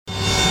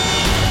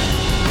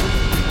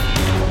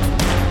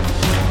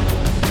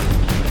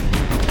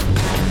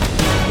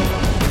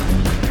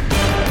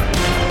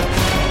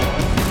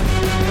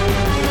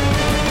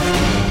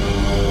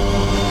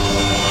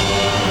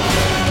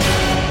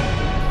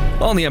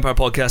On the Empire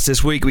Podcast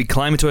this week, we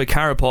climb into a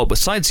carapod with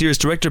Sightseers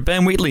director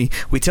Ben Wheatley.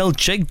 We tell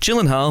Jake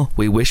Gyllenhaal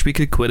we wish we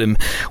could quit him.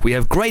 We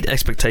have great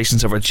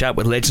expectations of our chat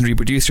with legendary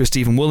producer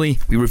Stephen Woolley.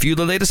 We review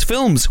the latest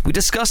films. We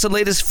discuss the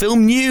latest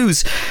film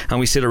news. And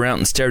we sit around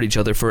and stare at each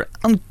other for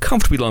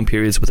uncomfortably long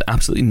periods with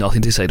absolutely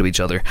nothing to say to each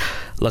other.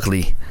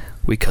 Luckily,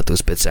 we cut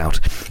those bits out.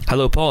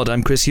 Hello Pod,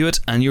 I'm Chris Hewitt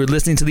and you're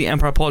listening to the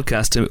Empire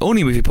Podcast, the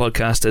only movie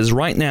podcast that is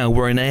right now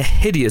wearing a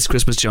hideous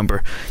Christmas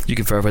jumper. You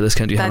can verify this,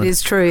 can't you, Helen? That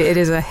is true, it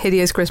is a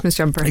hideous Christmas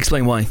jumper.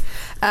 Explain why.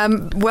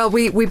 Well,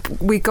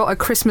 we got a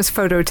Christmas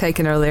photo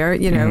taken earlier,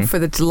 you know, for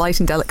the delight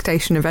and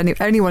delectation of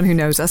anyone who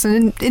knows us,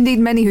 and indeed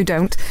many who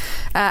don't,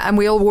 and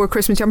we all wore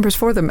Christmas jumpers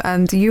for them,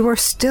 and you are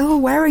still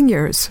wearing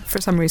yours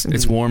for some reason.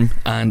 It's warm,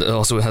 and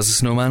also it has a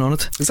snowman on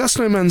it. Is that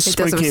snowman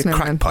smoking a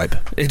crack pipe?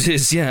 It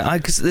is, yeah.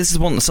 Cause this is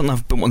something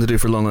I've been wanting to do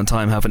for a long, long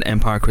time, have an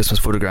Empire Christmas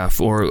photograph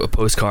or a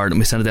postcard, and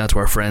we send it out to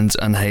our friends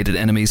and hated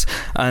enemies,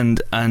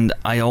 and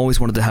I always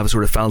wanted to have a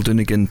sort of Val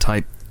Doonigan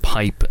type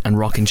pipe and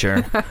rocking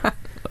chair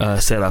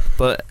set up,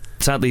 but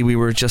sadly we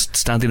were just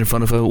standing in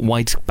front of a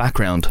white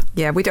background.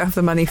 Yeah, we don't have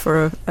the money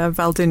for a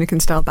Val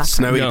Doonigan style background.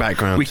 Snowy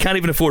background. We can't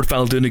even afford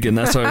Val Doonigan,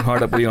 that's how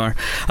hard up we are.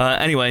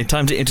 Anyway,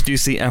 time to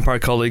introduce the Empire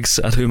colleagues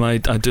at whom I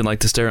do like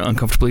to stare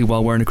uncomfortably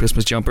while wearing a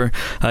Christmas jumper.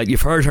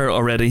 You've heard her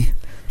already.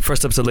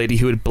 First up's a lady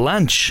who would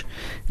blanch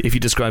if you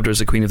described her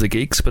as a queen of the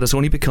geeks, but that's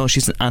only because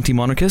she's an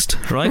anti-monarchist,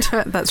 right?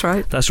 That's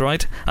right. That's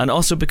right. And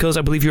also because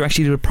I believe you're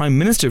actually the Prime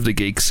Minister of the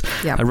geeks,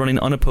 running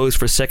unopposed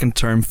for a second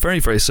term very,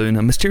 very soon.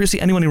 And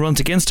mysteriously, anyone who runs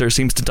against her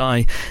seems to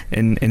die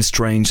in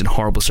strange and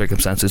horrible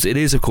circumstances. It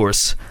is, of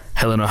course,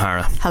 Helen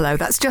O'Hara. Hello,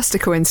 that's just a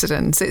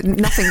coincidence.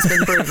 Nothing's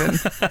been proven.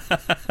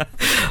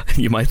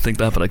 You might think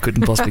that, but I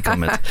couldn't possibly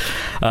comment.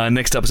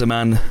 Next up is a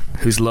man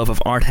whose love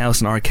of art house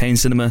and arcane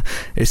cinema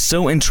is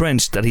so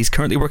entrenched that he's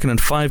currently working on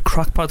 5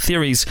 crockpot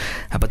theories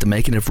about the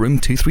making of Room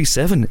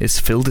 237. It's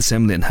Phil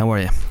DeSimlian. How are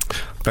you?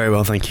 Very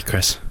well, thank you,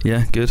 Chris.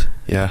 Yeah, good.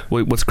 Yeah.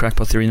 Wait, what's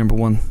crackpot theory number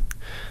 1?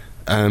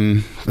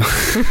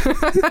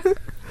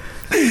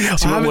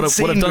 So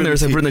what I've done there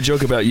is I've written a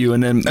joke about you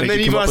and then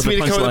you've asked me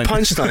to come up with a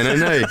punchline. I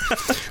know.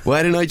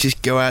 Why don't I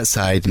just go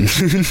outside and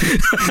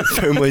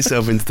throw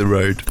myself into the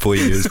road for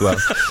you as well?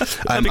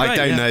 I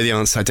don't know the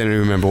answer. I don't even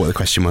remember what the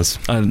question was.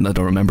 I don't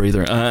remember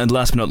either. And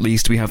last but not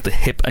least, we have the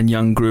hip and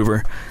young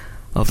groover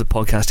of the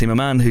podcast team, a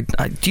man who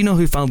do you know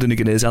who Val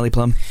Doonigan is, Ali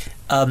Plum?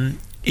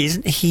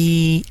 Isn't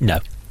he?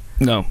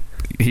 No,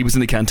 he was in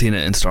the cantina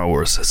in Star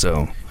Wars.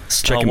 So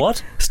Star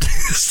what?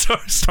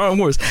 Star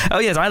Wars. Oh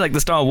yes, I like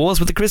the Star Wars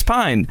with the Chris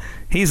Pine.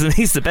 He's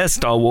the best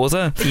Star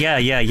Warser. Yeah.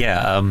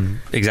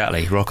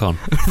 Exactly. Rock on.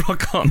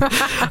 Rock on.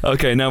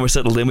 Okay, now we're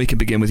settled in. We can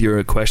begin with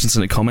your questions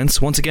and comments.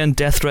 Once again,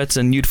 death threats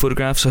and nude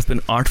photographs have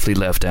been artfully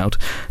left out.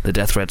 The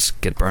death threats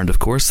get burned, of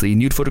course. The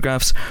nude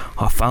photographs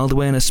are filed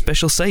away in a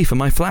special safe in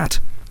my flat.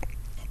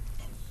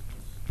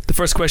 The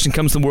first question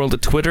comes from the world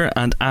of Twitter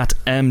and at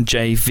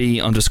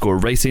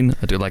MJV_racing.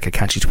 I do like a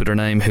catchy Twitter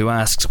name. Who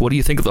asks, what do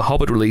you think of the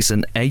Hobbit release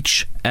in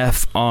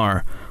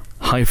HFR,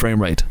 high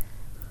frame rate?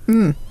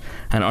 And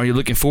are you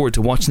looking forward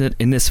to watching it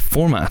in this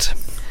format?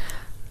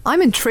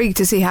 I'm intrigued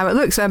to see how it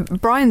looks.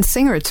 Bryan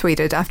Singer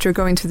tweeted after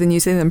going to the New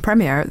Zealand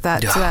premiere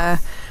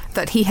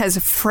that he has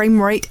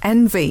frame rate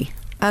envy.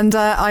 And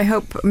I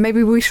hope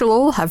maybe we shall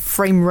all have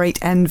frame rate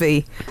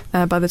envy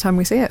by the time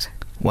we see it.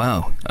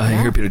 Wow. I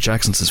hear Peter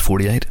Jackson says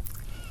 48.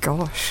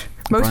 Gosh,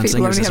 most Bryan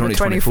people Singer's only have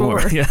a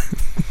 24. Yeah.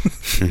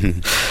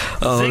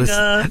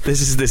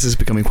 This is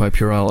becoming quite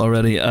puerile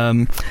already.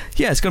 Yeah,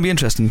 it's going to be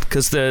interesting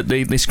because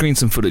they screened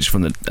some footage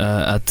from it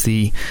at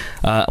the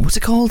what's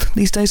it called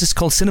these days? It's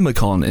called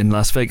CinemaCon in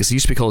Las Vegas. It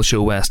used to be called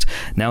Show West.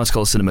 Now it's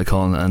called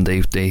CinemaCon, and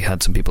they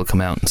had some people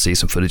come out and see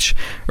some footage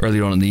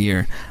earlier on in the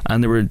year,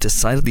 and there were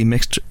decidedly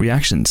mixed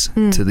reactions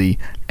to the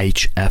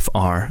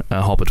HFR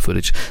Hobbit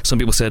footage. Some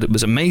people said it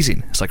was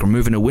amazing. It's like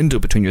removing a window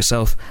between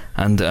yourself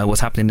and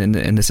what's happening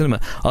in the cinema.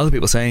 Other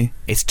people say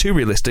it's too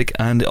realistic,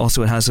 and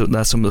also it has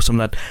some of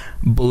that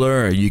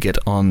blur you get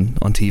on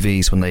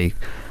TVs when they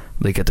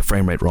get the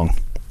frame rate wrong.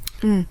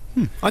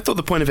 I thought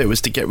the point of it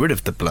was to get rid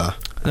of the blur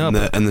and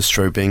the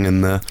strobing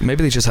and the...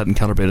 Maybe they just hadn't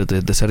calibrated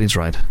the settings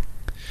right.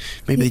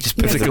 Maybe they just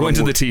put go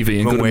into the TV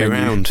and wrong go way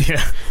around.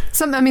 Yeah.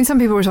 Some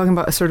people were talking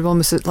about a sort of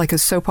almost like a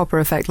soap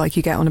opera effect, like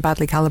you get on a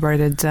badly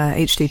calibrated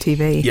HD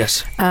TV.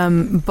 Yes.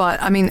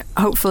 But I mean,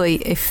 hopefully,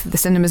 if the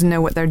cinemas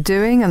know what they're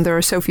doing, and there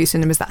are so few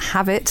cinemas that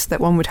have it, that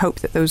one would hope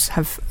that those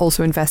have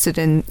also invested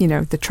in,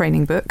 the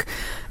training book,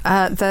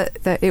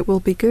 that it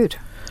will be good.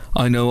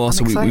 I know.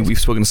 Also, we've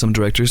spoken to some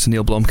directors.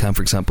 Neil Blomkamp,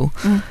 for example,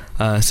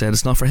 said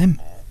it's not for him.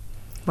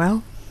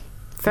 Well,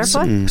 fair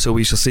play. So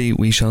we shall see.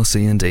 We shall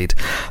see, indeed.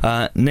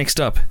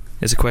 Next up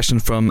is a question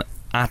from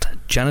at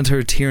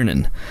Janitor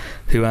Tiernan,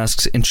 who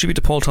asks, in tribute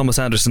to Paul Thomas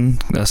Anderson,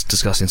 that's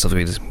discussing something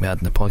we had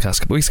in the podcast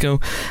a couple weeks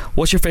ago,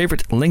 what's your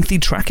favourite lengthy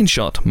tracking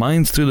shot?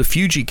 Mine's through the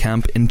Fuji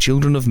camp in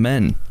Children of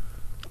Men.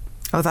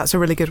 Oh, that's a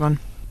really good one.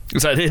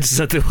 Is that it? Is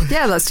that the...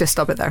 Yeah, let's just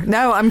stop it there.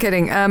 No, I'm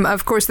kidding.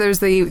 Of course, there's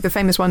the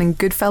famous one in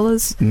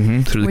Goodfellas.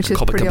 Through the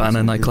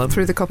Copacabana nightclub.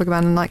 Through the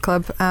Copacabana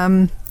nightclub.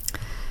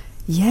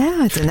 Yeah,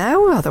 I don't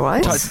know.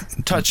 Otherwise,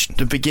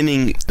 the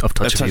beginning of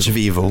Touch of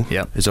Evil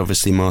is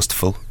obviously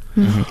masterful.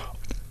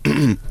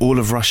 All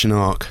of Russian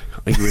Ark.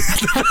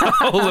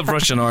 All of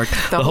Russian Ark,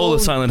 the whole of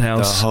Silent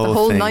House, the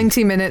whole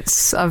 90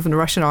 minutes of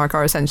Russian Ark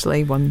are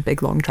essentially one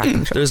big long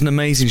tracking shot. There's an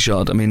amazing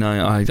shot. I mean,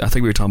 I think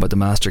we were talking about The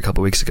Master a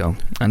couple of weeks ago,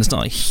 and it's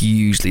not a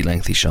hugely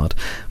lengthy shot,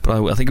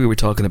 but I think we were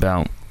talking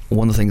about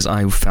one of the things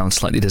I found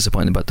slightly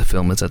disappointing about the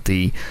film is that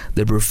the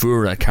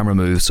bravura camera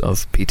moves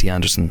of P.T.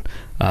 Anderson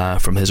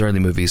from his early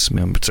movies,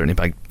 certainly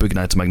by Boogie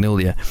Nights and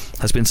Magnolia,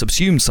 has been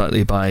subsumed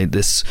slightly by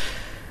this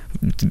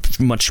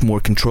much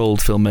more controlled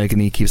filmmaking.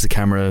 He keeps the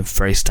camera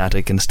very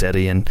static and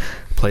steady and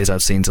plays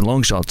out scenes in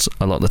long shots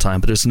a lot of the time.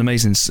 But there's an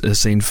amazing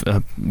scene,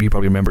 you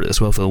probably remember it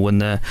as well, Phil,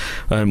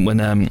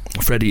 when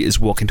Freddy is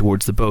walking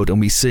towards the boat and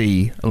we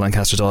see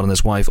Lancaster Dodd and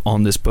his wife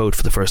on this boat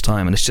for the first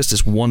time, and it's just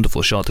this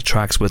wonderful shot that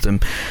tracks with him,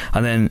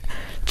 and then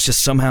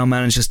just somehow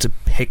manages to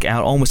pick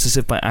out, almost as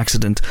if by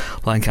accident,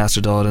 Lancaster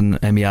Dodd and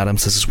Amy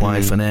Adams as his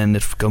wife, and then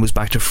it goes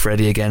back to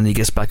Freddy again and he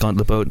gets back onto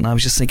the boat. And I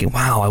was just thinking,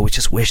 wow, I would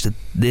just wish that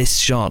this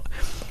shot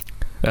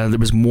there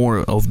was more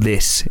of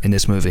this in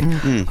this movie,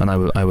 and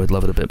I would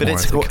love it a bit more.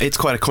 But it's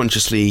quite a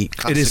consciously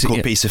classical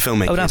piece of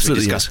filmmaking, as we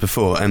discussed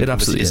before, and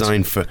it's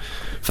designed for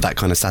that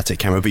kind of static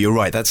camera. But you're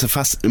right, that's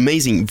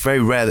amazing. Very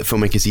rare that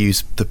filmmakers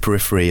use the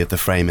periphery of the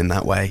frame in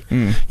that way.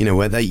 You know,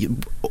 where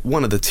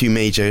one of the two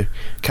major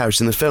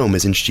characters in the film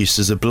is introduced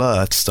as a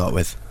blur to start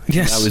with.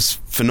 Yes, that was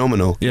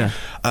phenomenal. Yeah,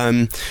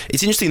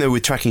 it's interesting though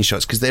with tracking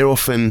shots, because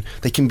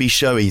they can be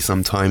showy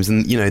sometimes,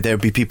 and you know there'll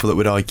be people that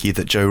would argue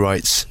that Joe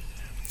Wright's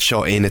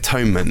shot in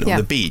Atonement on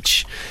the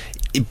beach,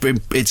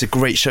 it's a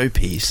great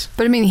showpiece.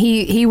 But I mean,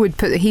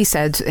 he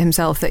said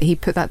himself that he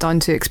put that down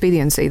to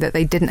expediency, that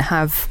they didn't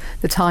have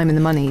the time and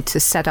the money to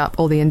set up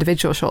all the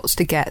individual shots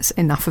to get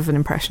enough of an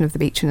impression of the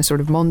beach in a sort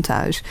of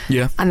montage.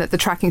 Yeah. And that the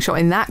tracking shot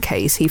in that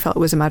case, he felt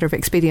was a matter of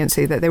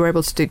expediency, that they were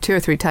able to do 2 or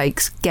 3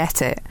 takes,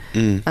 get it,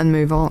 and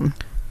move on.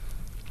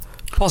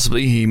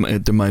 Possibly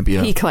there might be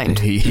he claimed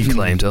he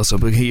claimed also,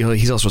 but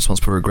he's also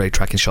responsible for a great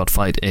tracking shot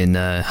fight in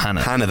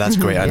Hannah, that's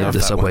great. I love the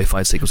that subway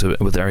fight sequence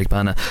with Eric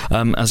Bana.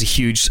 As a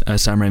huge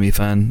Sam Raimi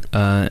fan,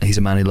 he's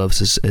a man who loves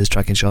his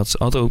tracking shots,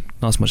 although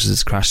not as much as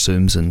his crash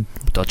zooms and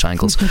Dutch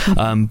angles.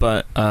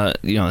 But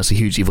as a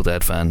huge Evil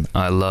Dead fan,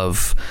 I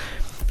love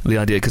the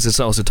idea, because it's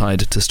also tied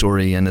to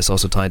story and it's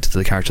also tied to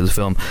the character of the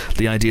film,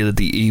 the idea that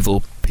the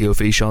evil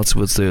POV shots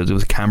with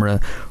the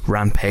camera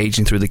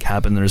rampaging through the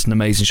cabin. There's an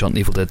amazing shot in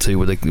Evil Dead 2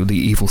 where the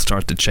evil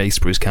start to chase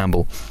Bruce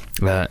Campbell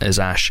as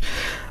Ash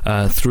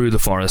through the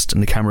forest,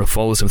 and the camera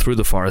follows him through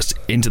the forest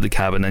into the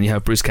cabin, and you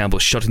have Bruce Campbell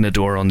shutting the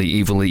door on the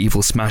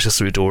evil smashes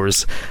through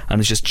doors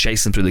and is just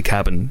chasing through the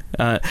cabin.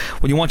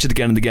 When you watch it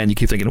again and again, you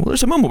keep thinking, well,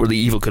 there's a moment where the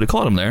evil could have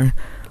caught him there.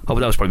 Oh,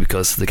 but that was probably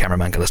because the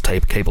cameraman got his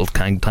cable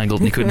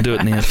tangled and he couldn't do it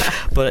in the end.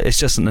 But it's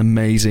just an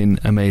amazing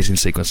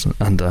sequence,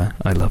 and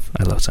I love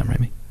Sam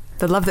Raimi.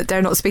 The love that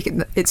dare not speak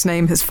its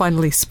name has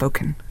finally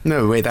spoken.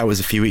 No, wait, that was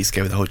a few weeks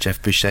ago with the whole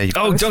Jeff Boucher.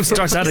 Oh, don't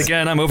start that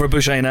again. I'm over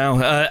Boucher now.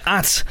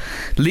 At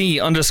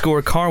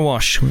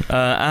Lee_carwash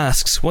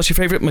asks, what's your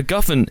favourite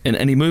MacGuffin in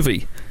any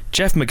movie?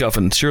 Jeff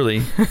MacGuffin,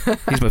 surely.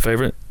 He's my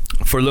favourite.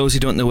 For those who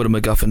don't know what a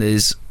MacGuffin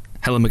is,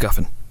 Helen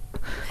MacGuffin.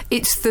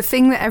 It's the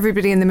thing that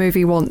everybody in the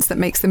movie wants that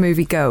makes the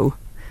movie go.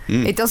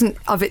 It doesn't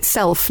of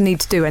itself need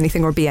to do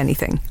anything or be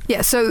anything.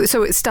 Yeah, so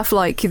it's stuff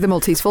like the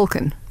Maltese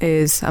Falcon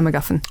is a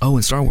MacGuffin. Oh,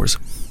 in Star Wars.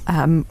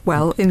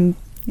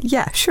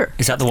 Yeah, sure.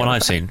 Is that the one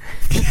I've seen?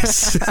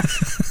 Yes.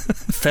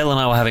 Phil and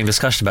I were having a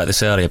discussion about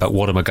this earlier, about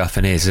what a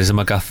MacGuffin is. Is a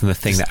MacGuffin the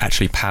thing that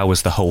actually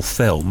powers the whole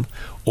film,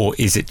 or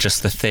is it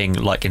just the thing,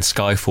 like in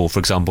Skyfall, for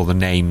example, the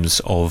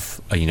names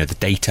of the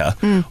data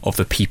of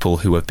the people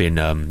who have been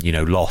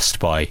lost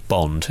by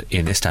Bond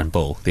in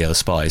Istanbul, the other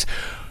spies,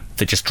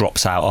 that just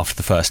drops out after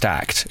the first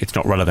act? It's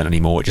not relevant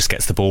anymore, it just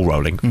gets the ball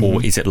rolling.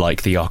 Or is it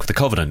like the Ark of the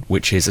Covenant,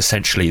 which is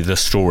essentially the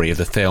story of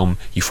the film,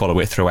 you follow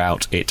it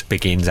throughout, it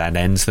begins and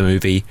ends the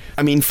movie?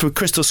 I mean, for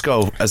Crystal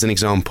Skull as an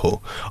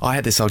example, I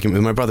had this argument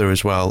with my brother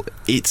as well.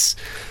 It's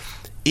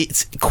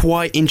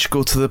quite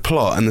integral to the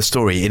plot and the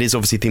story. It is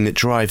obviously the thing that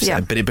drives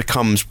it, but it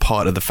becomes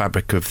part of the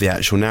fabric of the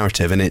actual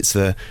narrative, and it's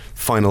the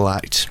final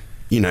act,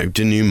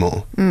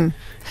 denouement.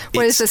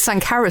 Whereas the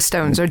Sankara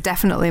stones are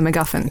definitely a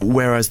MacGuffin.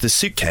 Whereas the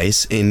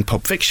suitcase in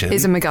Pulp Fiction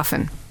is a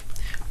MacGuffin.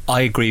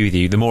 I agree with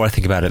you. The more I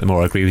think about it, the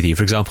more I agree with you.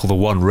 For example, the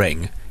One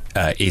Ring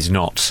is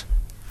not...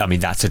 I mean,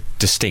 that's a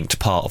distinct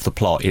part of the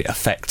plot. It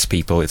affects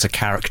people. It's a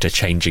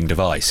character-changing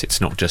device. It's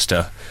not just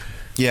a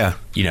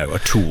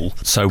tool.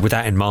 So with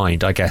that in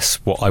mind, I guess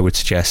what I would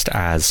suggest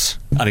as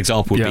an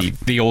example would be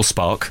the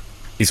Allspark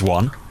is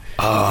one.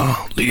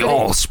 The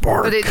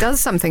Allspark. But it does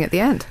something at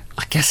the end.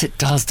 I guess it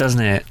does,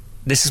 doesn't it?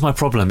 This is my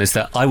problem, is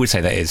that I would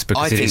say that is,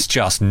 because it is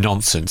just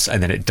nonsense,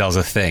 and then it does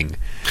a thing.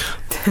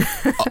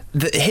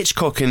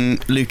 Hitchcock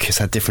and Lucas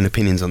had different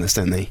opinions on this,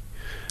 don't they?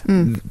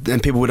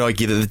 And people would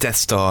argue that the Death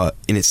Star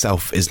in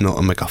itself is not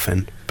a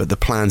MacGuffin, but the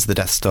plans of the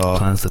Death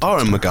Star are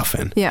a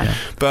MacGuffin. Yeah.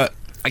 But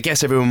I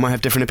guess everyone might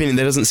have different opinion.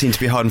 There doesn't seem to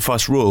be a hard and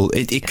fast rule.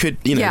 It could,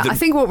 I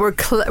think what we're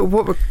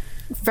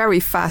very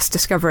fast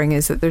discovering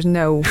is that there's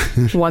no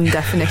one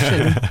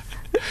definition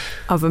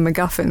of a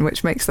MacGuffin,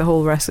 which makes the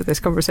whole rest of this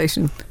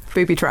conversation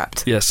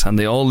booby-trapped. Yes, and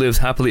they all lived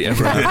happily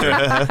ever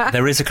after.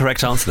 There is a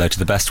correct answer, though, to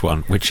the best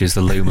one, which is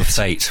the loom of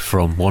fate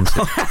from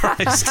Wanted.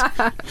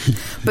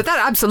 But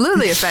that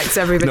absolutely affects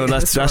everybody. No,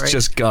 that's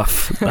just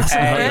guff.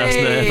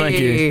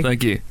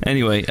 Thank you.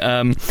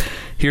 Anyway,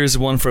 here's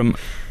one from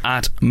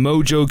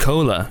 @Mojo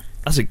Cola.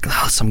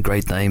 That's some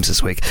great names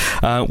this week.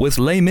 With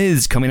Les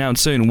Mis coming out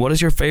soon, what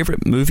is your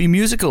favourite movie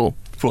musical?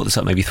 Brought this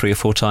up maybe 3 or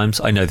 4 times.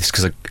 I know this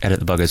because I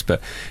edit the buggers,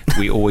 but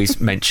we always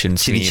mention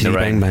Singing in the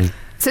Rain. Bang, bang.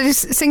 So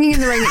just Singing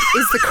in the Rain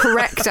is the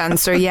correct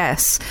answer,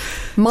 yes.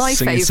 My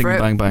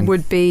favourite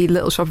would be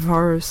Little Shop of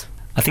Horrors.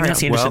 I think that's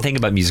the interesting thing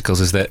about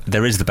musicals is that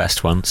there is the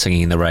best one,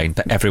 Singing in the Rain,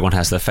 but everyone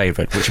has their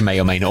favourite, which may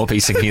or may not be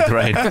Singing in the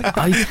Rain.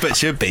 But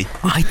should be.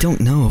 I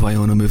don't know if I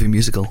own a movie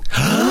musical.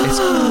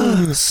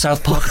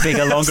 South Park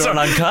bigger, longer and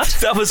uncut?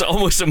 That was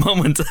almost a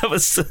moment. That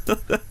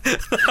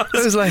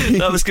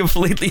was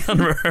completely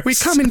unrehearsed. We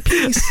come in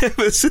peace.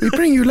 We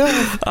bring you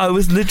love. I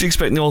was literally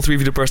expecting all three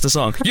of you to burst a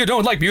song. You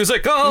don't like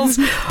musicals?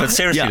 But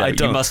seriously,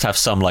 you must have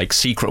some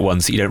secret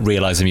ones that you don't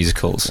realise are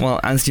musicals. Well,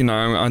 as you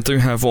know, I do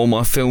have all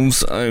my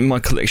films in my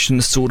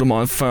collection stored on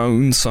my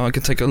phone, so I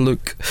can take a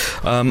look.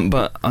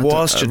 But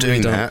whilst you're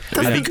doing that,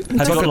 have you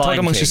got talk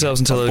amongst yourselves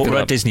until I look it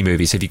up. Disney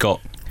movies? Have you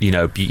got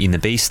Beauty and the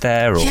Beast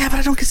there? Or? Yeah, but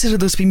I don't consider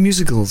those to be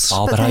musicals.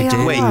 Oh, but I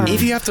do. Wait,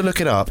 if you have to look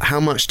it up, how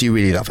much do you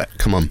really love it?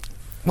 Come on.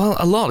 Well,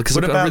 a lot, because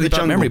I've got a really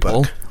bad memory,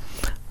 Paul.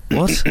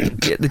 What?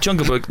 Yeah, the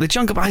Jungle Book.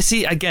 I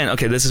see, again,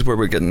 okay, this is where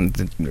we're getting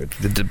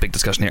the big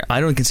discussion here.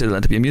 I don't consider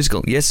that to be a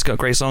musical. Yes, it's got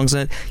great songs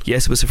in it.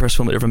 Yes, it was the first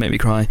film that ever made me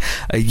cry.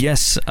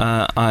 Yes,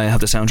 I have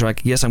the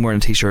soundtrack. Yes, I'm wearing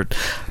a t-shirt.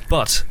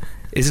 But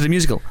is it a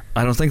musical?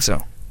 I don't think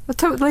so. It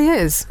totally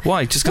is.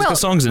 Why? Just because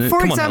it's got songs in it?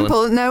 For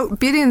example,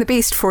 Beauty and the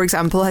Beast, for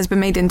example, has been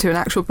made into an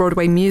actual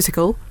Broadway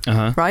musical,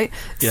 right?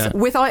 Yeah. So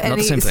without Not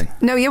the same thing.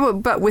 No, yeah,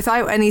 but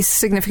without any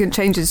significant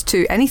changes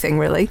to anything,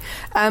 really.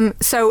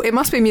 So it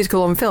must be a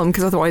musical on film,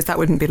 because otherwise that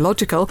wouldn't be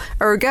logical.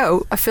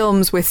 Ergo,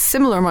 films with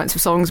similar amounts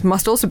of songs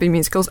must also be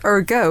musicals.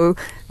 Ergo,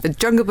 The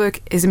Jungle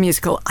Book is a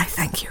musical. I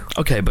thank you.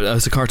 Okay, but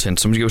it's a cartoon,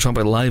 so I'm going to talk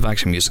about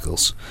live-action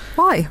musicals.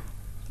 Why?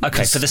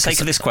 Okay, for the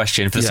sake of this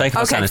question, for the sake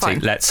of sanity,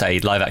 let's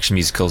say live-action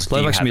musicals.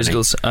 Live-action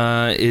musicals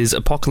is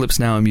Apocalypse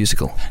Now a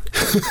musical?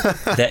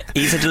 There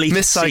is a deleted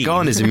Miss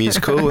Saigon is a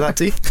musical, will that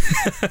do?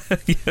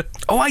 Yeah.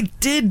 Oh, I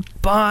did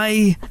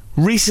buy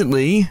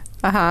recently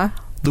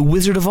The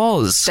Wizard of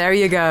Oz. There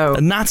you go.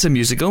 And that's a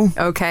musical.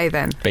 Okay,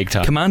 then. Big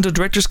time. Commando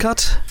Director's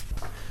Cut.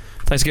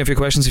 Thanks again for your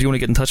questions. If you want to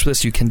get in touch with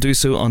us, you can do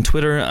so on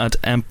Twitter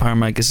 @Empire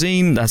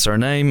Magazine. That's our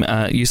name.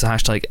 Use the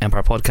hashtag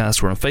Empire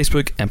Podcast. We're on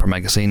Facebook, Empire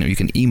Magazine, or you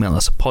can email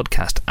us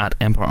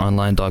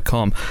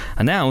podcast@empireonline.com.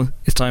 And now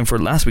it's time for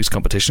last week's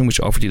competition, which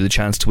offered you the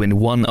chance to win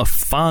one of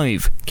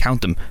 5,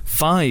 count them,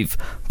 5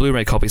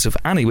 Blu-ray copies of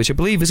Annie, which I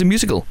believe is a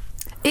musical.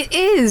 It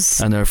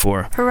is. And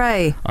therefore,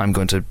 hooray! I'm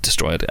going to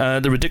destroy it.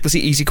 The ridiculously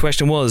easy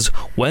question was,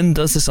 when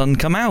does the sun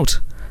come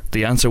out?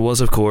 The answer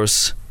was, of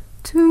course,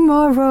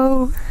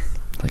 tomorrow.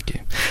 Thank you.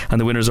 And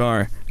the winners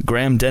are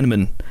Graham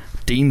Denman,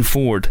 Dean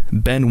Ford,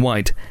 Ben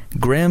White,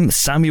 Graham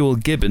Samuel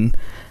Gibbon,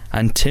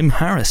 and Tim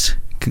Harris.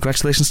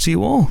 Congratulations to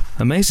you all.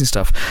 Amazing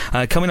stuff.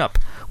 Coming up,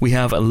 we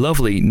have a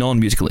lovely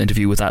non-musical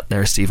interview with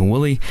Stephen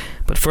Woolley.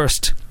 But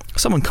first,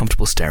 some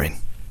uncomfortable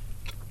staring.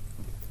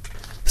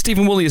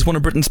 Stephen Woolley is one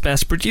of Britain's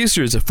best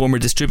producers. A former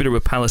distributor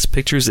with Palace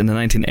Pictures in the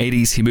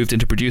 1980s, he moved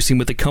into producing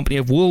with the Company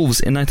of Wolves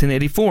in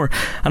 1984,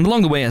 and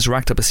along the way has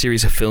racked up a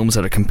series of films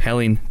that are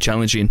compelling,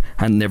 challenging,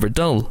 and never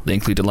dull. They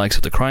include the likes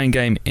of The Crying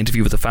Game,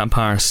 Interview with the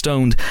Vampire,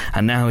 Stoned,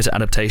 and now his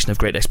adaptation of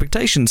Great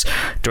Expectations,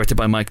 directed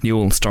by Mike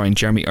Newell, starring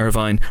Jeremy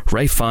Irvine,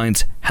 Ralph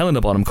Fiennes,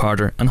 Helena Bonham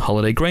Carter, and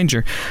Holiday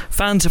Granger.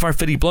 Fans of our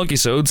Fiddy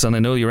blogisodes, and I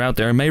know you're out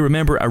there, may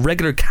remember a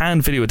regular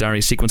canned video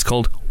diary sequence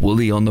called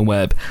Woolley on the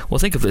Web. Well,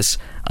 think of this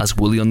as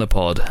Woolley on the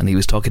Pod, and he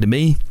was talking to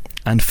me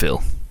and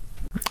Phil.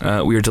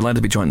 We are delighted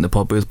to be joined in the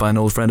pod booth by an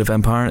old friend of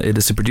Empire. It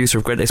is the producer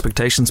of Great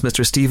Expectations,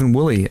 Mr. Stephen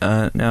Woolley.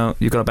 Now,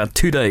 you've got about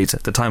 2 days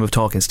at the time of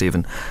talking,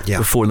 Stephen,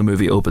 before the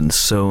movie opens.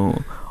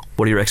 So,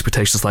 what are your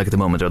expectations like at the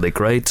moment? Are they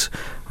great?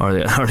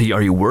 Are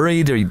you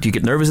worried? Do you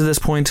get nervous at this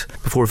point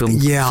before a film?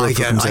 Yeah, I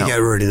get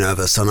really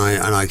nervous, and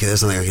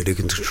there's nothing I can do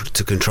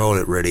to control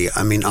it. Really,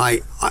 I mean,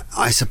 I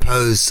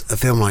suppose a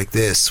film like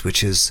this,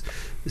 which is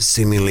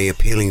seemingly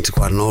appealing to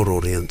quite an old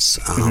audience.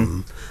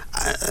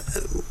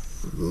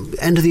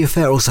 End of the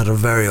Affair also had a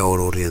very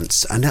old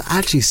audience, and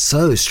actually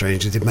so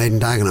strangely did Made in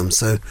Dagenham.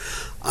 So,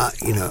 I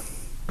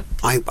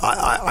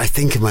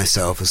think of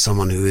myself as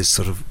someone who is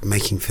sort of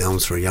making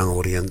films for a young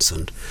audience,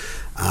 and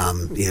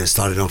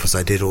started off as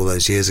I did all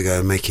those years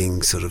ago,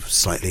 making sort of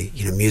slightly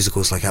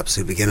musicals like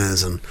Absolute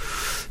Beginners and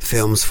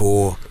films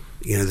for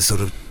the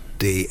sort of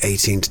the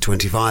 18 to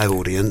 25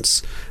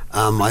 audience.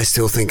 I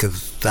still think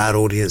of that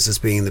audience as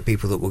being the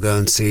people that will go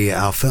and see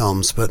our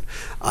films, but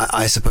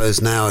I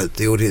suppose now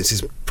the audience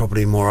is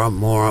probably more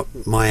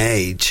my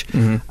age,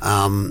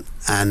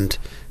 and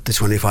the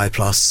 25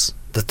 plus,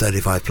 the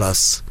 35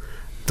 plus,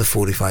 the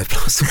 45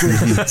 plus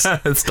audience.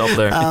 Stop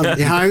there. I'm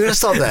going to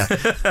stop there.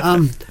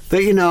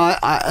 But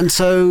and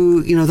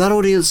so that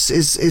audience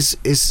is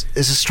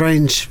a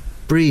strange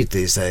breed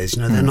these days.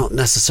 They're not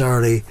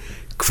necessarily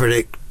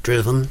critic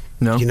driven.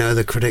 No.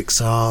 The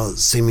critics are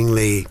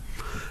seemingly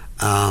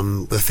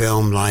with a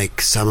film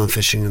like Salmon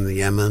Fishing in the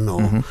Yemen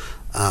or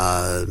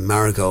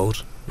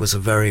Marigold was a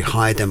very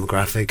high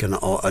demographic and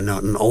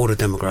an older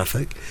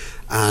demographic,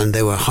 and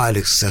they were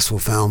highly successful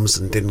films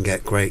and didn't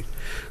get great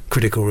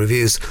critical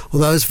reviews.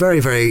 Although I was very,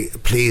 very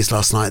pleased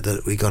last night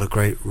that we got a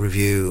great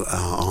review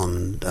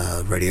on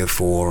Radio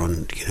 4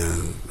 and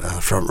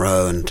Front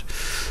Row, and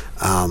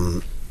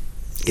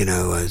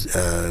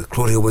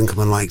Claudia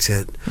Winkleman liked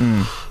it.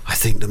 I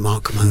think that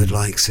Mark Kermode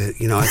likes it.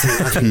 I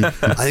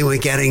think we're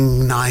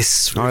getting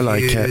nice reviews. I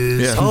like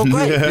it. Yeah. Oh,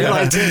 great! You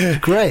liked it.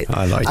 Great.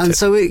 I liked it. And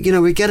so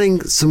we're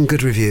getting some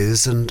good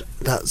reviews, and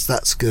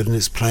that's good. And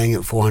it's playing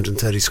at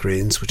 430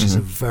 screens, which is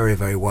a very,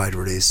 very wide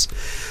release.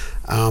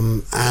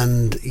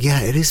 And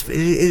yeah,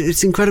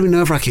 it's incredibly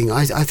nerve-wracking.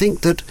 I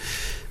think that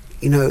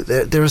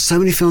there are so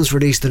many films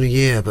released in a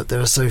year, but there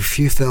are so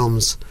few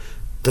films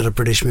that are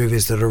British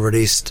movies that are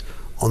released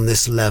on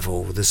this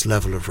level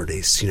of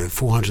release.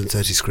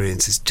 430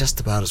 screens is just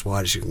about as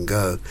wide as you can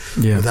go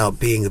without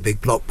being a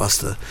big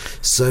blockbuster.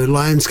 So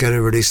Lionsgate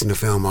are releasing a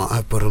film.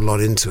 I've put a lot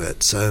into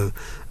it. So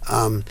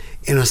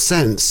in a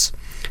sense,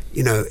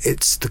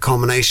 it's the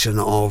combination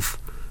of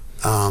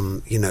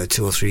 2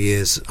 or 3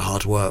 years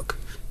hard work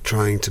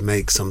trying to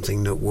make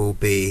something that will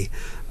be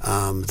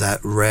that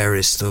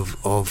rarest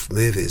of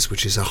movies,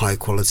 which is a high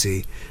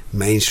quality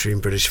mainstream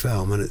British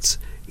film. And it's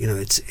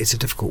a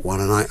difficult one,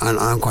 and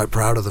I'm quite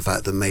proud of the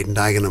fact that Maiden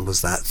Dagenham was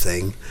that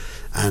thing,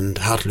 and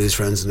How to Lose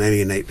Friends and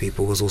Alienate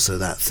People was also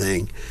that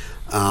thing.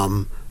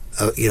 A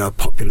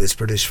populist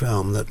British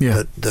film that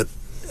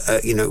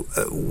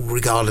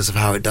regardless of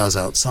how it does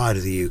outside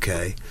of the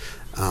UK,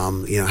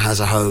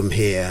 has a home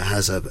here,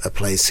 has a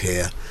place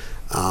here,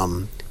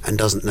 and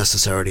doesn't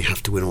necessarily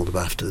have to win all the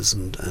BAFTAs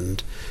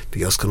and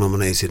be Oscar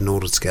nominated in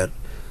order to get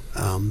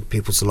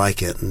people to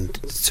like it and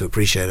to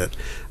appreciate it.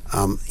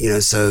 A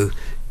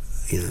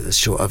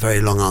very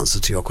long answer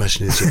to your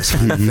question is yes,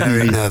 I'm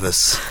very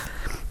nervous.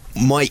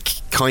 Mike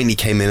kindly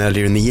came in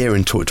earlier in the year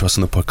and talked to us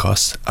on the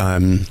podcast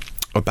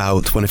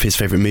about one of his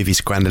favourite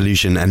movies, Grand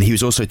Illusion, and he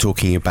was also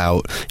talking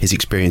about his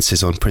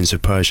experiences on Prince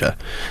of Persia.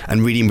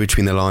 And reading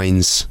between the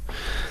lines,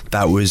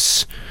 that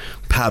was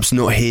perhaps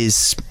not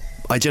his...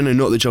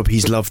 not the job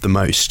he's loved the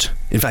most.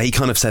 In fact, he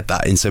kind of said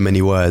that in so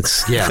many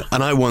words. Yeah.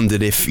 And I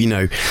wondered if,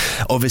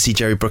 obviously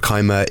Jerry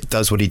Bruckheimer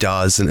does what he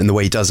does and the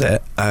way he does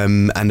it,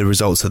 and the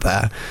results are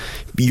there.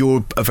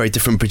 You're a very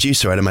different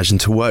producer, I'd imagine,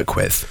 to work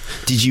with.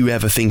 Did you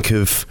ever think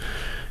of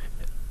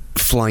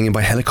flying in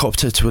by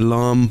helicopter to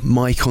alarm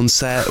Mike on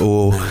set,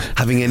 or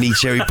having any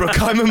Jerry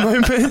Bruckheimer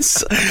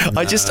moments?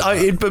 No.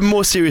 But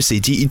more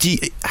seriously,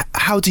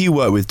 how do you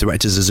work with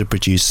directors as a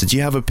producer? Do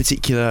you have a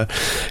particular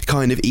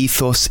kind of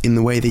ethos in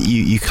the way that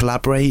you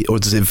collaborate, or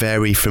does it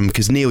vary from?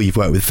 Because Neil, you've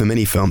worked with for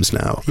many films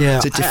now. Yeah,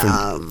 is it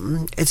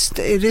different?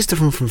 It is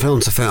different from film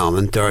to film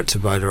and director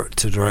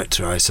to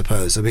director, I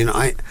suppose. I mean,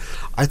 I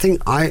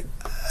think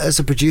as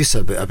a producer,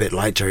 a bit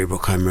like Jerry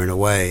Bruckheimer in a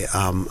way,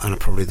 and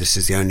probably this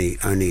is the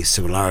only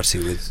similarity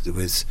with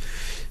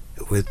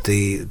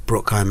the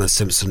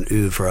Bruckheimer-Simpson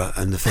oeuvre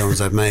and the films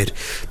I've made.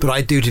 But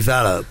I do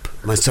develop,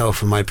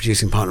 myself and my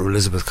producing partner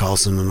Elizabeth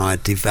Carlson and I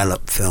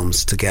develop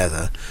films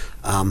together.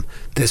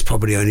 There's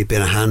probably only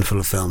been a handful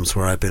of films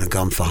where I've been a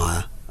gun for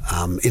hire.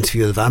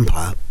 Interview with the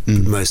Vampire,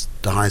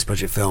 the highest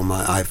budget film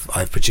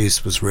I've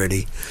produced, was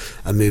really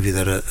a movie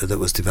that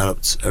was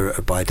developed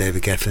by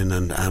David Geffen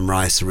and Anne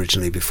Rice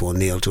originally, before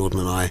Neil Jordan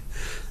and I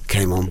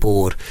came on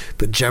board.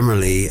 But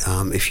generally,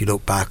 if you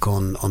look back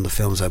on the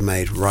films I've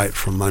made, right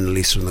from Mona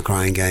Lisa and the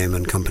Crying Game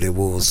and Company of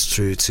Wolves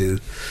through to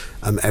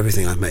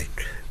everything I've made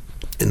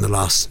in the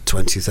last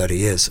 20-30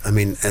 years, I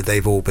mean,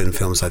 they've all been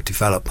films I've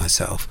developed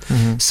myself.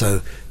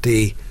 So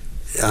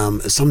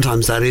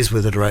sometimes that is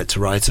with a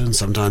director-writer, and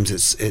sometimes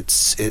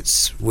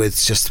it's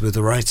with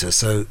the writer.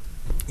 So,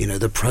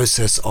 the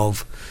process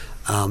of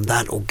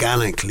that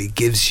organically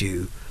gives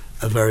you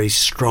a very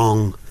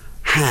strong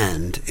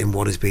hand in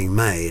what is being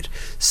made.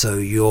 So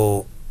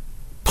your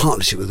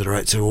partnership with the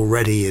director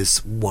already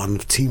is one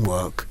of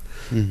teamwork.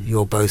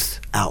 You're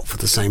both out for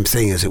the same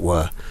thing, as it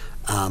were.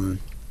 And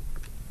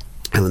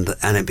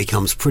it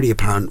becomes pretty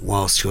apparent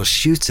whilst you're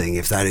shooting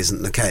if that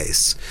isn't the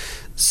case.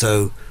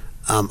 So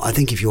I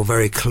think if you're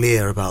very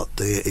clear about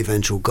the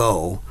eventual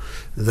goal,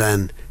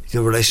 then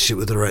your relationship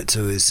with the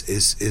director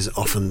is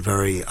often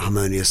very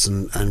harmonious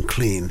and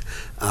clean.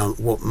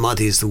 What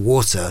muddies the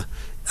water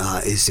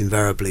is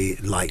invariably,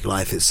 like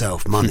life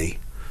itself, money.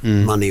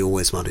 Money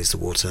always muddies the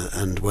water,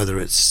 and whether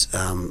it's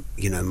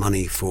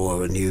money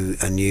for a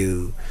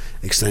new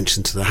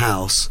extension to the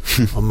house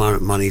or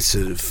money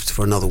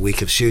for another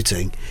week of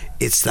shooting,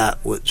 it's that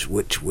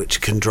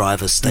which can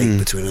drive a stake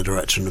between a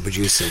director and a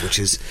producer, which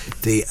is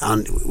the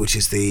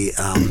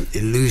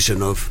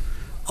illusion of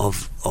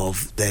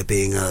there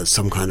being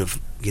some kind of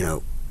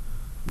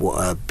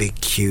a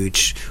big,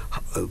 huge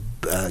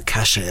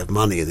cachet of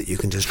money that you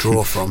can just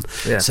draw from.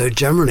 Yeah. So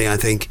generally, I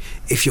think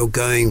if you're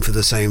going for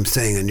the same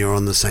thing and you're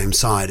on the same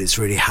side, it's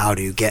really how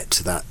do you get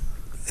to that,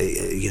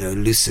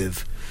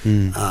 elusive,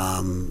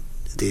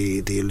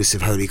 the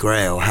elusive holy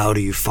grail. How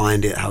do you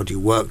find it? How do you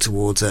work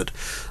towards it?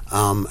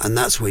 And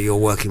that's where you're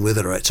working with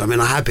a director. I mean,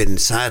 I have been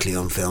sadly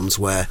on films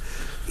where,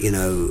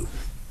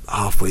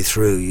 halfway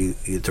through,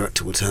 your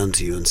director will turn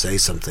to you and say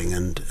something,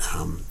 and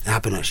it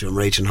happened actually on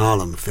Rage in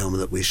Harlem, a film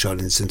that we shot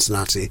in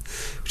Cincinnati,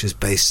 which is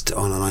based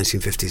on a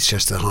 1950s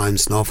Chester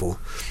Himes novel.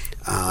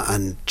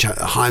 And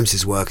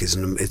Himes' work is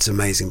it's an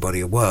amazing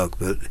body of work,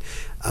 but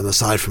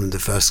aside from the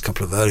first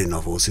couple of early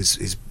novels,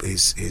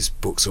 his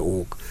books are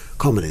all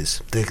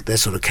comedies. They're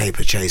sort of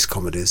caper chase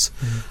comedies,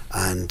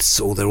 and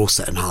so they're all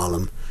set in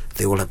Harlem.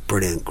 They all have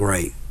brilliant,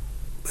 great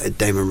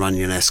Damon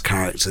Runyon-esque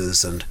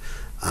characters, and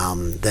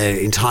they're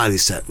entirely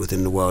set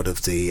within the world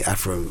of the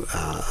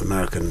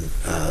Afro-American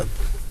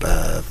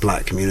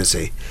black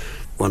community.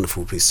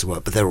 Wonderful pieces of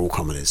work, but they're all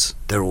comedies.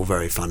 They're all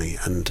very funny.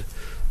 And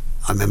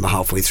I remember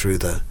halfway through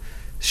the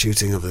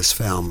shooting of this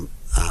film,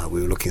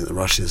 we were looking at the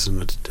rushes,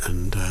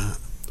 and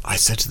I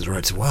said to the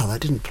director, "Wow, that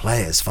didn't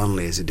play as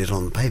funnily as it did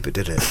on the paper,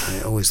 did it?"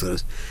 I always thought it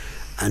was.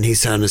 And he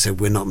turned and said,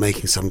 "We're not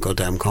making some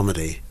goddamn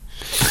comedy."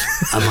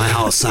 And my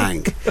heart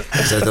sank,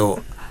 because I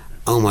thought,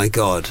 oh my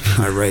God,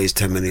 I raised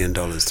 $10 million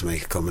to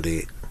make a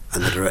comedy,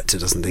 and the director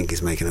doesn't think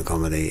he's making a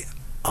comedy.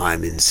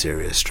 I'm in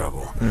serious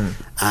trouble.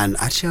 And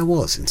actually I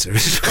was in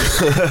serious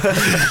trouble.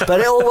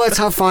 But it all worked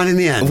out fine in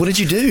the end. What did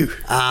you do?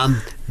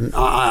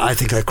 I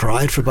think I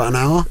cried for about an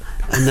hour,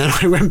 and then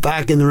I went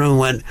back in the room and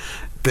went,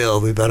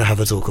 "Bill, we better have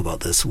a talk about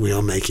this. We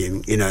are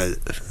making, it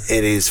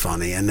is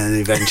funny." And then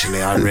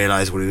eventually I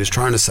realised what he was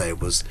trying to say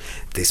was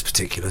this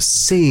particular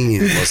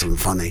scene wasn't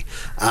funny.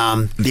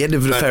 The End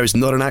of an Affair is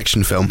not an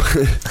action film.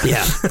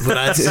 Yeah,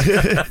 but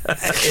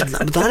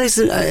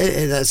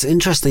that's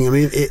interesting. I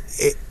mean,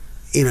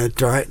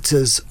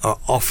 directors are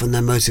often,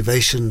 their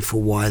motivation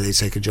for why they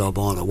take a job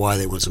on or why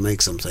they want to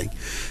make something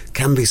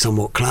can be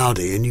somewhat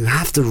cloudy, and you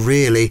have to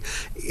really,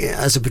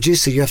 as a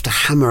producer, you have to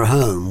hammer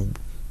home,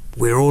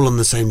 we're all on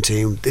the same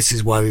team, this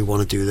is why we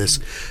want to do this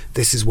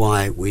is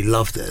why we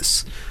love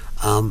this.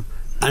 And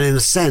in a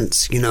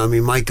sense,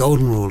 my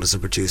golden rule as a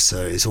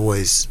producer is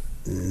always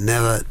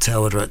never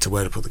tell a director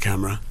where to put the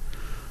camera,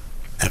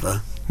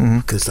 ever,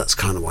 because that's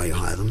kind of why you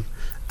hire them.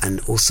 And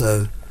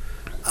also,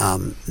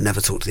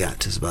 never talk to the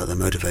actors about their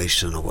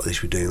motivation or what they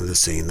should be doing with the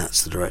scene.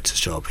 That's the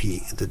director's job.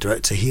 The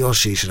director, he or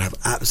she should have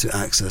absolute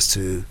access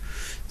to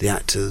the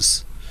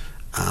actors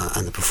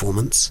and the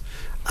performance,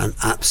 and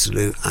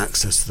absolute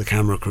access to the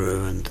camera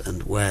crew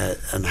and where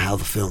and how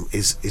the film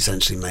is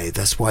essentially made.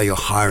 That's why you're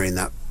hiring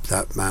that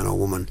man or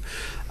woman.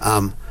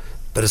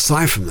 But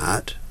aside from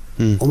that,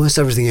 almost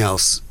everything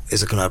else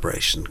is a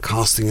collaboration.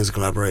 Casting is a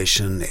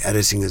collaboration, the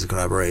editing is a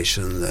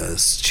collaboration, the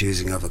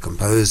choosing of a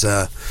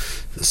composer,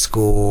 the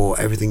score,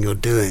 everything you're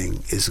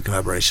doing is a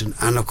collaboration.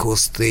 And of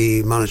course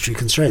the monetary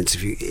constraints.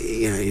 If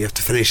you have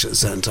to finish at a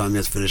certain time, you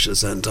have to finish at a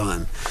certain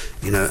time.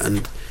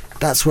 And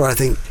that's where I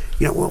think,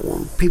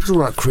 when people talk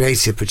about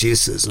creative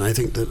producers, and I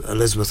think that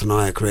Elizabeth and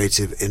I are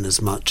creative in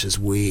as much as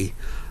we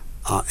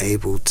are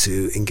able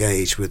to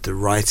engage with the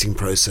writing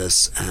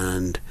process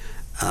and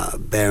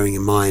bearing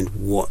in mind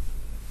what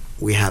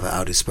we have at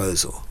our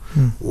disposal.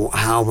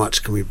 How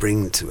much can we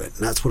bring to it?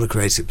 And that's what a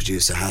creative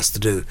producer has to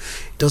do.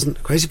 A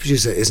creative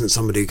producer isn't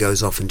somebody who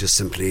goes off and just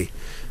simply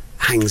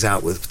hangs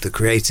out with the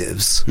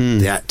creatives,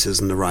 the actors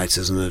and the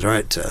writers and the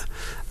director,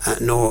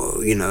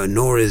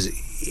 nor is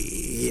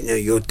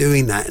you're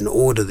doing that in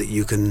order that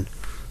you can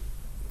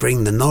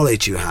bring the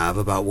knowledge you have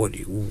about what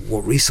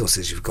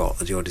resources you've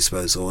got at your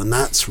disposal. And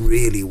that's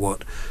really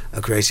what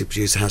a creative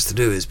producer has to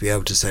do, is be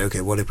able to say, okay,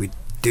 what if we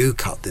do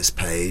cut this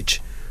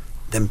page,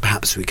 then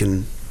perhaps we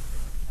can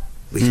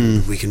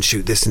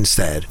shoot this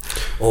instead.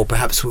 Or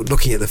perhaps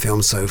looking at the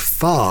film so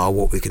far,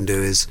 what we can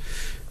do is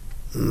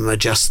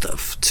adjust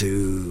stuff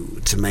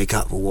to make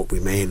up for what we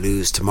may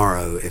lose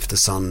tomorrow if the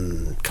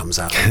sun comes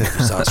out and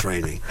it starts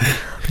raining.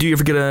 Do you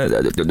ever get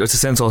there's a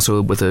sense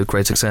also with a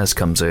great success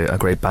comes a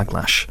great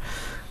backlash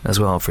as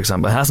well? For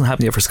example, it hasn't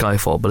happened yet for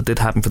Skyfall, but it did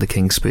happen for The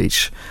King's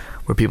Speech,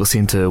 where people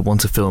seem to,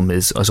 once a film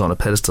is on a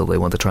pedestal, they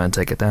want to try and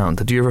take it down.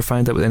 Did you ever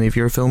find that with any of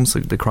your films,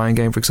 like The Crying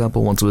Game, for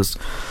example, once it was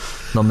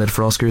nominated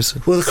for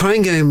Oscars? Well, The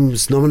Crying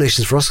Game's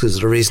nominations for Oscars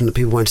are the reason that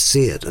people went to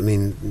see it. I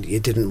mean,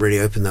 it didn't really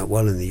open that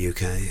well in the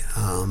UK.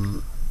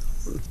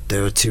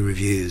 There are two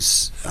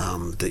reviews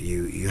that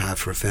you have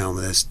for a film.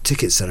 There's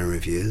ticket-selling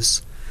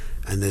reviews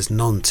and there's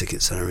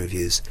non-ticket selling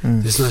reviews.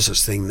 There's no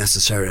such thing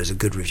necessarily as a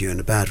good review and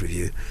a bad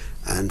review.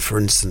 And for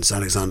instance,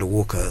 Alexander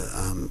Walker,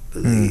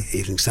 the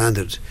Evening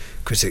Standard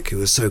critic, who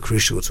was so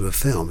crucial to a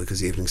film, because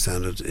the Evening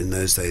Standard in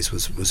those days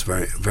was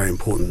very, very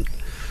important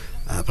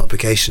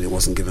publication. It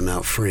wasn't given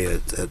out free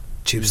at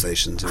tube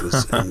stations. It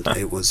was and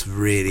it was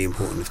really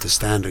important. If the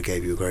Standard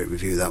gave you a great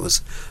review, that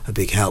was a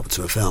big help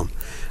to a film.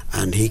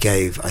 And he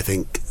gave, I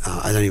think,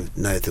 I don't even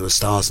know if there were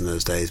stars in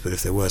those days, but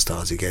if there were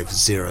stars, he gave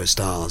 0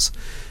 stars.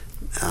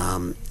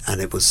 And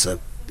it was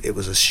it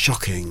was a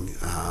shocking,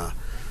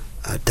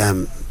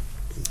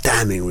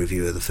 damning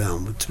review of the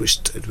film,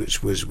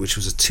 which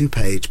was a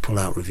 2-page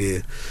pull-out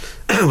review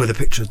with a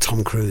picture of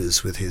Tom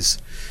Cruise with his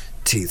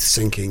teeth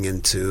sinking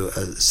into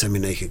a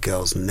semi-naked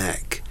girl's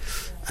neck,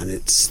 and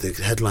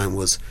the headline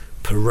was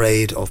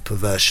 "Parade of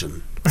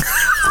Perversion,"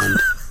 and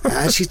it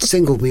actually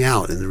singled me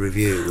out in the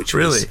review, which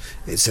really?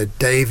 It said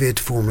David,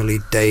 formerly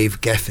Dave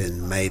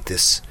Geffen, made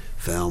this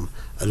film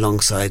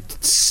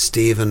alongside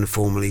Stephen,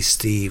 formerly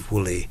Steve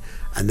Woolley,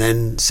 and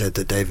then said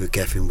that David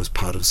Geffen was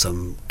part of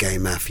some gay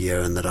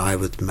mafia and that I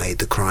had made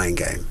The Crying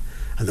Game,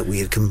 and that we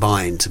had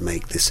combined to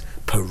make this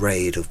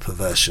parade of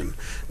perversion.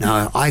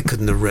 Now, I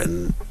couldn't have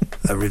written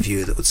a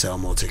review that would sell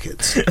more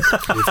tickets.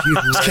 I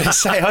was going to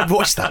say, I'd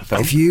watch that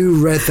film. If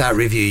you read that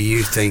review,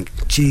 you'd think,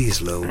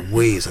 geez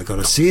Louise, I've got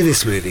to see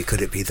this movie.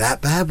 Could it be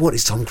that bad? What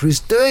is Tom Cruise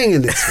doing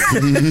in this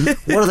film?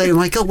 What are they, oh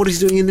my God, what is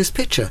he doing in this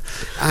picture?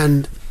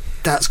 And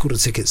that's called a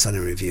ticket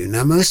selling review.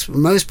 Now,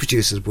 most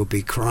producers would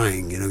be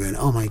crying, going,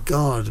 oh my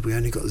God, we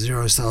only got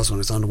 0 stars on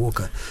Alexander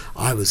Walker.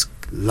 I was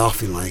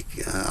laughing like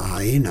a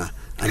hyena.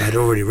 And I'd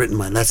already written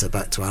my letter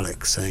back to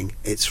Alex saying,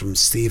 it's from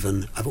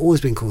Stephen. I've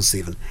always been called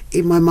Stephen.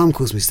 Even my mum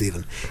calls me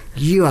Stephen.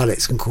 You,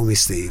 Alex, can call me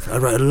Steve. I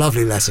wrote a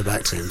lovely letter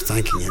back to him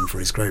thanking him for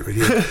his great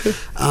review.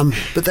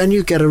 But then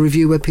you get a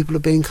review where people are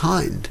being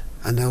kind.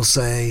 And they'll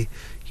say,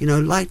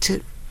 liked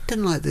it,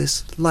 didn't like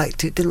this,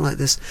 liked it, didn't like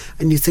this.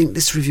 And you think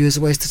this review is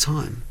a waste of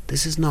time.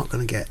 This is not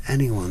going to get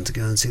anyone to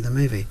go and see the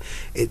movie.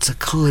 It's a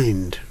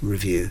kind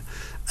review.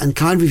 And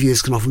kind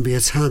reviews can often be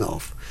a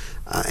turn-off.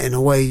 In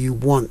a way, you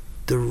want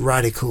the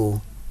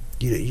radical...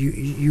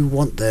 you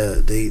want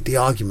the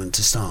argument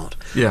to start.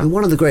 Yeah. And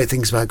one of the great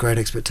things about Great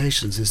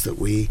Expectations is that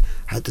we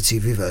had the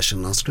TV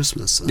version last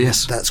Christmas. And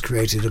yes. That's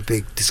created a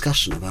big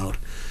discussion about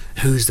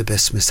who's the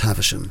best Miss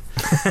Havisham,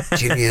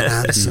 Gillian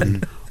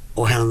Anderson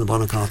or Helena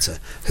Bonham Carter.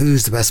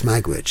 Who's the best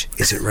Magwitch?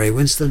 Is it Ray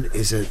Winston?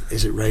 Is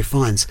it Ray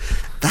Fiennes?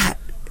 That,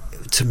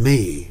 to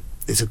me,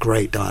 is a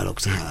great dialogue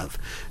to have.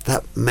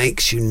 That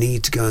makes you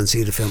need to go and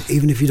see the film,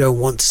 even if you don't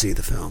want to see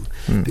the film,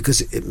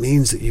 because it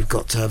means that you've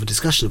got to have a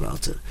discussion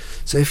about it.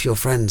 So if your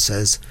friend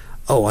says,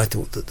 oh, I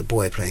thought that the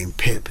boy playing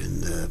Pip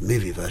in the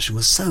movie version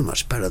was so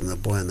much better than the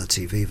boy in the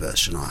TV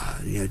version,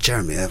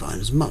 Jeremy Irvine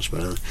is much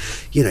better than,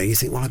 you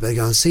think, well, I better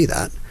go and see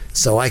that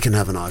so I can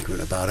have an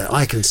argument about it.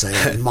 I can say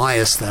that my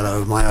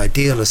Estella, my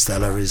ideal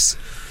Estella is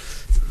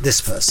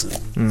this person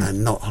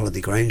and not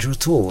Holiday Granger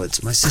at all.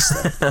 It's my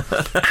sister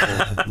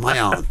or my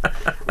aunt.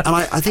 And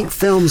I think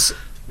films,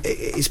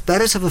 it's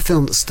better to have a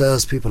film that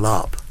stirs people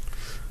up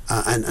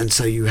and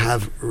so you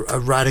have a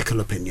radical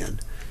opinion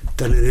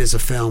than it is a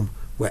film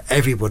where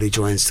everybody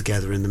joins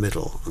together in the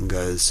middle and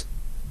goes,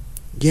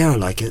 yeah, I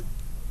like it,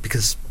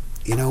 because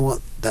you know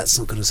what, that's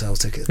not going to sell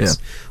tickets. Yeah.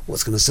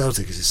 What's going to sell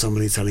tickets is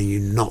somebody telling you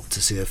not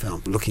to see a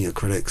film. Looking at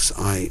critics,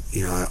 I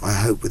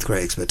hope with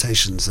Great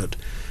Expectations that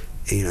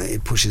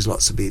it pushes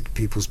lots of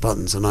people's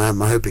buttons, and I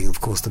am hoping,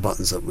 of course, the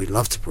buttons that we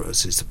love to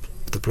press is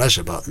the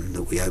pleasure button,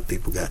 that we hope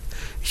people get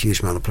a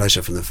huge amount of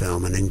pleasure from the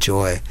film and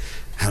enjoy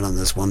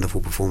Helena's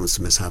wonderful performance as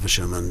Miss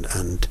Havisham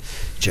and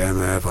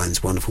Jeremy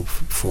Irvine's wonderful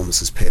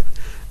performance as Pip,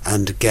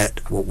 and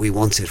get what we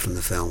wanted from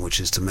the film, which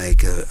is to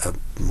make a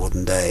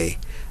modern day,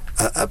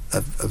 a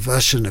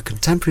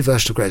contemporary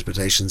version of Great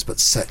Expectations, but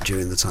set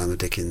during the time of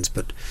Dickens,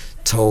 but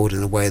told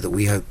in a way that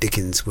we hope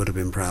Dickens would have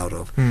been proud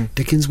of.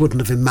 Dickens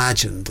wouldn't have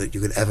imagined that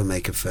you could ever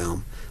make a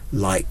film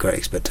like Great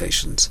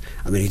Expectations.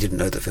 I mean, he didn't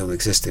know that film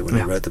existed when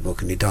he wrote the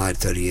book, and he died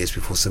 30 years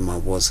before cinema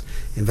was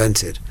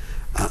invented.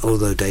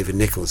 Although David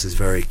Nichols is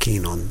very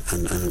keen on,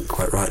 and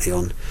quite rightly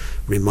on,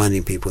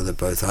 reminding people that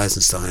both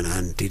Eisenstein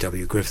and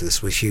D.W.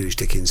 Griffiths were huge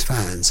Dickens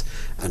fans,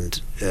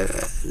 and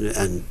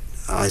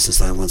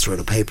Eisenstein once wrote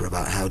a paper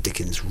about how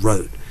Dickens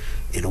wrote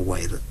in a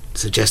way that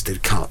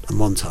suggested cut and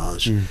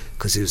montage,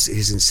 because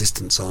his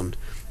insistence on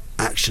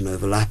action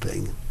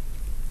overlapping.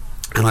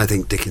 And I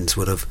think Dickens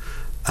would have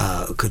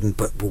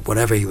but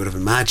whatever he would have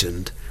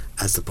imagined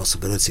as the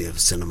possibility of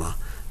cinema,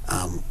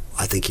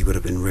 I think he would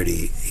have been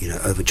really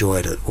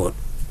overjoyed at what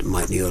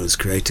Mike Neill has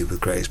created with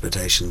Great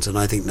Expectations. And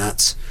I think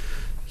that's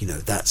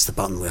the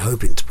button we're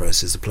hoping to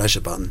press, is the pleasure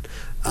button.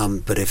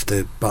 But if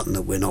the button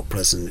that we're not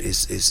pressing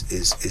is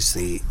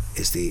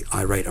the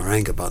irate or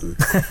anger button,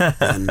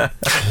 then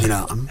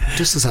I'm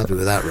just as happy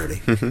with that,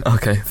 really.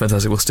 Okay,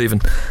 fantastic. Well,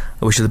 Stephen,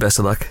 I wish you the best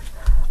of luck.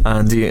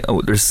 And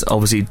there's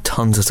obviously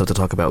tons of stuff to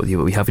talk about with you,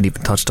 but we haven't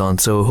even touched on.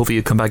 So hopefully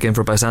you come back in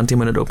for Byzantium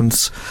when it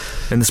opens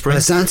in the spring.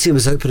 Byzantium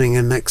is opening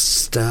in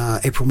next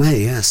April,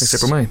 May. Yes, next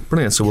April, May.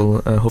 Brilliant. So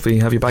we'll hopefully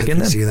have you back in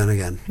then. See you then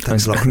again.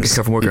 Thanks a lot. Get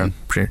from work.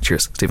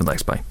 Cheers, Stephen.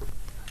 Thanks. Bye.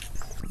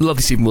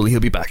 Lovely Stephen Woolley.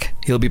 He'll be back.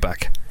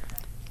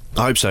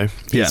 I hope so.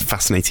 He's a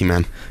fascinating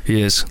man.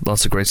 He is.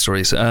 Lots of great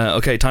stories.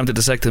 Okay, time to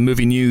dissect the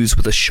movie news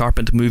with a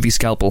sharpened movie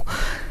scalpel.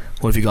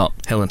 What have you got?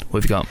 Helen,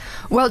 what have you got?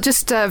 Well,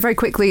 just very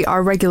quickly,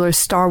 our regular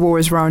Star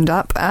Wars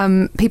roundup.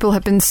 People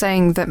have been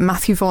saying that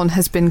Matthew Vaughn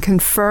has been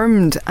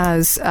confirmed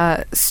as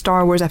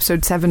Star Wars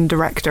Episode VII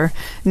director.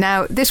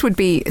 Now, this would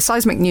be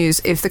seismic news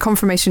if the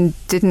confirmation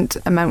didn't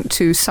amount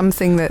to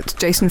something that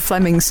Jason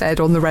Flemyng said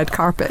on the red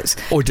carpet.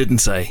 Or didn't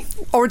say.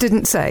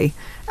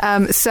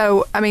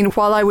 So, I mean,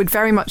 while I would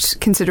very much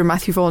consider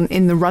Matthew Vaughn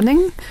in the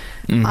running,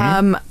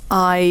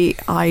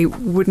 I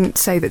wouldn't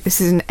say that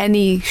this is in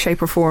any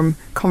shape or form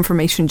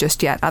confirmation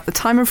just yet. At the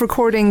time of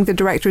recording, the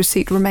director's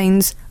seat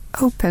remains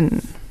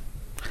open.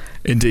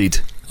 Indeed.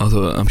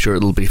 Although I'm sure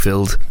it'll be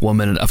filled 1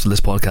 minute after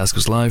this podcast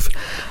goes live.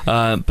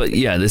 But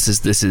yeah, this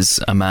is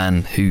a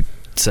man who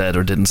said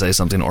or didn't say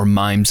something, or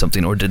mimed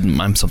something or didn't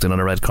mime something on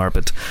a red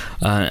carpet.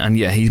 And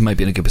yeah, he might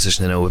be in a good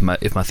position to know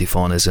if Matthew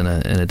Vaughn is in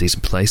a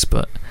decent place,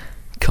 but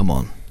come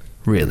on.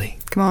 Really?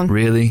 Come on.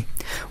 Really?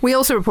 We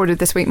also reported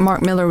this week,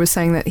 Mark Miller was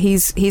saying that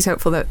he's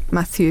hopeful that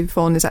Matthew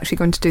Vaughn is actually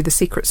going to do the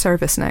Secret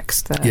Service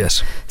next.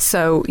 Yes.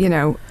 So,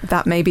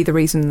 that may be the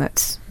reason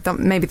that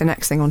may be the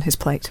next thing on his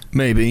plate.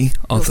 Maybe,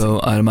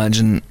 although I'd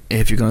imagine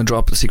if you're going to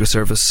drop the Secret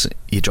Service,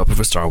 you drop it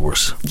for Star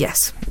Wars.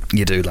 Yes.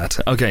 You do, lad.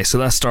 Okay, so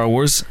that's Star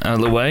Wars out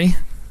of the way.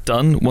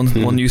 Done.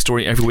 One news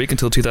story every week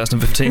until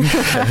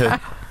 2015.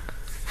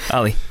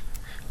 Ali?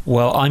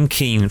 Well, I'm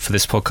keen for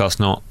this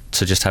podcast not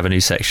to just have a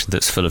news section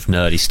that's full of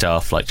nerdy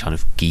stuff, like kind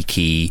of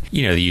geeky,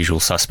 the usual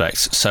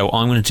suspects. So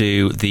I'm going to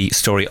do the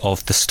story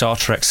of the Star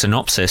Trek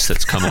synopsis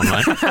that's come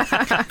online.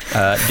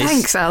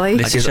 Thanks, Ali.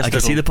 I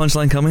can see the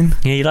punchline coming.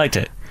 Yeah, you liked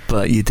it.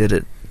 But you did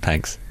it.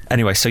 Thanks.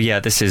 Anyway, so yeah,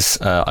 this is...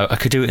 I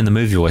could do it in the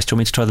movie voice. Do you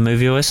want me to try the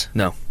movie voice?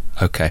 No.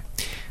 Okay.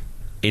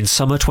 In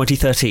summer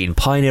 2013,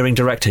 pioneering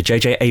director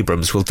J.J.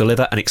 Abrams will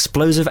deliver an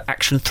explosive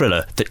action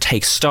thriller that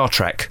takes Star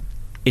Trek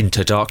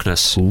into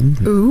darkness.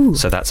 Ooh.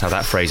 So that's how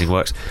that phrasing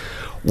works.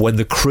 When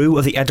the crew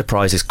of the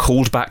Enterprise is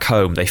called back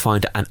home, they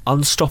find an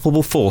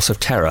unstoppable force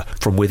of terror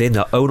from within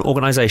their own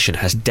organisation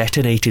has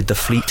detonated the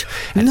fleet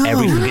and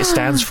everything it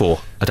stands for.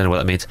 I don't know what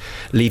that means.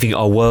 Leaving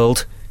our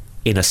world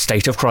in a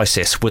state of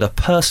crisis. With a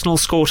personal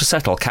score to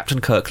settle,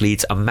 Captain Kirk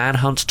leads a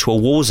manhunt to a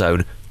war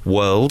zone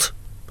world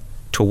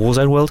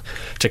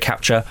to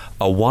capture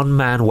a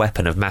one-man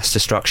weapon of mass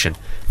destruction.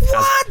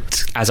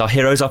 What? As our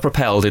heroes are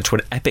propelled into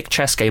an epic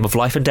chess game of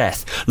life and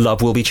death,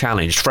 love will be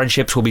challenged,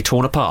 friendships will be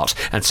torn apart,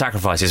 and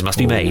sacrifices must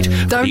be made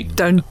for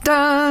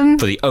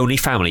the only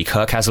family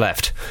Kirk has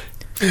left.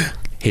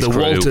 His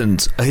crew.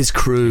 Waltons. His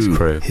crew.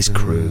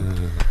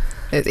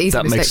 It's easy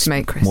that mistake makes to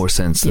make, Chris. More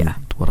sense than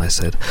what I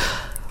said.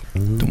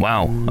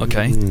 Wow.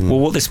 Okay. Well,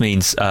 what this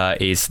means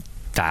is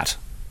that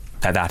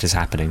is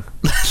happening.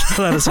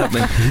 That is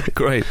happening.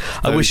 Great.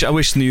 I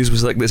wish news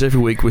was like this every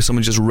week, where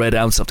someone just read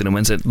out something and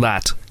went and said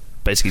that.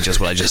 Basically, just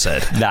what I just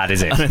said. That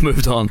is it. And I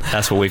moved on.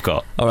 That's what we've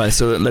got. All right.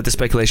 So let the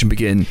speculation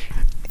begin.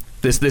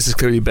 This is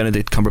clearly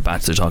Benedict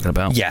Cumberbatch they're talking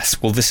about.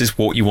 Yes. Well, this is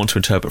what you want to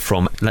interpret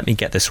from. Let me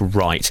get this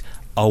right.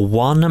 A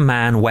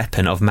one-man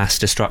weapon of mass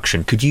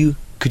destruction. Could you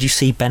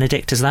see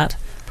Benedict as that?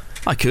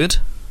 I could.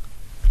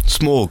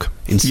 Smorg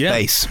in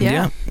space.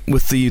 Yeah.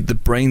 With the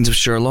brains of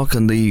Sherlock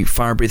and the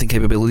fire-breathing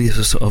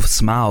capabilities of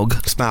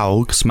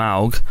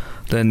Smaug.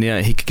 Then,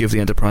 he could give the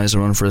Enterprise a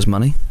run for his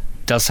money.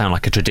 Does sound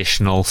like a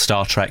traditional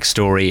Star Trek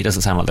story. It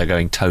doesn't sound like they're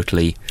going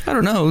totally... I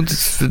don't know.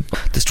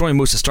 Destroying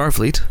most of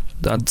Starfleet.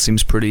 That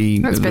seems pretty...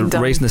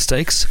 raising the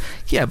stakes.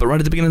 Yeah, but right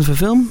at the beginning of the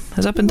film?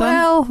 Has that been done?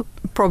 Well,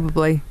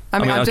 probably.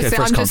 I'm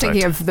just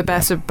thinking of The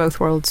Best of Both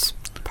Worlds,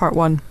 Part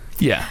 1.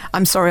 Yeah.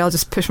 I'm sorry, I'll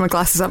just push my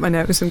glasses up my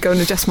nose and go and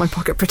adjust my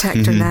pocket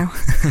protector now.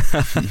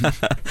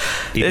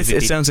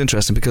 It sounds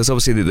interesting because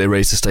obviously they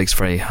raised the stakes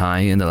very high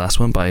in the last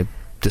one by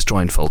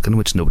destroying Vulcan,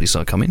 which nobody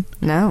saw coming.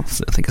 No.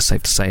 So I think it's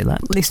safe to say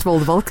that. Least of all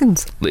the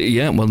Vulcans.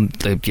 Yeah, well,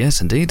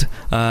 yes, indeed.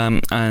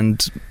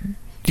 And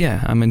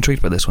yeah, I'm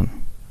intrigued by this one.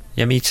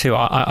 Yeah, me too.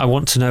 I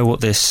want to know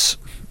what this...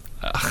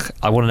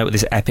 I want to know what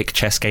this epic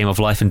chess game of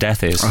life and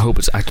death is. I hope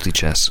it's actually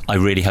chess. I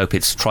really hope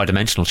it's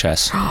tri-dimensional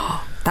chess.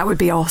 That would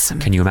be awesome.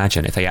 Can you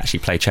imagine if they actually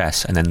play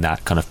chess and then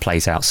that kind of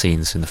plays out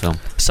scenes in the film?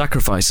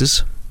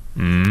 Sacrifices.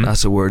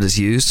 That's a word is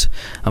used.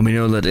 And we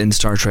know that in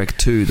Star Trek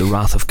II, The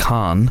Wrath of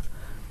Khan,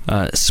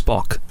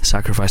 Spock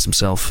sacrificed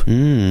himself. Oh,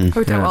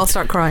 no, I'll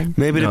start crying.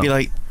 Maybe it'll be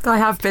like... I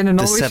have been and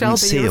always shall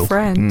be your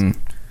friend.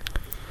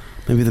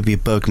 Maybe there'll be a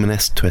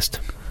Bergman-esque twist.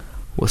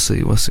 We'll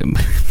see.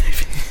 Maybe.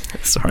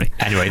 Sorry.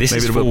 Anyway, this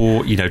is for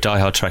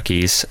diehard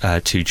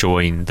Trekkies to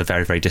join the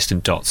very, very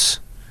distant dots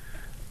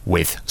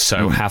with.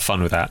 So have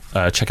fun with that.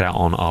 Check it out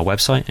on our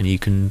website, and you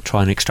can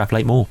try and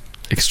extrapolate more.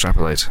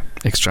 Extrapolate.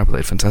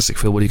 Fantastic.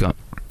 Phil, what do you got?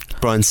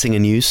 Bryan Singer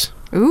news.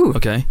 Ooh.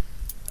 Okay.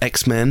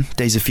 X-Men: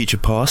 Days of Future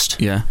Past.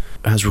 Yeah.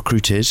 Has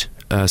recruited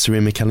Sarah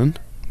McKellen.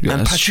 Yes.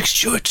 And Patrick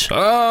Stewart.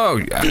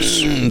 Oh,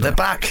 yes. They're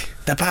back.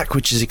 They're back,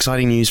 which is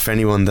exciting news for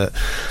anyone that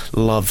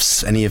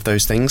loves any of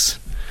those things,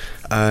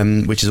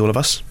 which is all of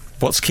us.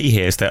 What's key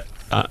here is that,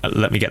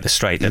 let me get this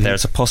straight, that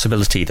there's a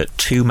possibility that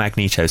two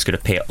Magnetos could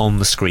appear on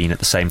the screen at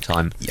the same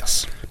time.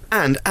 Yes.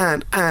 And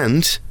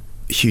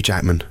Hugh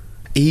Jackman.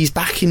 he's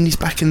back in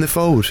the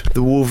fold.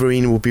 The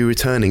Wolverine will be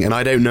returning, and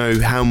I don't know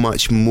how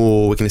much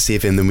more we're going to see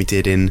of him than we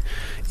did in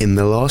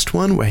the last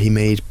one, where he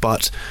made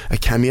but a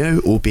cameo,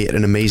 albeit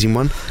an amazing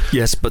one.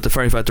 Yes, but the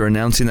very fact they're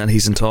announcing that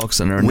he's in talks,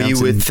 and they're announcing,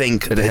 we would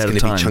think that it's going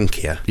to be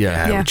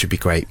chunkier, which would be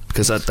great,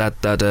 because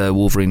that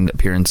Wolverine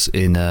appearance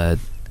in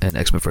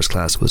X-Men First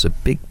Class was a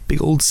big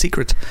old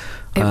secret.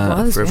 It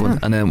was, for everyone. yeah.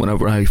 And then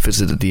whenever I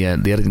visited the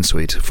editing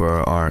suite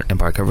for our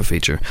Empire cover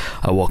feature,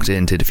 I walked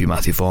in to interview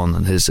Matthew Vaughn,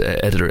 and his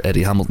editor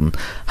Eddie Hamilton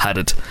had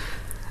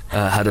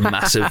a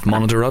massive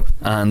monitor up,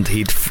 and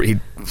he'd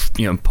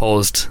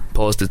paused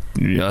it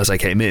as I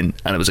came in,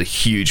 and it was a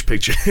huge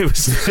picture.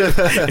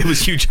 It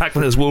was Hugh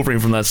Jackman as Wolverine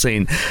from that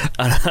scene,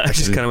 and I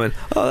just kind of went,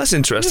 "Oh, that's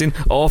interesting."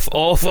 Off.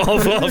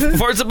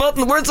 Where's the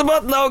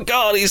button? Oh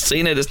God, he's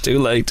seen it. It's too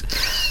late.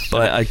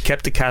 But I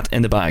kept the cat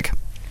in the bag.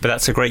 But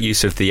that's a great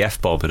use of the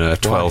F-bomb in a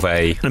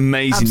 12A. An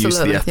amazing use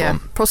of the F-bomb. Yeah,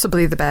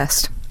 possibly the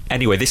best.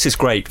 Anyway, this is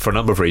great for a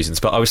number of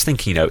reasons, but I was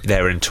thinking,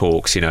 they're in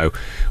talks,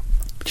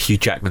 Hugh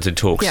Jackman's in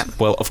talks. Yeah.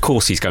 Well, of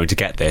course he's going to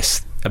get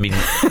this. I mean,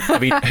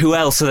 who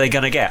else are they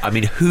going to get? I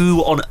mean, who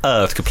on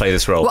earth could play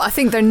this role? Well, I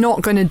think they're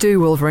not going to do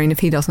Wolverine if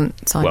he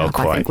doesn't sign up,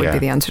 I think would be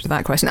the answer to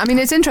that question. I mean,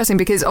 it's interesting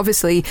because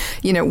obviously,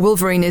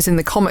 Wolverine is in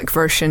the comic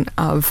version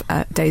of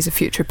Days of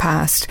Future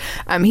Past.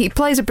 He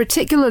plays a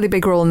particularly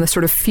big role in the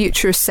sort of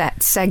future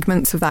set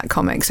segments of that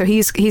comic. So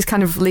he's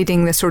kind of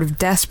leading this sort of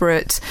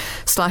desperate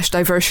 /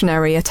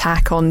 diversionary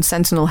attack on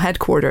Sentinel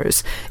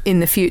headquarters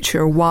in the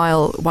future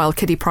while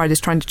Kitty Pryde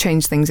is trying to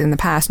change things in the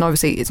past. And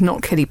obviously, it's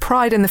not Kitty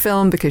Pryde in the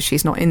film because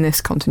she's not in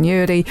this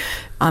continuity.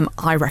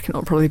 I reckon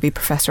it'll probably be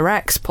Professor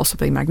X,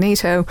 possibly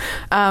Magneto.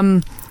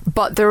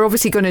 But they're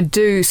obviously going to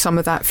do some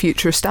of that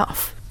future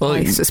stuff,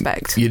 I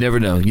suspect. You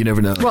never know.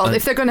 Well,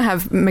 if they're going to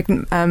have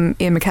Ian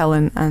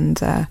McKellen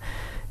and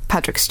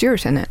Patrick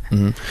Stewart in it,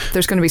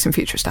 there's going to be some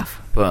future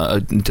stuff.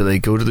 But do they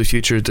go to the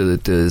future? Do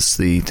the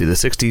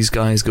 60s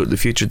guys go to the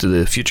future? Do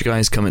the future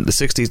guys come into the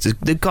 60s?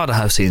 They've got to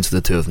have scenes for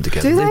the two of them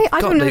together. Do they?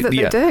 I don't know that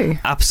they do.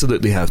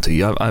 Absolutely have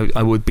to.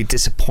 I would be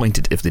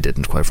disappointed if they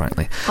didn't, quite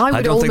frankly. I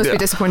would almost be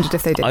disappointed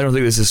if they did. I don't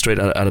think this is a straight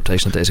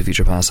adaptation of Days of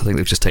Future Past. I think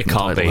they've just taken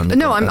the title.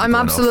 No, I'm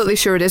absolutely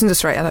sure it isn't a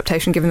straight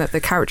adaptation, given that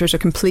the characters are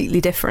completely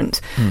different.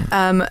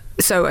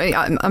 So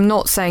I'm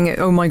not saying,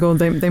 oh my God,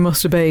 they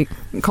must obey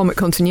comic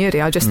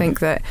continuity. I just think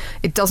that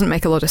it doesn't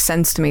make a lot of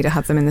sense to me to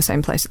have them in the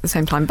same place at the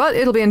same time. But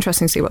it'll be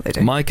interesting to see what they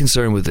do. My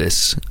concern with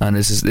this, and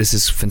this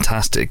is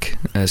fantastic,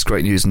 it's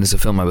great news, and this is a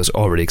film I was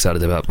already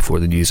excited about before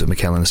the news of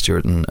McKellen,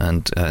 Stewart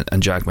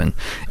and Jackman,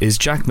 is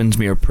Jackman's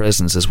mere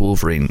presence as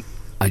Wolverine.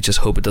 I just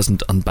hope it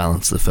doesn't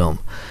unbalance the film,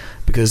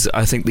 because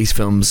I think these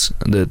films,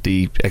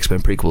 the X-Men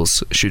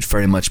prequels, should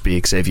very much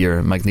be Xavier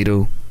and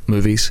Magneto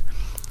movies.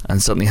 And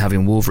suddenly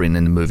having Wolverine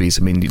in the movies,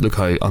 I mean, look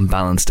how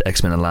unbalanced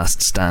X-Men and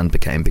Last Stand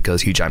became,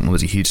 because Hugh Jackman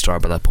was a huge star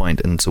by that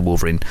point, and so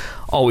Wolverine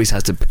always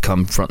has to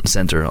become front and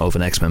centre of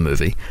an X-Men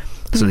movie.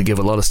 So they give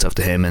a lot of stuff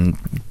to him, and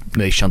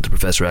they shunted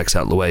Professor X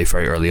out of the way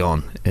very early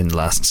on in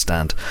Last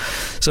Stand.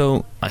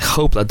 So I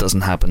hope that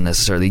doesn't happen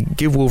necessarily.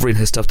 Give Wolverine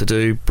his stuff to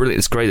do. Brilliant.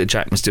 It's great that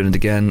Jackman's doing it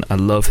again. I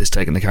love his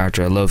take on the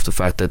character. I love the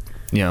fact that,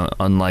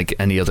 unlike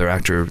any other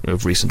actor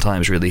of recent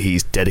times, really,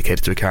 he's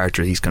dedicated to a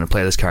character. He's going to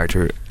play this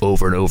character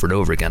over and over and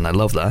over again. I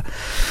love that.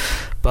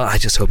 But I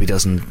just hope he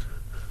doesn't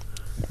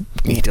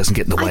get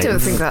in the way. I don't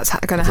think that's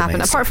going to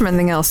happen. Apart from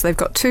anything else, they've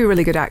got two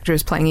really good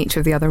actors playing each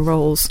of the other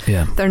roles.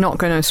 Yeah. They're not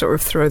going to sort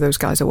of throw those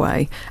guys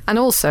away. And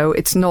also,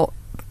 it's not,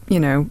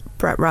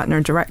 Brett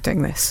Ratner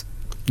directing this.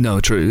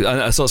 No, true.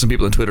 I saw some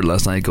people on Twitter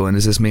last night going,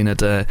 does this mean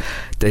that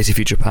Days of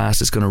Future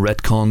Past is going to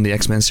retcon the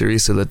X-Men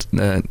series so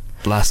that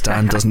Last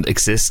Stand doesn't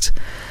exist?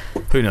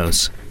 Who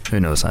knows?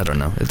 I don't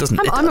know. It doesn't.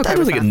 I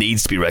don't think it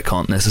needs to be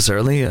retconned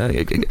necessarily.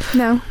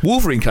 No.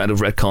 Wolverine kind of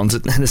retcons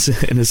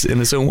it in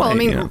his own way. Well, I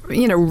mean,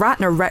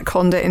 Ratner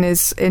retconned it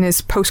in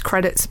his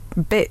post-credits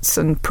bits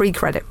and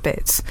pre-credit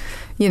bits.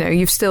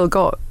 You've still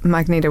got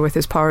Magneto with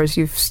his powers.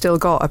 You've still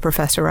got a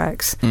Professor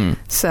X.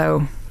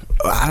 So,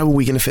 how are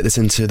we going to fit this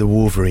into the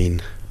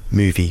Wolverine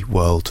movie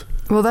world?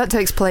 Well, that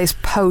takes place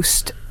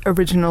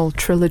post-original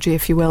trilogy,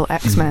 if you will,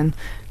 X-Men.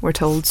 We're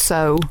told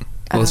so.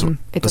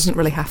 It doesn't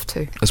really have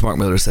to. As Mark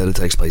Miller said, it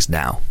takes place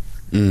now.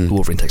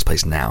 Wolverine takes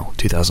place now,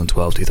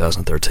 2012,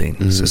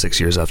 2013, so 6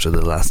 years after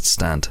The Last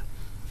Stand.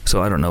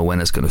 So I don't know when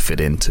it's going to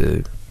fit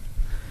into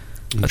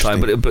a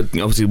time, but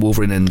obviously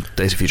Wolverine in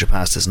Days of Future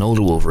Past is an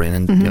older Wolverine,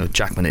 and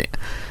Jackman,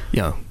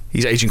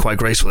 he's aging quite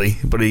gracefully,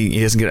 but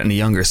he doesn't get any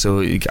younger,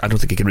 so I don't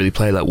think he can really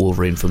play that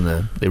Wolverine from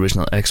the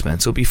original X-Men.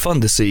 So it'd be fun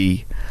to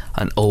see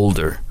an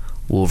older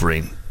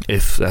Wolverine,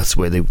 if that's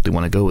where they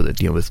want to go with it,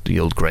 with the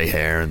old grey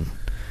hair and...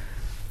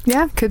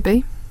 Yeah, could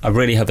be. I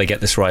really hope they get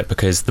this right,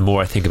 because the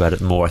more I think about it,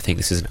 the more I think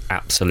this is an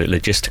absolute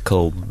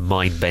logistical,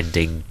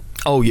 mind-bending...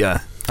 Oh,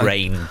 yeah.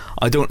 Brain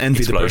I don't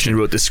envy the person who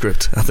wrote this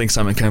script. I think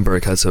Simon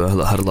Kinberg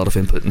had a lot of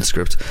input in the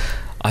script.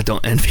 I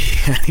don't envy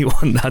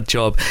anyone that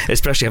job,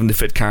 especially having to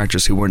fit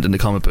characters who weren't in the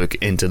comic book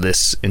into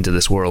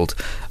this world,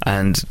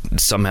 and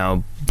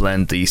somehow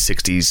blend the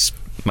 60s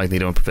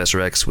Magneto and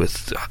Professor X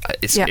with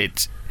it's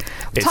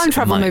time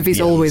travel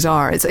movies always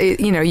are.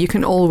 You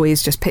can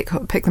always just pick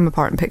them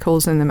apart and pick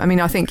holes in them. I mean,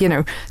 I think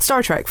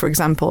Star Trek, for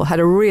example, had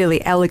a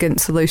really elegant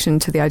solution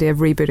to the idea of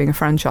rebooting a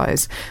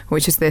franchise,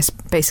 which is this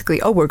basically,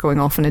 we're going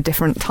off in a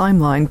different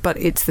timeline, but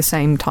it's the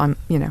same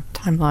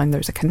timeline.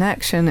 There's a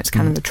connection. It's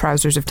kind of the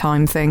trousers of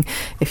time thing,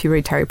 if you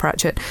read Terry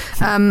Pratchett.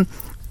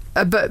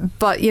 But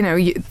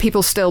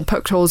people still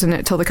poked holes in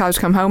it till the cows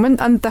come home,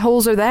 and the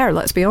holes are there,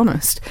 let's be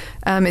honest.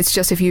 It's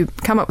just, if you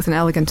come up with an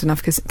elegant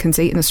enough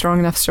conceit and a strong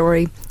enough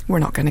story, we're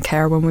not going to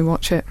care when we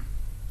watch it.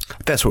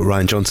 That's what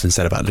Rian Johnson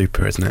said about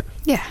Looper, isn't it?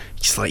 Yeah.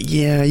 He's like,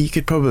 you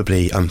could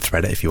probably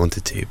unthread it if you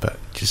wanted to, but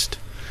just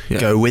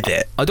go with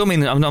it. I'm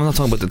not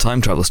talking about the time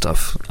travel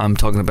stuff. I'm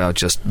talking about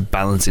just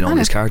balancing all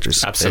these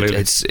characters. Absolutely.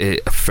 It's a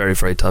very,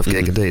 very tough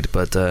gig indeed.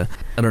 But I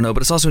don't know.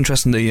 But it's also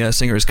interesting the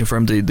singer has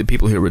confirmed the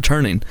people who are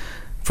returning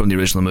from the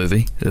original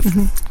movie,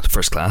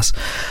 First Class,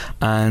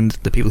 and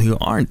the people who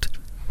aren't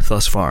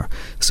thus far.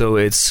 So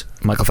it's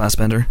Michael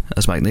Fassbender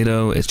as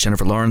Magneto, it's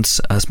Jennifer Lawrence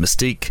as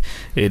Mystique,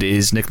 it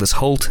is Nicholas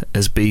Hoult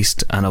as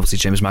Beast, and obviously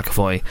James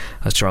McAvoy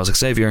as Charles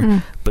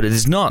Xavier. But it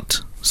is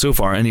not, so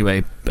far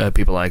anyway,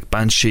 people like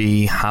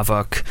Banshee,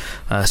 Havoc,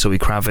 Zoe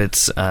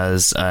Kravitz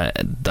as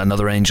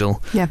another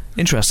Angel. Yeah.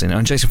 Interesting.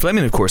 And Jason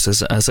Flemyng, of course,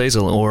 as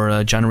Hazel,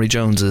 or January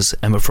Jones as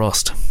Emma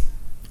Frost.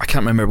 I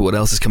can't remember what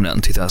else is coming out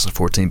in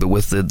 2014, but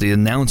with the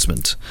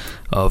announcement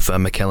of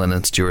McKellen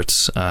and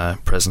Stewart's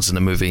presence in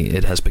the movie,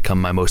 it has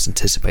become my most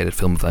anticipated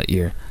film of that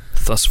year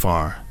thus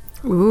far.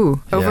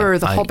 Ooh, over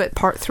The Hobbit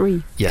Part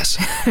 3. Yes.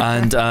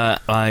 And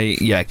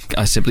I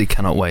simply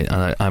cannot wait.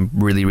 And I'm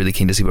really, really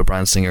keen to see what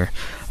Bryan Singer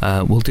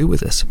will do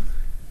with this.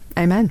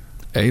 Amen.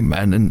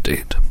 Amen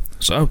indeed.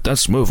 So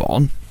let's move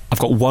on. I've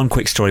got one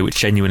quick story which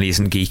genuinely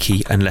isn't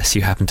geeky, unless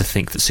you happen to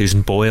think that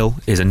Susan Boyle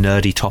is a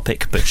nerdy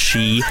topic, but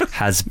she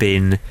has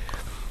been,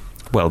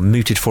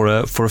 mooted for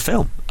a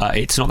film.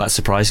 It's not that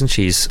surprising.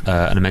 She's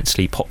an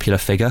immensely popular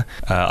figure.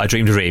 I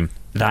Dreamed a Dream.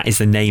 That is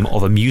the name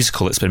of a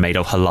musical that's been made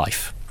of her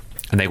life.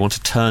 And they want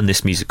to turn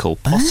this musical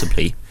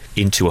possibly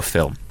into a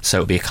film. So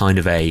it'll be a kind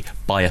of a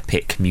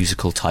biopic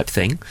musical type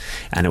thing,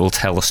 and it will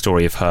tell the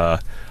story of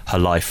her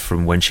life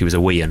from when she was a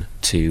weean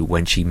to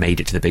when she made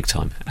it to the big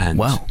time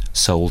and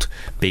sold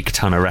big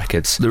ton of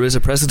records. There is a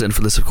precedent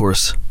for this, of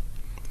course,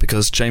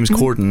 because James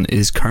Corden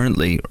is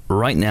currently,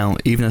 right now,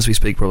 even as we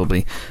speak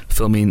probably,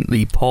 filming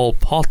the Paul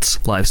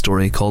Potts life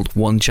story called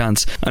One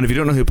Chance. And if you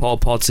don't know who Paul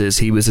Potts is,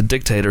 he was a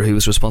dictator who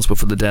was responsible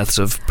for the deaths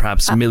of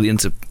perhaps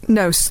millions of...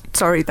 No,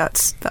 sorry,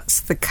 that's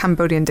the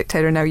Cambodian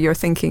dictator. Now you're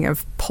thinking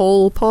of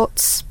Pol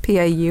Potts,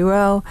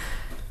 Paul,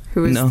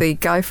 who was the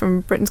guy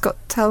from Britain's Got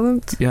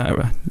Talent. Yeah,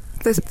 right.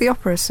 The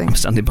opera singer. I'm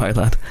standing by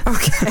that.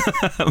 Okay.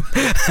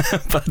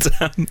 But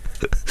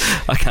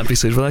I can't be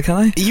sued for that, can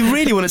I? You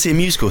really want to see a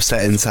musical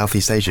set in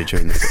Southeast Asia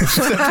during this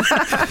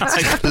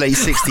late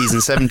 60s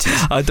and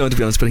 70s? I don't, to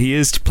be honest, but he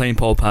is playing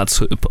Paul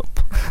Potts.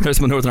 There's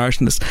my Northern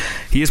Irishness.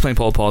 He is playing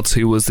Paul Potts,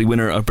 who was the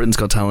winner of Britain's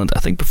Got Talent, I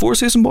think, before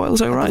Susan Boyle,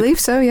 is that right? I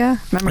believe so, yeah.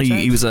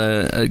 He was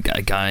a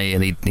guy,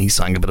 and he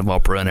sang a bit of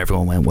opera, and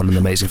everyone went, what an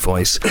amazing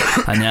voice.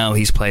 And now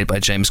he's played by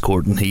James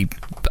Corden.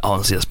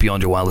 Honestly, that's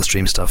beyond your wildest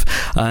dream stuff.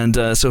 And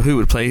so who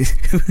would play...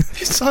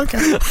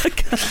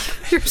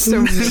 You're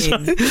so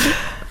mean.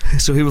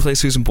 So who will play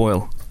Susan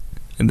Boyle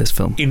in this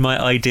film? In my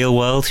ideal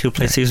world, who'll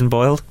play Susan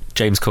Boyle?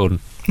 James Corden.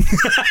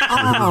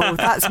 Oh,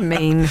 that's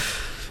mean.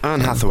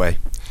 Anne Hathaway.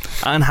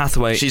 Anne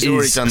Hathaway. She's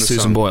already done the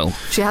Susan song. Boyle.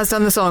 She has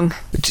done the song.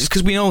 Just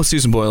because we know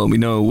Susan Boyle, we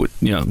know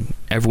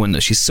everyone.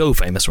 She's so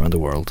famous around the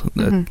world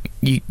that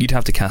you'd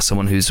have to cast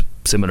someone who's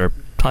similar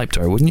type to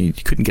her, wouldn't you? You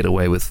couldn't get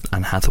away with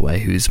Anne Hathaway,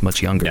 who's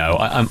much younger. No,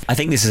 I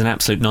think this is an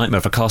absolute nightmare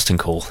of a casting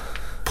call.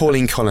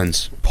 Pauline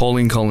Collins,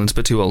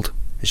 but too old.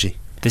 Is she?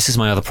 This is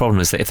my other problem,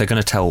 is that if they're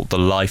going to tell the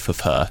life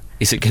of her,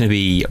 is it going to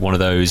be one of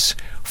those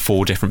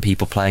 4 different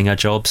people playing her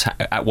jobs?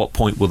 At what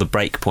point will the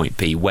break point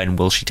be? When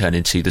will she turn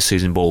into the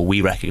Susan Boyle we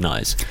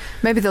recognise?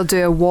 Maybe they'll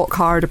do a walk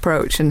hard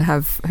approach and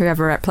have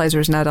whoever plays her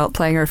as an adult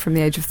playing her from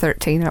the age of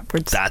 13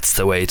 upwards. That's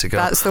the way to go.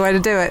 That's the way to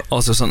do it.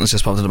 Also, something's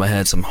just popped into my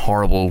head, some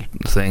horrible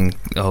thing.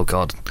 Oh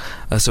God.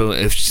 So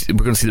if we're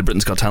going to see the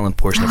Britain's Got Talent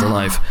portion of her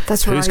life,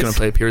 that's who's going to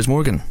play Piers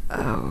Morgan?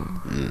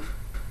 Oh.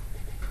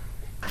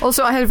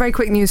 Also, I had a very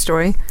quick news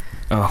story.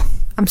 Oh.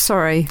 I'm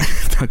sorry.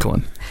 Go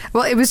on.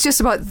 Well, it was just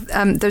about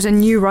there's a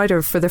new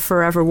writer for the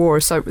Forever War.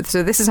 So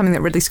this is something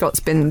that Ridley Scott's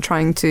been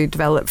trying to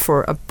develop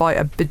for about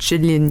a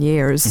bajillion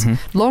years.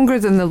 Longer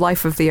than the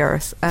life of the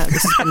Earth.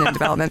 This has been in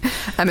development.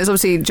 It's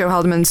obviously Joe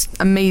Haldeman's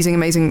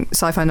amazing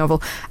sci-fi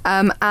novel.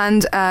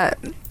 And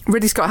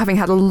Ridley Scott, having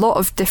had a lot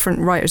of different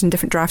writers and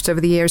different drafts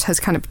over the years, has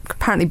kind of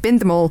apparently binned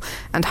them all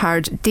and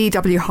hired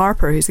D.W.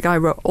 Harper, who's the guy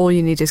who wrote All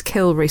You Need Is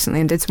Kill recently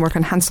and did some work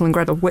on Hansel and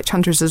Gretel Witch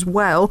Hunters as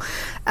well,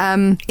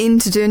 in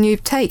to do a new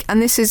take.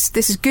 And this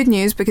is good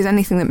news, because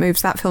anything that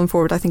moves that film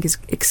forward I think is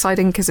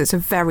exciting, because it's a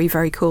very,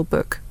 very cool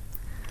book.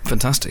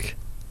 Fantastic.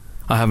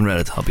 I haven't read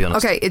it, I'll be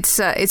honest. Okay,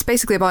 it's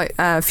basically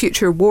about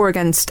future war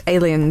against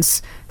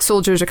aliens.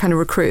 Soldiers are kind of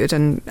recruited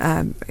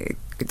and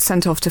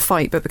sent off to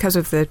fight, but because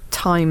of the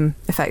time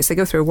effects, they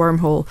go through a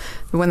wormhole.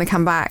 But when they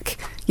come back,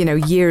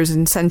 years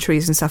and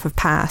centuries and stuff have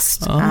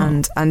passed,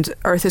 and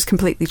Earth has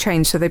completely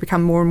changed, so they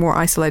become more and more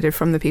isolated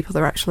from the people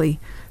they're actually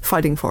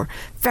fighting for.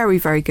 Very,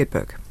 very good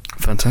book.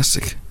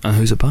 Fantastic. And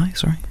who's it by,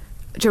 sorry?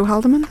 Joe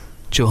Haldeman.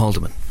 Joe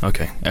Haldeman.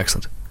 Okay,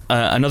 excellent.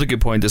 Another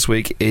good point this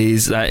week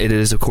is that it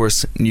is, of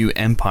course, New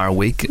Empire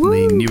Week.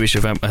 Woo! The new issue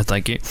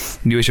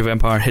of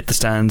Empire hit the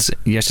stands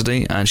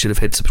yesterday and should have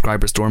hit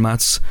subscribers'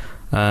 doormats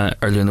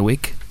earlier in the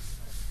week.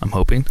 I'm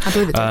hoping. I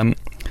believe it did.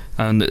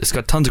 And it's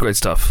got tons of great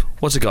stuff.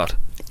 What's it got?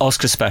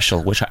 Oscar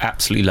special, which I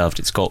absolutely loved.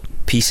 It's got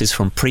pieces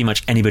from pretty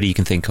much anybody you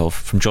can think of,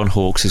 from John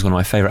Hawkes, who's one of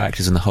my favourite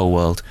actors in the whole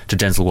world, to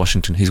Denzel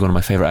Washington, who's one of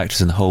my favourite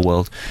actors in the whole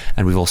world,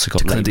 and we've also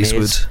got Clint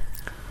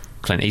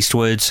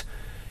Eastwood.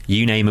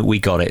 You name it, we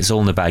got it. It's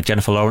all in the bag.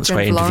 Jennifer Lawrence,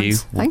 great interview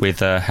with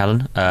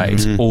Helen.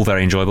 It's all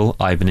very enjoyable.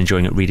 I've been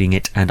enjoying reading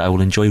it, and I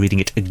will enjoy reading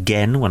it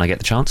again when I get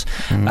the chance.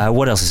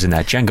 What else is in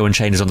there? Django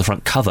Unchained is on the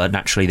front cover.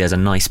 Naturally, there's a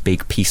nice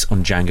big piece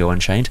on Django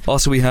Unchained.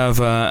 Also, we have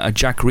a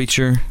Jack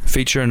Reacher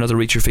feature, another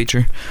Reacher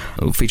feature,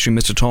 featuring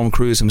Mr. Tom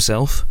Cruise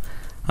himself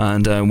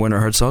and Werner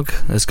Herzog.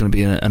 It's going to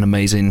be an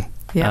amazing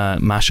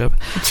mashup.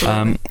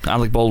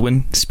 Alec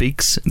Baldwin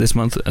speaks this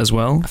month as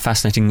well. A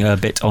fascinating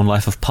bit on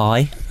Life of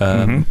Pi,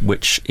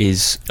 which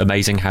is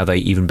amazing how they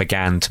even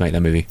began to make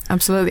that movie.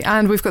 Absolutely.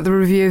 And we've got the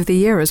review of the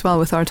year as well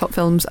with our top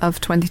films of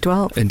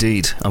 2012.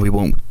 Indeed. And we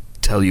won't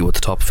tell you what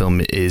the top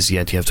film is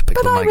yet. You have to pick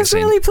up a magazine. But I was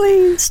really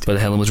pleased. But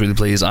Helen was really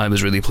pleased. I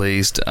was really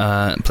pleased.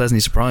 Pleasantly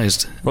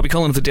surprised. Robbie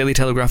Cullen of the Daily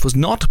Telegraph was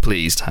not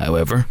pleased,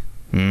 however.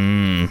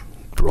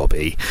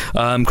 Robbie.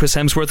 Chris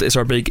Hemsworth is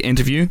our big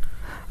interview.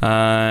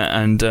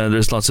 And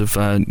there's lots of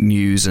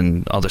news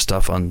and other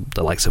stuff on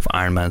the likes of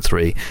Iron Man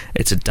 3.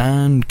 It's a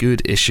damn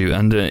good issue.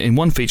 And in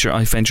one feature,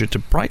 I ventured to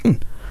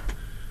Brighton,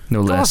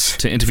 no less,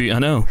 to interview. I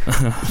know.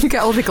 You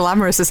get all the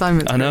glamorous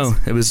assignments. I know.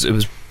 It was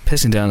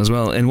pissing down as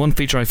well. In one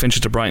feature, I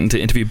ventured to Brighton to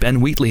interview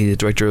Ben Wheatley, the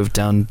director of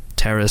Down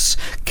Terrace,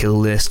 Kill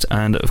List,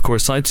 and of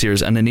course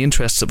Sightseers. And in the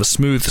interests of a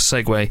smooth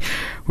segue,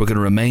 we're going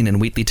to remain in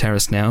Wheatley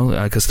Terrace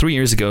now, because 3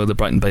 years ago the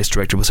Brighton-based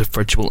director was a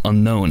virtual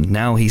unknown.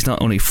 Now he's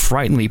not only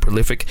frighteningly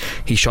prolific,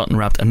 he shot and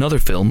wrapped another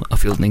film, A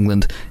Field in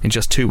England, in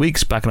just 2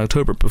 weeks back in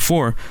October,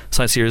 before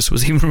Sightseers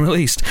was even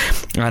released,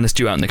 and it's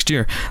due out next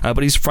year.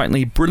 But he's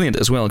frighteningly brilliant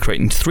as well,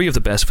 creating 3 of the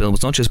best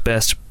films, not just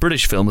best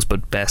British films,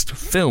 but best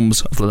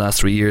films of the last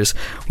 3 years,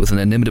 with an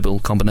inimitable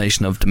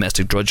combination of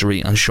domestic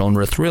drudgery and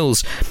genre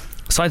thrills.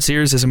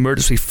 Sightseers is a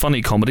murderously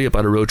funny comedy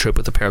about a road trip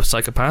with a pair of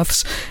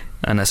psychopaths,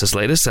 and that's his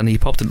latest, and he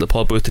popped into the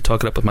pod booth to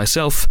talk it up with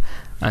myself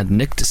and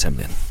Nick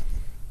DeSemlian.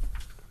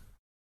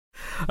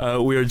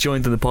 We are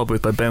joined in the pod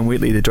booth by Ben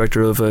Wheatley, the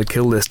director of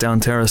Kill List,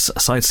 Down Terrace,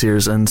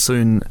 Sightseers, and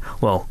soon,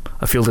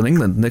 A Field in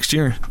England next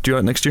year. Due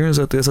out next year, is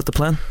that the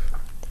plan?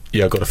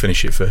 Yeah, I've got to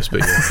finish it first, but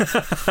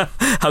yeah.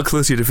 How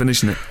close are you to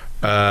finishing it?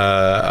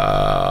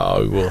 I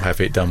will have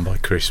it done by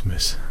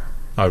Christmas,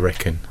 I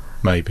reckon,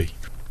 maybe.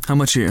 How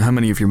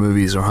many of your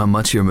movies, or how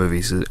much of your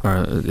movies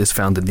is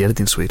found in the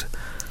editing suite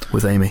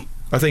with Amy?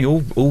 I think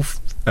all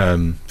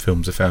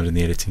films are found in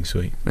the editing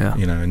suite. Yeah.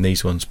 And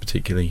these ones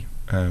particularly.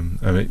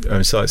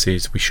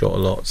 Sightseers we shot a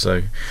lot,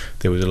 so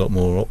there was a lot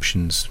more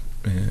options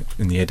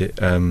in the edit.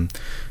 Down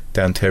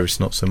Terrace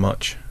not so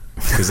much,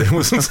 because there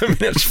wasn't so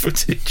much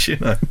footage,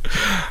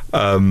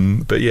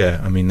 But yeah,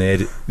 I mean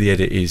the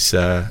edit is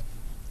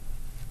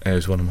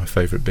was one of my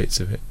favourite bits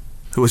of it.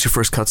 Who was your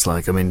first cuts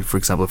like? I mean, for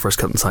example, first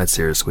cut in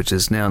Sightseers, which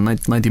is now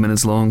 90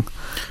 minutes long,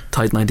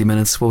 tight 90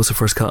 minutes. What was the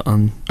first cut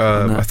on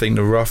that? I think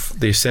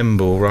the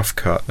assemble rough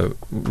cut that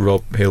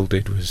Rob Hill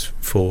did was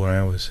 4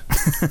 hours.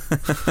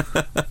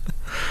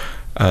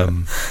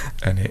 And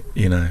it,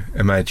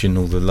 imagine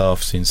all the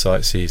laughs in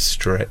Sightseers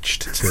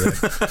stretched to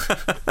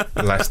the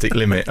elastic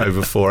limit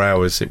over 4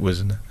 hours. It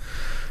was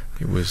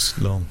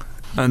long.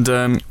 And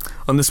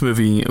on this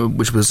movie,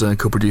 which was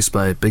co-produced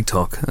by Big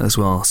Talk as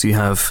well, so you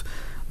have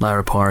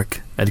Lara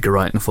Park, Edgar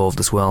Wright involved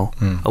as well.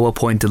 At what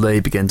point did they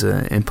begin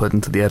to input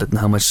into the edit, and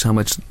how much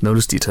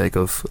notice do you take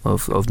of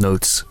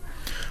notes?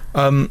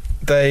 You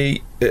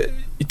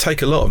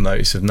take a lot of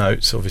notice of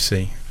notes,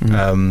 obviously,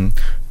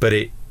 but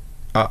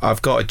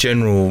I've got a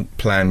general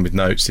plan with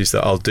notes, is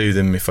that I'll do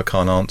them if I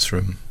can't answer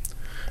them.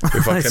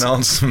 If I can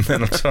answer them,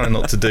 then I'll try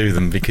not to do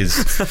them,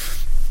 because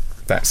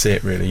that's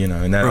it, really,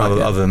 And then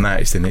other than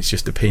that, it's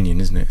just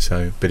opinion, isn't it?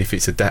 So, but if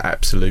it's that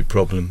absolute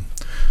problem.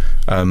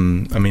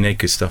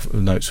 Edgar's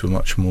notes were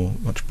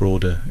much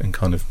broader and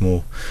kind of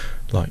more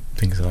like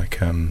things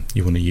like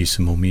you want to use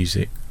some more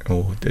music,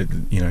 or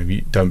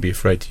you don't be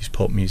afraid to use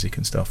pop music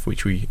and stuff,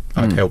 which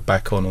I'd held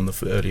back on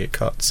the earlier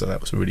cuts, so that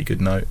was a really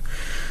good note.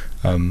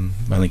 I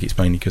think it's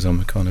mainly because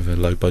I'm a kind of a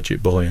low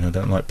budget boy and I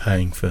don't like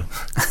paying for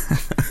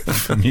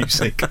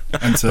music.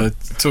 And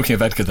talking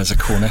of Edgar, there's a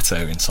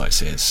cornetto in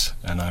Sightseers,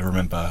 and I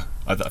remember,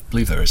 I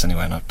believe there is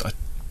anyway, and I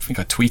think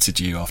I tweeted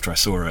you after I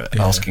saw it,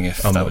 asking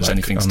if that was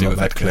anything to do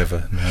with Edgar.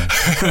 Clever, no.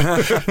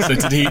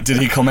 So did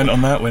he comment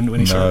on that when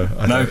he saw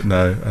it?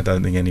 No, I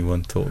don't think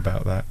anyone thought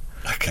about that.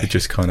 Okay. It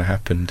just kind of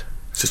happened.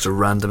 It's just a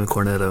random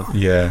cornetto.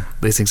 Yeah.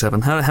 These things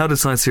happen. How did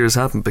Sightseers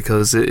happen?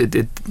 Because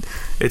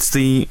it's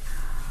the...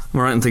 I'm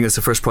right in thinking it's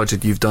the first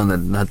project you've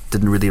done that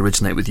didn't really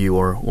originate with you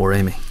or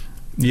Amy.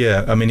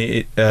 Yeah, I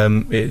mean,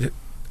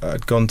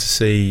 I'd gone to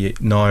see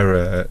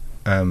Naira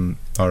at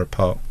Naira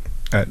Park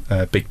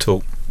at Big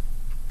Talk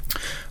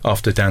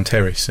after Down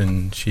Terrace,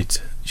 and she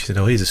said,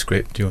 "Oh, here's a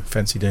script. Do you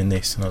fancy doing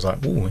this?" And I was like,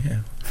 "Oh,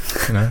 yeah,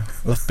 I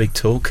love Big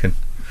Talk and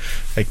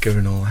Edgar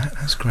and all that.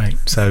 That's great."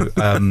 So,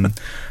 but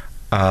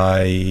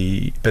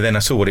then I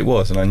saw what it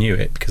was, and I knew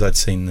it because I'd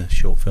seen the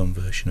short film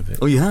version of it.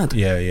 Oh, you had?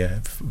 Yeah,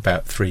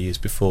 about 3 years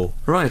before.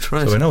 Right. So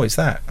I went, "Oh, it's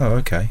that. Oh,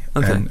 okay."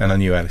 And I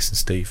knew Alice and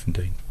Steve from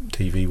doing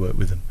TV work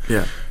with them.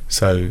 Yeah.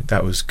 So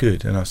that was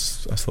good, and I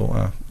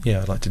thought,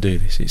 I'd like to do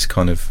this. It's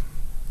kind of,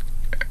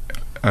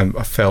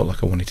 I felt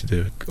like I wanted to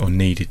do or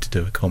needed to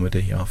do a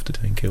comedy after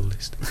doing Kill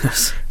List.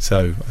 Yes.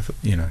 So I thought,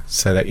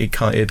 so that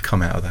it'd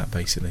come out of that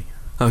basically.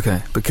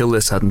 Okay, but Kill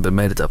List hadn't been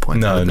made at that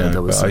point. No,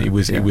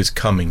 it was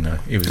coming though.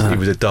 It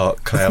was a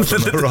dark cloud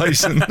on the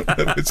horizon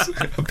that was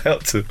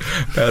about to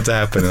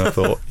happen, and I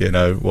thought, you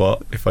know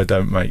what? If I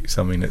don't make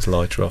something that's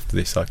lighter after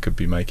this, I could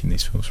be making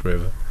these films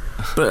forever.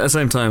 But at the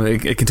same time,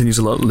 it continues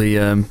a lot of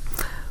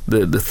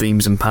the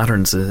themes and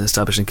patterns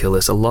established in Kill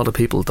List. A lot of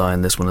people die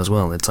in this one as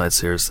well, in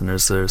Sightseers, and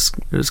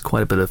there's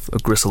quite a bit of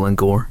gristle and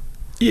gore.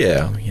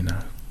 Yeah,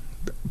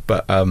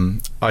 but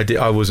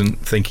I wasn't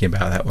thinking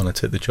about that when I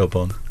took the job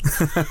on.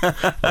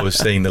 I was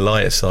seeing the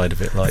lighter side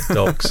of it, like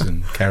dogs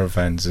and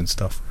caravans and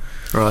stuff.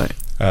 Right.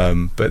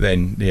 But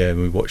then,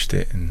 we watched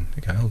it and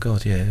we go, "Oh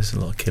God, yeah, there's a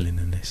lot of killing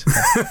in this."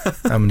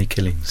 How many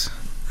killings?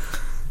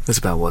 There's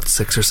about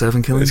 6 or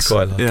 7 killings. It's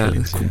quite a lot of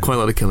killings. Yeah. Quite a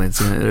lot of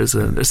killings. Yeah. There's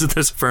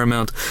a fair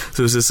amount.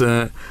 So is this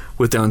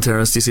with Down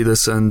Terrace? Do you see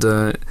this and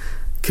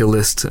Kill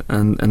List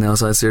and now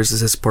Sightseers?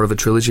 Is this part of a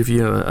trilogy for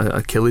you,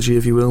 a killogy,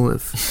 if you will,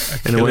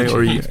 in a way?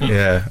 Or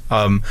yeah.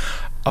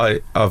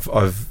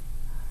 I've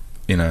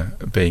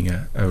being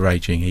a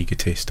raging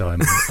egotist,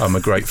 I'm a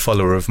great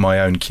follower of my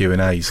own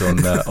Q&As on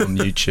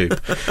YouTube,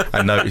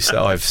 and notice that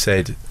I've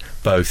said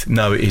both,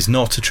 no, it is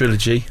not a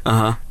trilogy.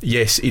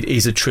 Yes, it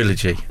is a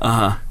trilogy.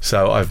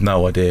 So I've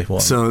no idea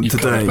what. So you've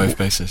covered both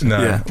bases.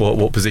 No, yeah.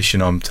 what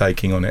position I'm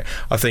taking on it.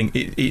 I think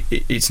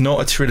it's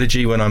not a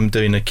trilogy when I'm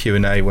doing a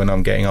Q&A, when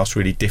I'm getting asked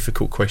really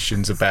difficult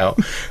questions about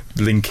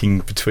linking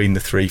between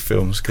the 3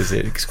 films, because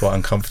it's quite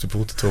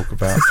uncomfortable to talk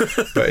about.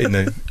 But in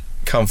the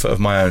comfort of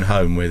my own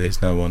home, where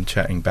there's no one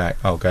chatting back,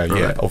 I'll go, right.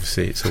 Yeah,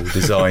 obviously it's all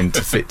designed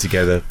to fit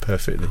together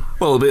perfectly.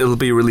 Well, it'll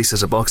be released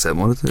as a box set,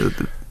 won't it?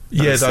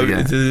 Yeah,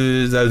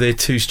 though they're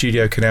 2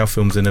 Studio Canal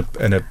films and a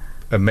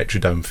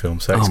Metrodome film,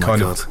 so it's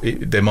kind of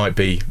there might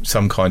be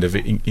some kind of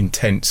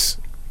intense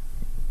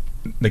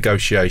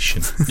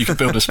negotiation. You could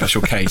build a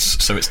special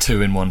case so it's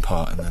 2 in one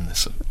part, and then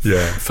this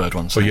third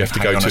one. Or you have to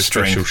go to a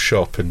special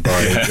shop and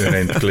buy it and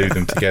then glue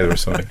them together or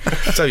something.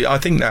 So I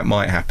think that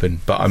might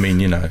happen, but I mean,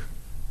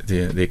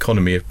 the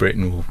economy of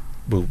Britain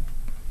will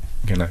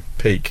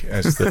peak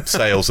as the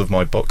sales of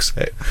my box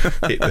set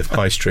hit the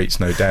high streets,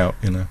 no doubt.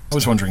 I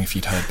was wondering if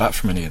you'd heard back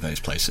from any of those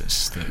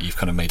places that you've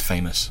kind of made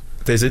famous.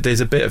 There's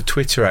a bit of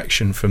Twitter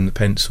action from the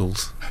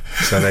pencils,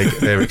 so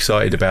they're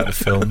excited about the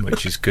film,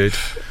 which is good.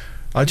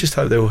 I just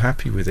hope they're all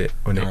happy with it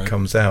when it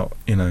comes out,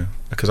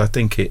 because I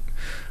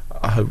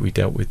hope we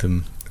dealt with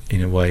them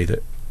in a way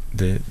that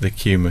the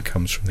humour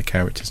comes from the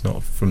characters,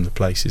 not from the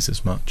places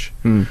as much.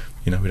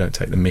 We don't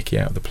take the mickey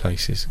out of the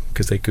places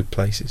because they're good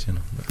places.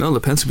 No, the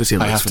Pencil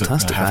Museum is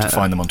fantastic. I have to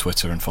find them on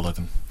Twitter and follow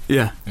them.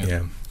 Yeah,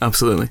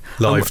 absolutely.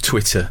 Live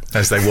Twitter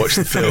as they watch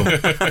the film.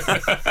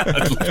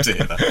 I'd love to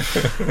hear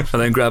that.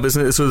 And then grab,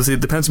 isn't it? So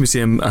the Pencil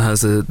Museum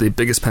has the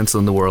biggest pencil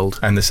in the world,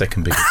 and the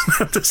second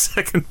biggest. The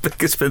second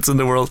biggest pencil in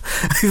the world.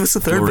 I think that's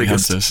the third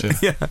biggest.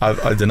 Hunters, yeah.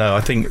 I don't know.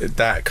 I think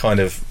that kind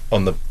of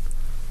on the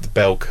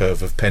bell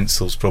curve of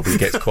pencils probably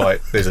gets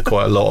there's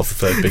quite a lot of the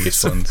third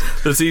biggest ones.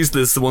 There's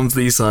the ones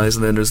these size,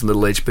 and then there's a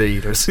little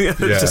HP.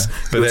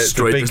 But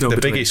the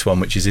biggest one,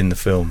 which is in the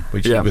film,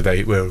 which where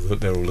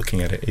they're all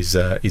looking at it,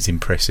 is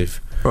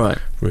impressive. Right,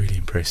 really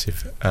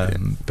impressive.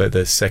 But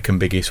the second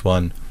biggest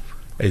one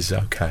is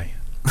okay.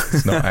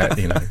 It's not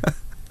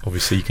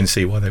obviously you can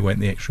see why they went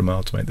the extra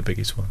mile to make the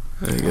biggest one.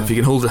 If you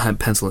can hold a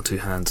pencil in 2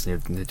 hands, you're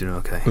doing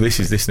okay. Well,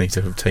 this needs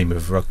a team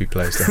of rugby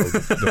players to hold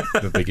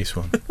the biggest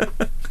one.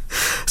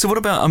 So what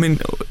about,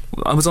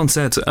 I was on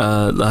set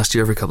last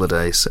year for a couple of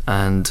days,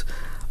 and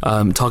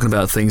talking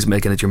about things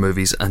making it your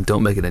movies and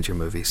don't make it into your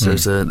movies.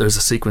 There's a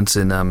sequence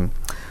in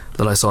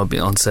that I saw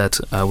on set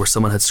where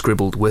someone had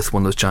scribbled with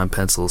one of those giant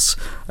pencils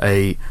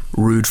a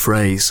rude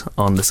phrase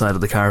on the side of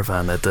the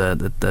caravan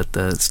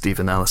that Steve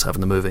and Alice have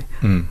in the movie.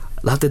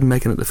 That didn't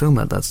make it into the film.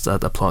 That's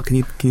that plot. Can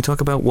you talk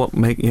about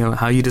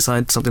how you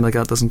decide something like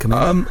that doesn't come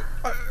in?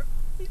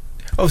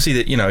 Obviously,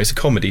 that it's a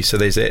comedy, so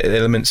there's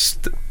elements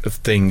of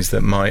things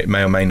that may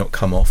or may not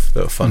come off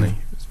that are funny.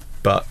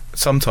 But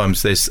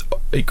sometimes there's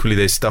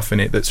stuff in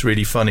it that's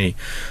really funny,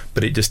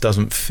 but it just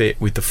doesn't fit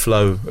with the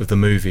flow of the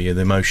movie and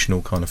the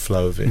emotional kind of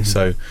flow of it.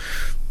 So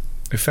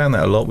I found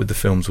that a lot with the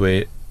films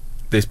where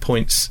there's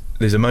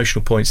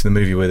emotional points in the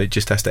movie where it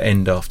just has to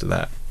end after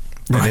that.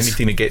 and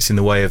anything that gets in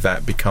the way of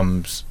that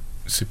becomes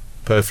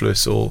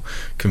superfluous or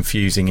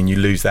confusing, and you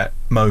lose that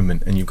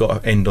moment, and you've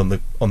got to end on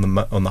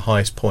the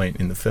highest point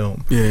in the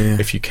film,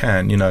 if you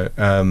can,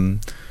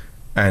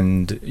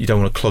 and you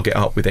don't want to clog it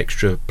up with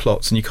extra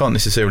plots, and you can't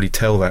necessarily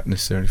tell that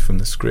necessarily from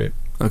the script.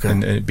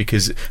 And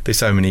because there's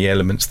so many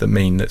elements that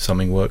mean that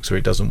something works or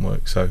it doesn't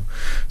work. So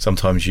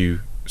sometimes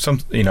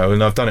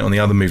and I've done it on the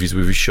other movies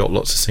where we've shot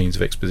lots of scenes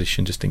of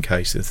exposition just in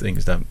case the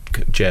things don't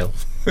gel.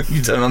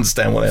 You don't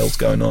understand what the hell's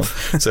going on.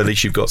 So at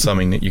least you've got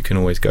something that you can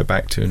always go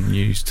back to and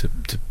use to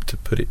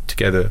put it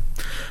together.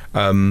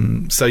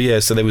 So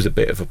there was a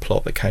bit of a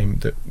plot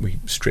that we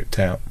stripped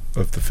out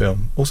of the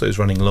film. Also, it was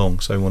running long,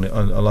 so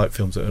I like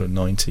films that are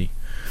 90.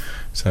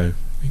 So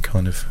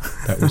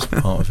that was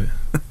part of it.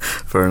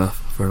 Fair enough.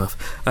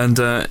 And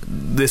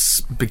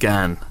this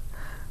began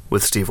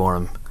with Steve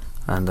Oram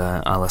and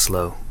Alice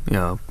Lowe,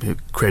 who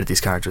created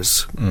these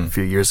characters a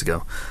few years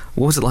ago.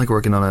 What was it like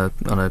working on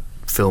a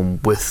film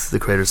with the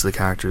creators of the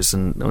characters,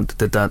 and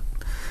did that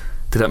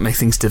make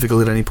things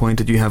difficult at any point?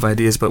 Did you have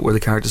ideas about where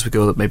the characters would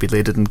go that maybe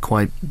they didn't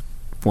quite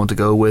want to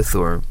go with,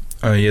 or?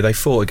 Oh yeah, they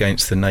fought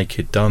against the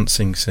naked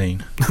dancing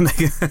scene.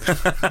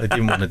 They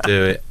didn't want to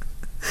do it.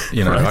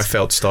 Right. I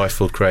felt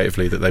stifled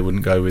creatively that they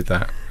wouldn't go with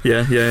that.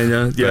 Yeah.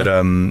 But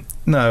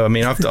no, I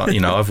mean, I've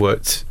done. I've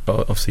worked.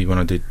 Obviously, when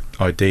I did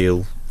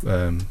Ideal,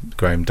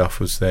 Graham Duff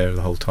was there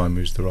the whole time. He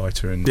was the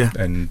writer,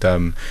 and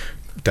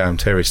Down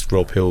Terrace,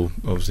 Rob Hill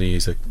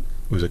obviously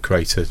was a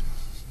creator,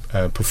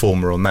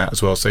 performer on that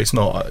as well. So it's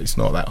not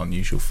that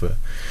unusual for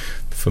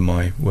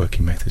my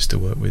working methods to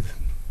work with.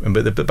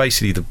 But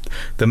basically,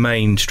 the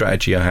main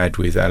strategy I had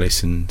with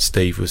Alice and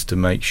Steve was to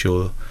make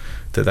sure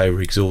that they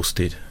were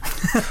exhausted,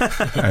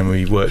 and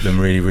we worked them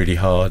really, really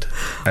hard,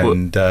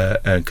 and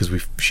because we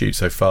shoot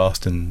so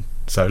fast and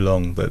so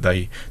long that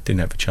they didn't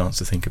have a chance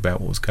to think about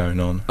what was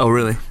going on. Oh,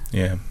 really?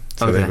 Yeah.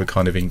 So they were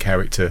kind of in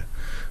character,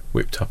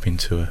 whipped up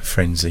into a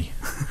frenzy,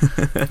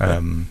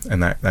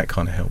 and that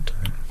kind of helped.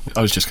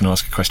 I was just going to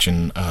ask a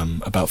question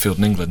about Field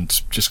in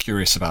England. Just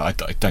curious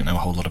about. I don't know a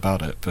whole lot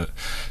about it, but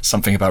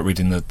something about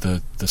reading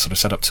the sort of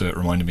setup to it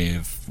reminded me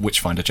of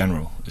Witchfinder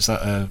General. Is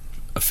that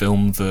a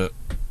film that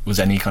was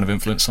any kind of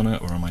influence on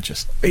it, or am I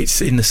just?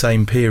 It's in the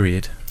same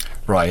period.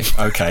 Right.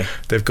 Okay.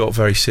 They've got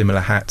very similar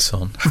hats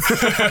on.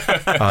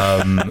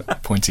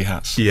 Pointy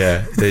hats.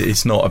 Yeah.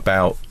 It's not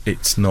about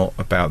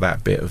that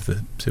bit of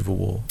the Civil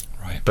War.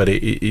 Right. But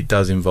it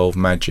does involve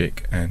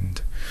magic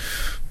and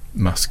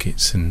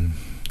muskets and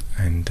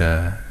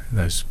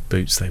those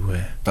boots they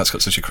wear. That's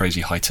got such a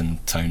crazy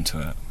heightened tone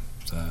to it.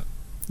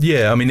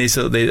 Yeah, I mean,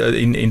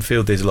 in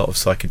Field there's a lot of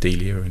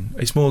psychedelia, and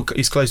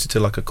it's closer to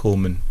like a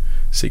Corman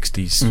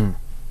 60s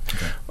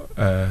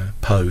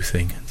Poe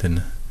thing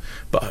than.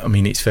 But I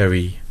mean, it's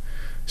very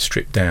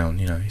stripped down.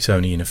 It's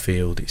only in a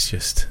field. It's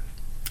just.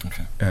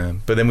 Okay.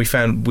 But then we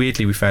found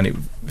it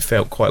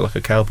felt quite like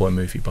a cowboy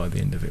movie by the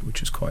end of it,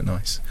 which was quite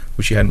nice,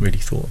 which you hadn't really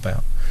thought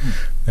about.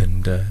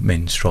 And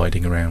men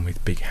striding around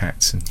with big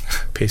hats and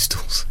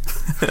pistols.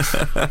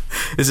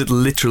 Is it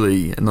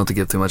literally, not to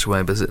give too much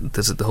away, but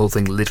does the whole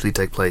thing literally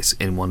take place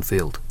in one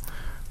field?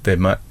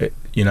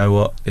 You know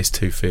what? There's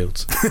 2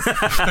 fields.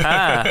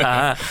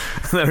 There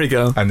we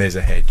go. And there's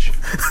a hedge.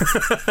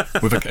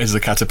 Is the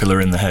caterpillar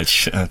in the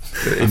hedge?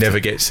 It never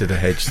gets to the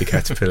hedge, the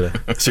caterpillar.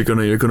 So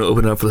you're gonna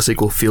open up for the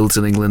sequel, Fields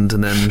in England,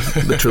 and then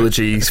the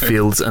trilogy,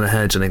 Fields and a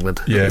Hedge in England.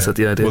 Yeah. Is that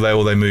the idea?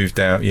 Well, they moved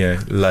out,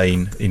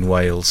 Lane in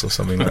Wales or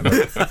something like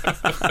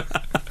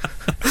that.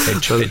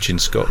 Hedge in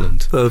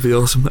Scotland. That would be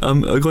awesome.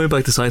 Going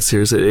back to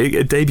Sightseers,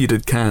 it debuted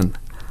at Cannes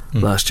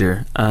last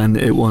year, and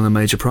it won a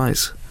major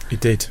prize. It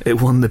did. It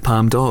won the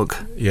Palm Dog.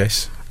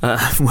 Yes. For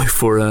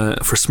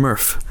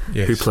Smurf,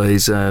 yes. Who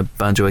plays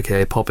Banjo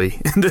aka Poppy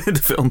in the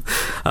film.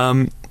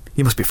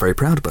 You must be very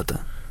proud about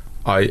that.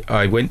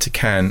 I went to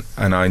Cannes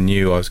and I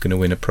knew I was going to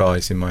win a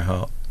prize in my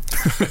heart.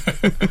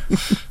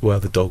 Well,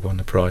 the dog won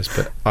the prize,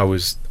 but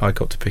I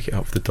got to pick it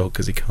up for the dog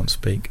because he can't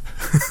speak.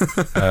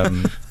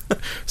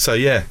 So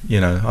yeah,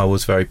 I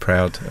was very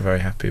proud, very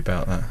happy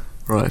about that.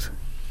 Right,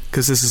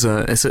 because this is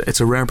it's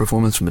a rare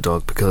performance from a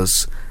dog,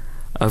 because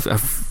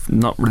I've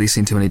not really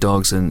seen too many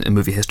dogs in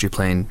movie history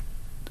playing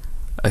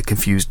a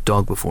confused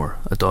dog before.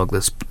 A dog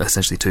that's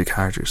essentially 2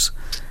 characters.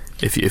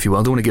 If you will,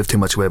 I don't want to give too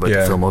much away about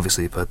the film,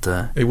 obviously, but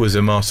it was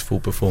a masterful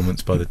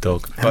performance by the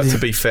dog. But to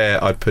be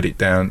fair, I'd put it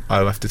down.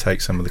 I'll have to take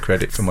some of the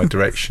credit for my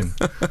direction.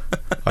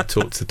 I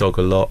talked to the dog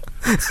a lot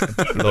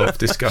of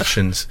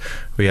discussions.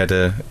 We had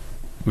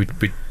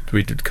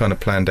we'd kind of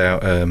planned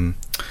out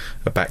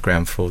a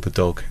background for the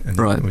dog, and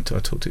I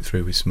talked it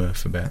through with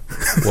Smurf about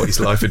what his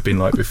life had been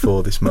like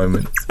before this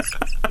moment.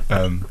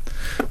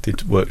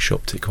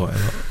 Workshopped it quite a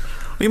lot.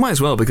 Well, you might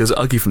as well, because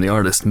Uggy from The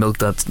Artist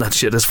milked that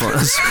shit as far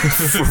as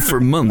for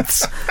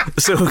months.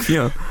 So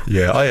yeah,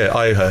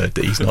 I heard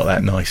that he's not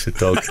that nice a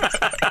dog.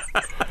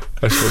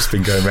 That's what's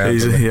been going around.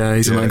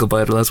 He's an ankle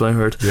biter. That's what I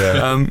heard.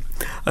 Yeah.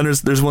 And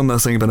there's one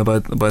last thing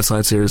about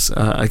Sightseers.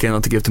 Again,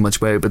 not to give too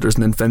much away, but there's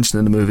an invention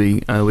in the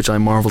movie which I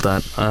marvelled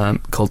at,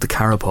 called the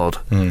Carapod,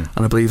 and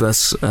I believe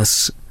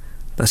as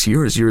That's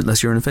yours.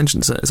 That's your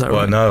invention. Is that right?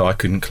 Well, no, I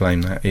couldn't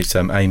claim that. It's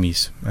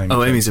Amy's.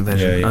 Amy's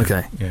invention. Yeah.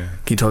 Okay. Yeah.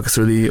 Can you talk us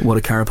through what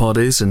a carapod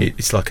is? And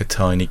it's like a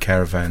tiny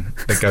caravan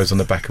that goes on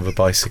the back of a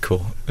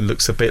bicycle. It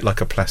looks a bit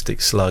like a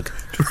plastic slug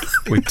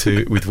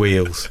with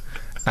wheels.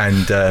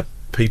 And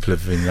people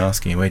have been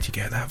asking, where'd you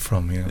get that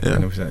from?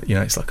 And it was,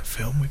 it's like a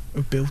film.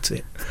 We built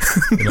it.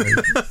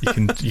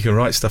 You can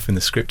write stuff in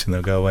the script and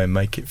they'll go away and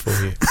make it for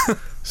you.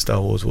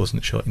 Star Wars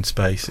wasn't shot in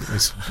space. It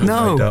was made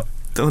up.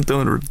 Don't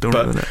ruin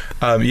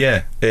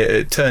it.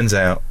 It turns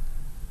out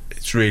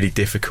it's really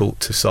difficult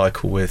to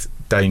cycle with.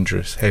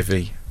 Dangerous,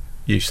 heavy,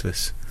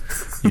 useless.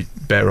 You're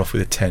better off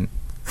with a tent.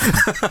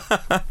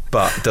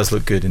 But it does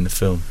look good in the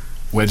film.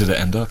 Where did it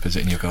end up? Is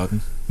it in your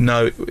garden?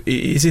 No, it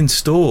is in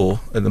store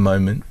at the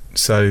moment.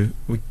 So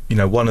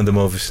one of them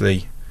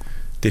obviously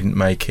didn't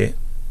make it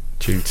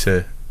due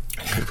to,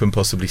 I couldn't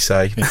possibly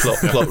say,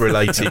 plot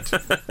related,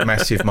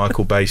 massive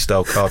Michael Bay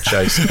style car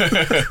chase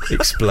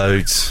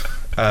explodes.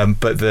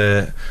 But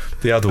the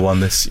other one,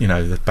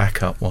 the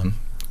backup one,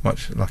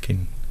 much like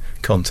in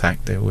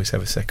Contact, they always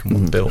have a second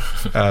one built.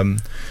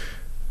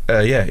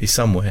 It's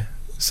somewhere.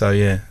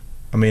 So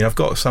I mean, I've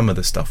got some of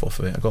the stuff off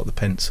of it. I've got the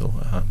pencil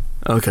at home.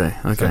 Okay.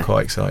 So I'm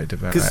quite excited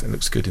about that. It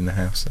looks good in the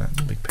house.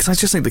 Because I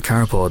just think the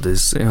carapod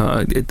is,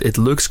 it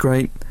looks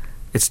great.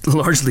 It's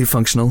largely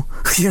functional.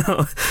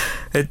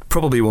 It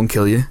probably won't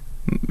kill you.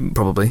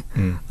 Probably.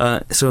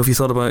 So if you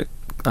thought about,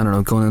 I don't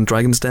know, going in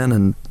Dragon's Den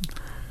and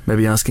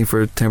maybe asking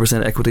for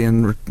 10% equity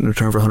in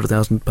return for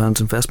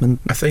 £100,000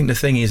 investment. I think the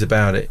thing is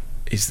about it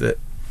is that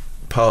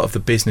part of the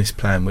business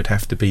plan would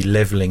have to be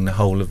levelling the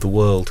whole of the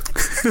world,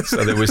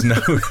 so there was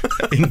no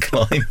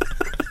incline,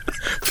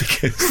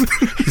 because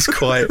it's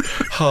quite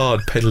hard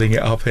pedalling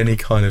it up any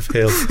kind of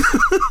hill,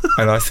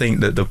 and I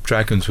think that the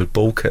dragons would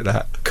balk at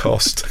that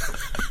cost.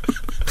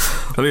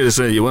 I mean to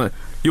say, you want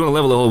to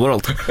level the whole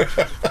world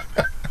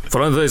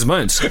for under those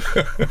amounts.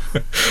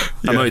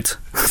 I'm out.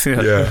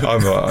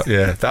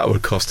 That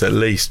would cost at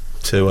least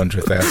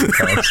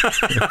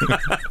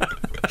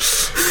 £200,000.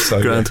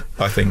 So Grand.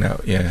 I think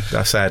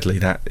that sadly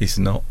that is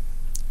not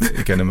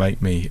going to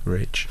make me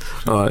rich.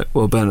 Alright,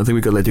 well Ben, I think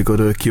we've got to let you go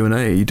to a Q&A.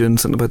 Are you doing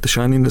something about The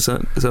Shining? Is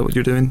that what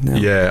you're doing now?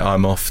 Yeah,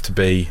 I'm off to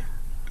be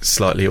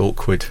slightly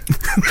awkward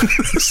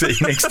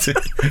sitting next to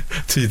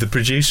the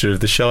producer of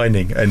The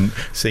Shining and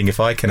seeing if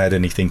I can add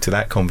anything to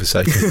that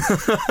conversation.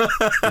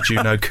 Did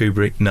you know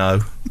Kubrick?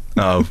 No.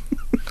 Oh,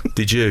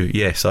 did you?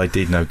 Yes, I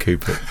did know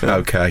Kubrick.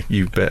 Okay,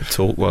 you better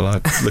talk while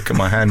I look at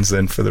my hands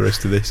then for the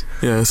rest of this.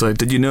 Yeah, so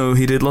did you know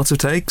he did lots of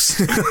takes?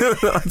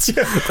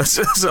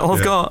 That's all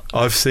I've got.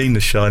 I've seen The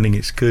Shining,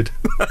 it's good.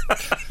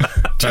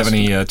 Do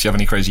you have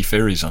any crazy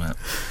theories on it?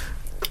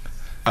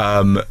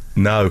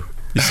 No.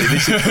 You see,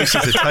 this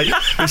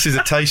is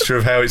a taster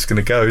of how it's going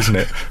to go, isn't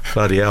it?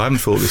 Bloody hell, I haven't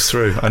thought this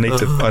through. I need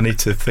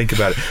to think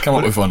about it. Come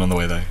up with one on the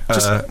way though.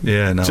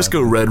 Just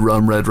go red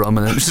rum,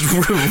 and then just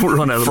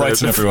run out of the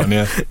frighten everyone.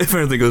 Yeah. If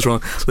anything goes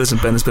wrong, listen,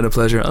 Ben, it's been a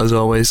pleasure as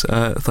always.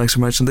 Thanks so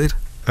much indeed.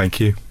 Thank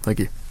you.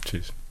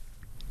 Cheers.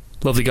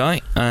 Lovely guy,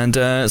 and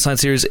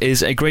Sightseers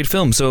is a great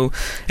film. So,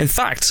 in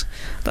fact,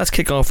 let's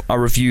kick off our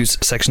reviews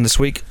section this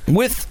week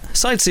with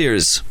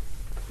Sightseers.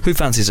 Who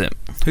fancies it?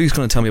 Who's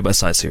going to tell me about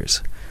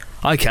Sightseers?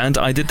 I can't.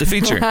 I did the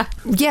feature.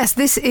 Yes,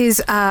 this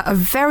is a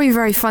very,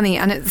 very funny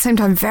and at the same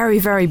time very,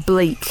 very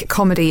bleak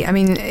comedy. I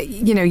mean,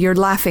 you're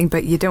laughing,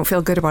 but you don't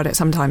feel good about it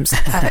sometimes.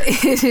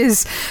 It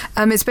is.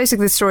 It's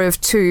basically the story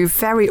of two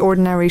very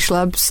ordinary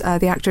schlubs.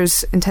 The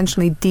actors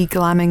intentionally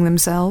de-glamming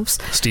themselves.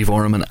 Steve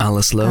Oram and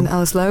Alice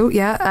Lowe.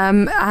 Yeah.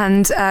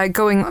 And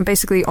going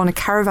basically on a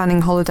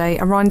caravanning holiday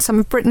around some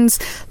of Britain's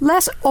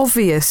less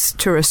obvious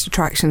tourist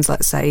attractions,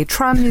 let's say.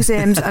 Tram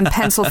museums and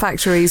pencil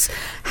factories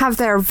have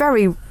their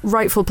very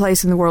rightful place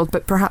in the world,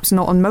 but perhaps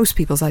not on most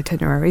people's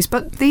itineraries.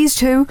 But these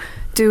two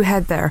do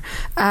head there.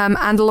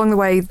 And along the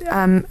way,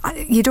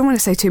 you don't want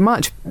to say too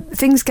much.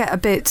 Things get a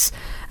bit,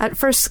 at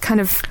first, kind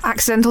of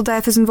accidental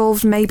death is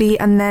involved, maybe,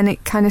 and then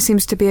it kind of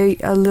seems to be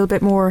a little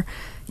bit more,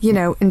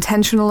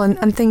 intentional,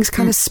 and things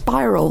kind of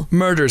spiral.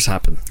 Murders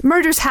happen,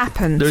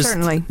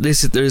 certainly.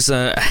 There's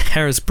a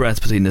hair's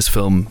breadth between this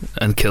film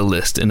and Kill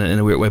List in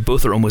a weird way.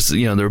 Both are almost,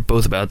 they're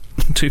both about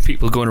two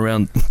people going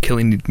around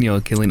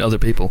killing other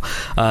people.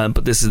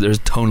 But this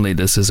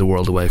is a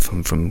world away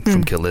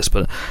from Kill List.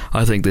 But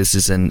I think this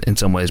is in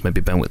some ways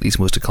maybe Ben Wheatley's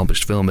most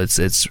accomplished film.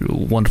 It's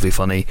wonderfully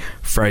funny,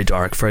 very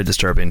dark, very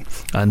disturbing,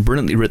 and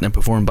brilliantly written and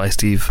performed by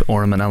Steve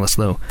Oram and Alice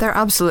Lowe. They're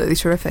absolutely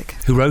terrific.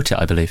 Who wrote it,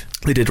 I believe?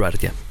 They did write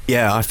it, yeah.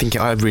 Yeah,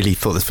 I really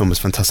thought this film was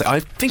fantastic. I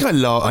think I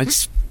laughed.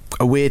 It's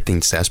a weird thing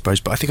to say, I suppose,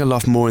 but I think I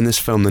laughed more in this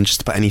film than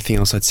just about anything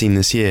else I'd seen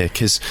this year,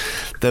 because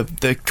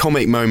the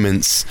comic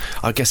moments,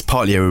 I guess,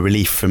 partly are a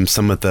relief from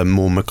some of the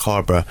more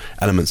macabre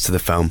elements to the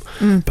film,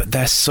 but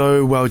they're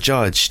so well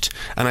judged,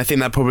 and I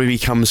think that probably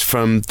comes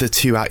from the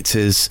two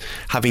actors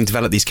having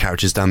developed these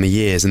characters down the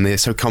years, and they're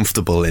so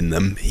comfortable in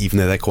them, even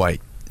though they're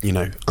quite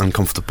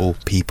uncomfortable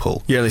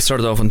people. Yeah, they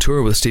started off on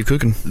tour with Steve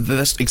Coogan.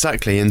 That's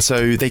exactly, and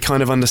so they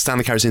kind of understand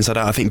the characters inside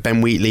out. I think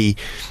Ben Wheatley,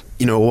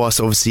 whilst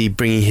obviously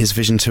bringing his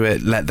vision to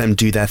it, let them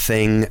do their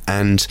thing,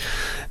 and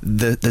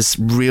there's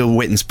real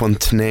wit and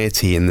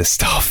spontaneity in this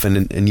stuff,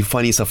 and you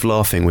find yourself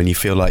laughing when you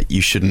feel like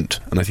you shouldn't,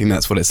 and I think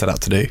that's what it set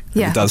out to do.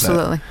 Yeah, it does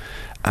absolutely. That.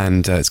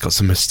 And it's got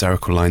some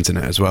hysterical lines in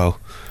it as well.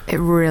 It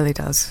really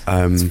does.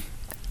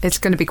 It's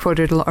going to be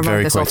quoted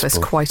around this office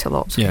quite a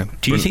lot. Yeah.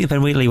 Do you think that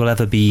Ben Wheatley will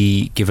ever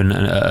be given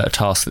a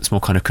task that's more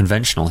kind of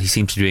conventional? He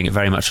seems to be doing it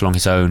very much along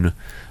his own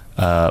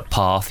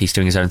path. He's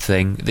doing his own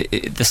thing.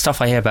 The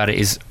stuff I hear about it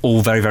is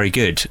all very, very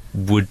good.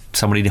 Would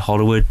somebody in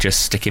Hollywood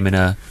just stick him in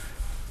a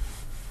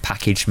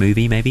packaged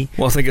movie, maybe?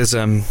 Well, I think as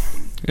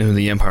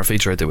the Empire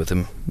feature I did with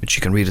him, which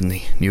you can read in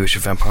the new issue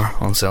of Empire,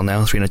 on sale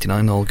now,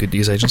 $3.99, all good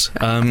news agents.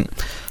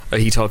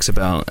 He talks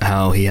about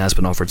how he has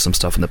been offered some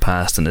stuff in the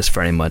past, and it's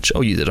very much,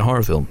 you did a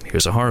horror film,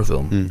 here's a horror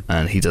film,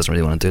 and he doesn't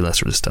really want to do that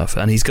sort of stuff.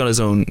 And he's got his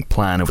own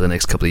plan over the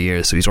next couple of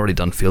years, so he's already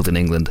done Field in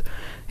England.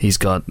 He's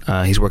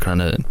working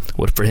on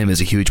what for him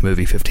is a huge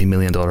movie, $15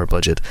 million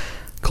budget,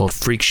 called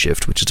Freak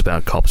Shift, which is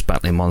about cops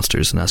battling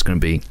monsters, and that's going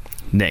to be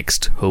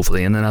next,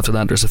 hopefully. And then after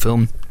that, there's a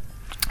film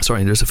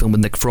with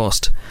Nick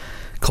Frost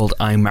called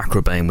I'm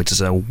Macrobane, which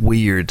is a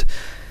weird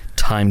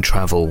time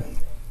travel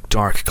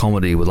dark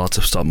comedy with lots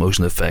of stop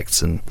motion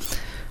effects, and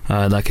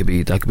that could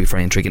be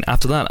very intriguing.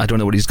 After that, I don't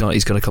know what he's got.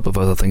 He's got a couple of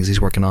other things he's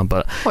working on,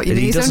 but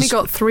he's only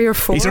got 3 or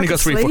 4. He's only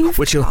got 3 or 4,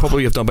 which he'll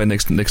probably have done by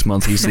next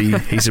month. He's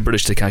a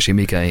British Takashi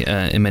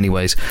Miike in many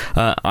ways.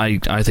 I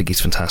think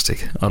he's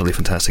fantastic, utterly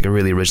fantastic, a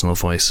really original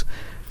voice.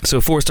 So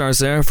 4 stars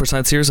there for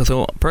Sightseers. I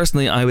thought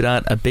personally I would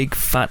add a big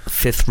fat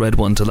 5th red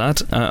one to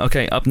that.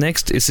 Okay, up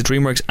next is the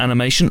DreamWorks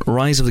animation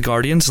Rise of the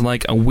Guardians,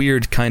 like a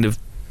weird kind of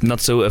not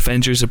so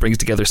Avengers that brings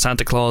together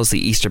Santa Claus, the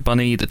Easter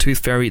Bunny, the Tooth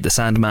Fairy, the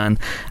Sandman,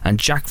 and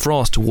Jack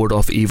Frost to ward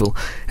off evil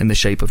in the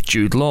shape of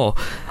Jude Law.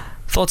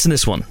 Thoughts in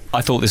this one?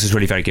 I thought this was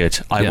really very good.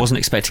 I wasn't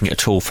expecting it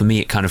at all. For me,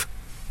 it kind of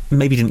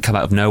maybe didn't come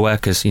out of nowhere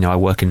because I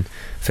work in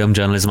film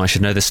journalism. I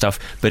should know this stuff,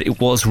 but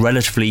it was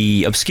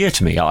relatively obscure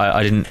to me.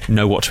 I didn't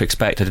know what to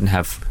expect. I didn't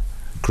have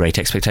great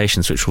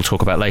expectations, which we'll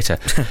talk about later.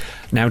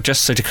 Now,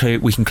 just so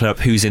we can clear up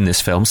who's in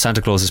this film,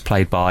 Santa Claus is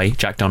played by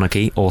Jack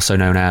Donaghy, also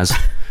known as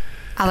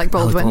Alec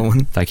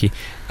Baldwin. Thank you.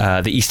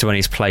 The Easter Bunny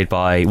is played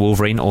by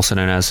Wolverine, also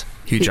known as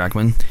Hugh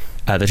Jackman.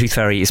 The Tooth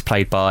Fairy is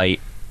played by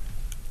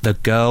the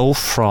girl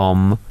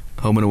from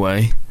Home and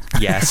Away.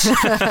 Yes,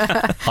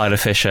 Isla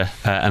Fisher.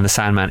 And the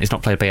Sandman is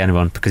not played by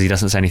anyone because he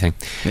doesn't say anything.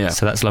 Yeah.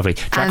 So that's lovely.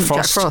 Jack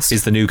Frost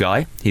is the new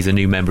guy. He's a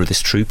new member of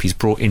this troupe. He's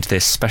brought into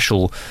this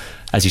special,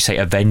 as you say,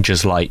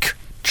 Avengers-like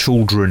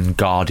children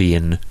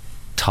guardian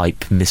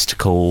type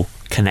mystical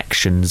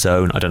connection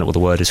zone. I don't know what the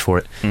word is for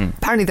it.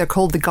 Apparently they're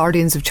called the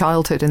Guardians of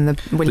Childhood in the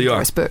William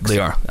Morris books. They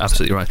are,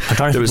 absolutely right. I'm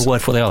trying to think of the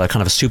word for what they are. They're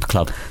kind of a super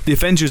club. The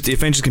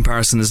Avengers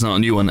comparison is not a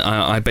new one.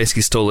 I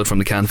basically stole it from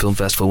the Cannes Film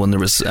Festival when there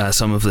was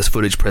some of this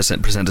footage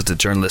presented to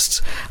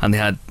journalists, and they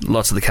had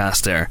lots of the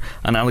cast there.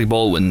 And Alec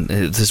Baldwin,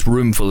 this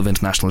room full of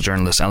international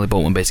journalists, Alec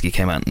Baldwin basically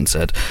came out and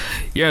said,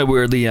 yeah,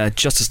 we're the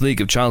Justice League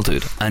of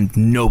Childhood, and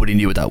nobody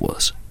knew what that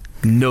was.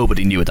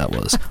 Nobody knew what that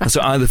was. And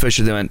so Isla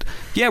Fisher, they went,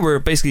 yeah, we're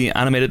basically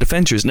animated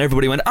Avengers, and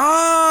everybody went,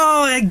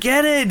 oh, I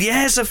get it,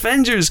 yes,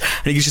 Avengers.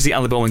 And you can just see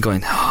Alec Baldwin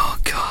going, oh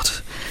God,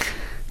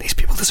 these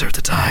people deserve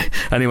to die.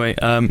 Anyway,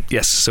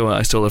 yes, so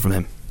I stole it from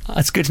him.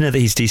 It's good to know that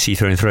he's DC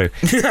through and through.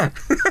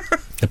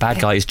 The bad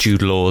guy is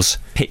Jude Law's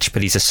pitch,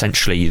 but he's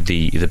essentially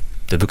the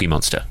Boogie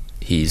Monster.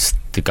 He's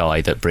the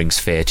guy that brings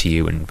fear to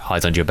you and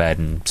hides under your bed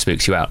and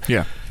spooks you out.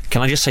 Yeah.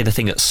 Can I just say the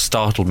thing that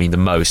startled me the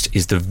most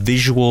is the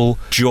visual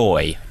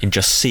joy in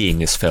just seeing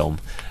this film.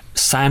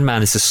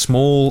 Sandman is a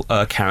small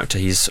character.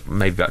 He's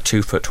maybe about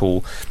 2 foot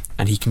tall,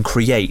 and he can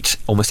create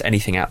almost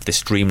anything out of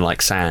this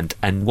dreamlike sand.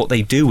 And what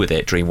they do with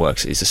it,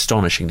 DreamWorks, is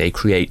astonishing. They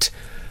create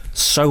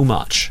so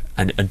much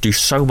and do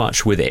so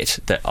much with it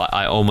that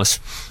I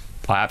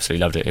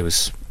absolutely loved it. It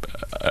was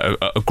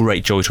a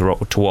great joy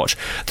to watch.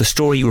 The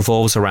story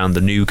revolves around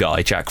the new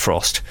guy, Jack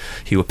Frost,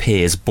 who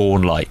appears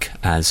born-like,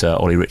 as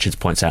Ollie Richards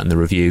points out in the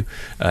review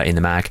in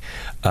the mag,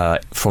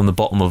 from the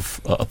bottom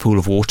of a pool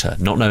of water,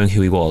 not knowing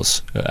who he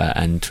was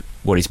and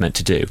what he's meant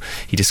to do.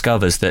 He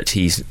discovers that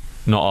he's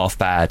not half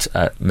bad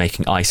at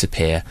making ice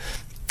appear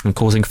and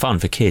causing fun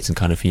for kids and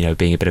kind of,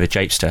 being a bit of a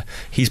japester.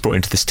 He's brought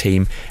into this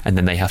team, and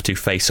then they have to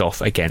face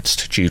off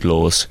against Jude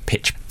Law's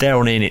pitch. There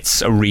on in,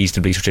 it's a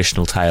reasonably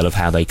traditional tale of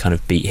how they kind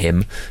of beat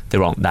him.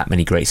 There aren't that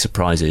many great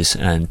surprises,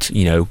 and,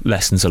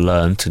 lessons are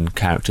learnt and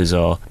characters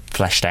are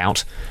fleshed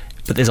out.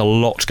 But there's a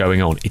lot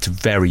going on. It's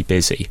very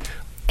busy.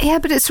 Yeah,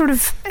 but it's sort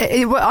of,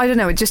 I don't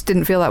know, it just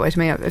didn't feel that way to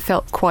me. It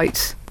felt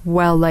quite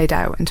well laid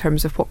out in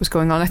terms of what was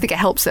going on. I think it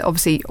helps that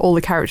obviously all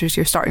the characters,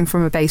 you're starting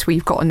from a base where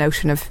you've got a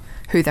notion of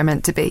who they're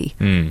meant to be.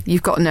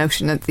 You've got a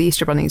notion that the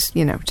Easter Bunny's,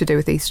 to do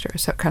with Easter,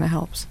 so it kind of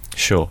helps.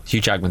 Sure.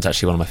 Hugh Jackman's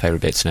actually one of my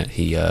favourite bits in it.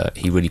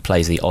 He really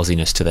plays the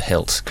Aussiness to the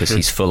hilt because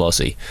he's full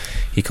Aussie.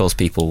 He calls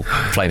people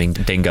flaming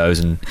dingoes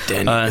and...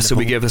 so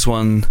we give this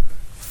one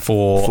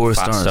 4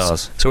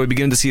 stars. So we're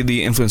beginning to see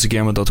the influence of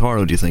Guillermo del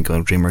Toro, do you think,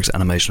 on DreamWorks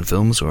animation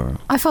films? Or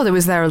I thought it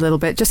was there a little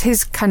bit. Just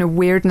his kind of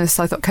weirdness,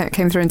 I thought,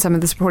 came through in some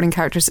of the supporting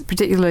characters,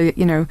 particularly,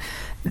 you know,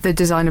 the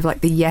design of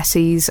like the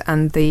Yessis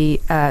and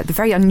the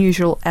very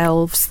unusual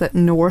elves that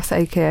North,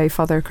 aka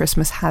Father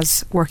Christmas,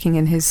 has working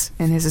in his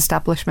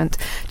establishment.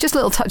 Just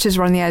little touches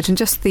around the edge, and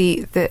just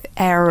the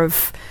air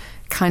of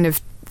kind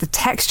of the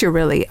texture,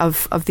 really,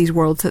 of these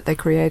worlds that they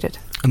created.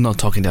 And not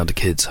talking down to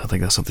kids. I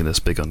think that's something that's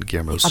big on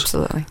Guillermo's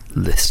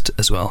list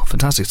as well.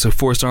 Fantastic. So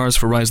 4 stars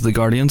for Rise of the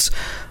Guardians.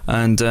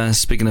 And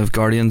speaking of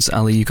Guardians,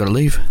 Ali, you've got to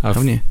leave,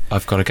 haven't you?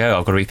 I've got to go.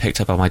 I've got to be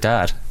picked up by my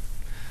dad.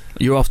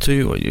 You're off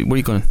to... Where are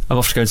you going? I'm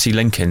off to go and see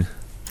Lincoln.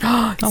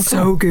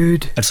 So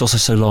good. It's also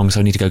so long, so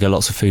I need to go get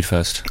lots of food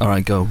first. All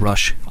right, go.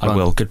 Rush. I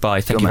will.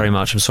 Goodbye. Thank you very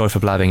much. I'm sorry for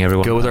blabbing,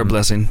 everyone. Go with our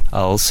blessing.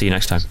 I'll see you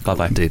next time.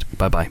 Bye-bye. Indeed.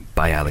 Bye-bye.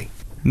 Bye, Ali.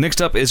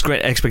 Next up is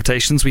Great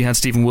Expectations. We had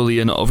Stephen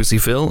Woolley and obviously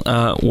Phil.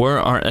 Were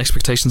our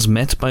expectations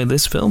met by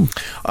this film?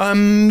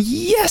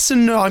 Yes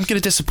and no. I'm going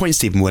to disappoint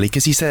Stephen Woolley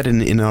because he said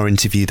in our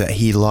interview that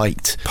he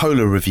liked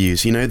polar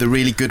reviews, you know, the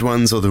really good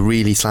ones or the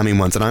really slamming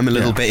ones, and I'm a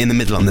little bit in the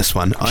middle on this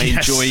one. I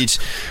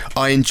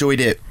enjoyed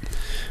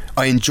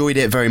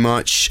it very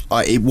much.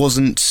 It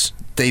wasn't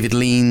David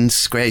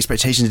Lean's Great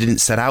Expectations. It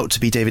didn't set out to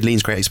be David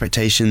Lean's Great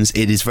Expectations.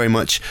 It is very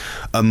much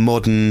a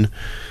modern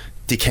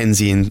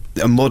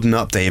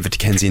update of a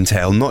Dickensian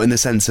tale, not in the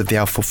sense of the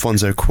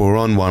Alfonso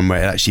Cuarón one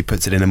where it actually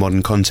puts it in a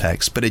modern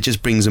context, but it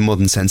just brings a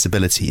modern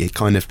sensibility. It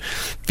kind of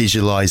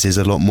visualises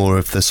a lot more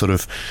of the sort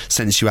of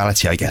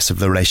sensuality, I guess, of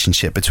the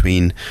relationship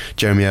between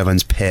Jeremy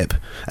Irvine's Pip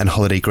and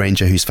Holliday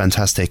Grainger, who's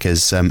fantastic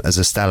as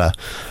Estella.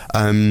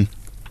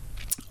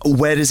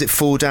 Where does it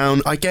fall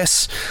down? I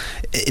guess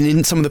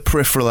in some of the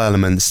peripheral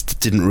elements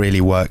didn't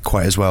really work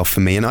quite as well for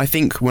me. And I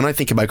think when I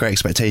think about Great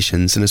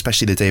Expectations, and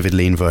especially the David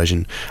Lean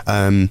version,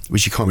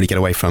 which you can't really get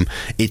away from,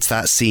 it's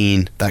that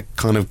scene, that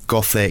kind of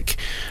gothic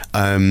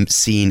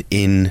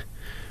scene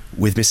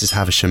with Mrs.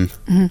 Havisham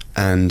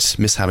and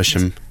Miss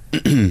Havisham,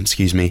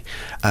 excuse me,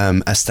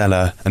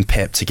 Estella and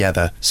Pip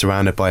together,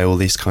 surrounded by all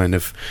these kind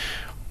of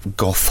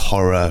goth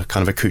horror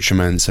kind of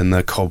accoutrements and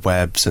the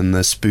cobwebs and the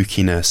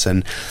spookiness,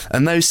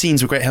 and those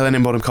scenes were great. Helena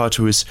Bonham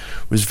Carter was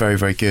very,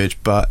 very good,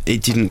 but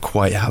it didn't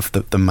quite have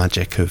the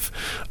magic of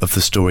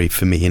the story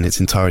for me in its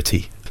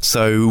entirety.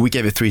 So we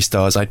gave it 3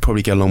 stars. I'd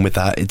probably go along with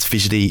that. It's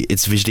visually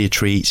a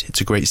treat.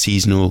 It's a great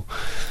seasonal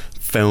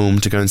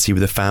film to go and see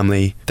with a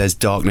family. There's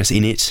darkness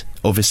in it.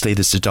 Obviously,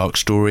 there's a dark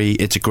story.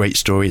 It's a great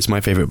story. It's my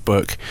favourite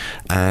book,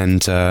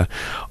 and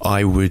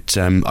I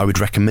would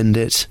recommend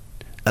it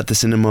at the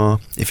cinema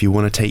if you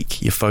want to take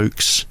your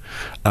folks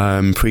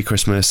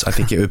pre-Christmas. I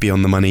think it would be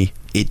on the money.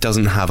 It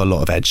doesn't have a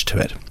lot of edge to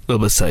it. A little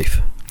bit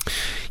safe.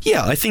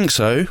 Yeah, I think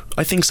so.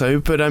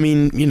 But I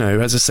mean, you know,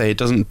 as I say, it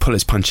doesn't pull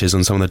its punches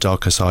on some of the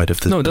darker side of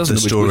the story. No, it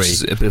doesn't, which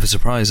is a bit of a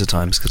surprise at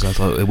times, because I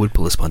thought it would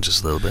pull its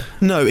punches a little bit.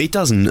 No, it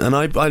doesn't, and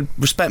I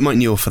respect Mike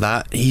Newell for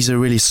that. He's a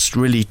really,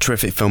 really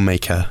terrific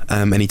filmmaker,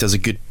 and he does a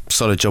good,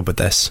 solid job with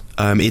this.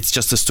 It's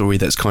just a story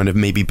that's kind of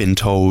maybe been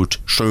told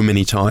so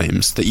many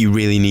times that you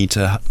really need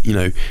to, you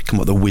know, come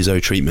up with a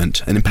Wizzo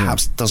treatment, and it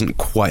perhaps doesn't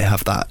quite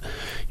have that,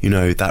 you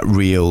know, that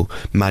real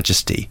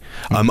majesty.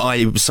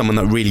 I was someone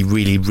that really,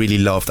 really, really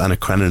loved Anna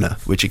Karenina,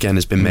 which again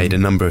has been made a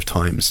number of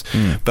times,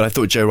 but I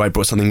thought Joe Wright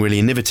brought something really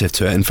innovative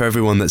to it. And for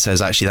everyone that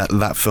says actually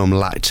that film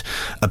lacked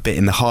a bit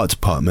in the heart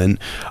department,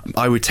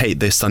 I would take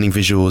the stunning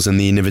visuals and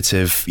the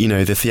innovative, you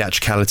know, the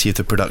theatricality of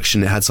the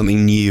production. It had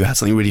something new, it had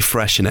something really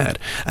fresh in it,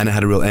 and it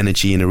had a real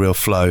energy and a real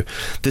flow.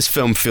 This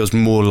film feels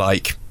more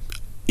like,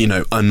 you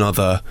know,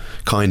 another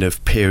kind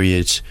of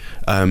period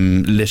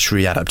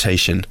literary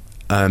adaptation.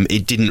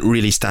 It didn't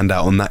really stand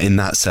out in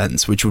that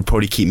sense, which would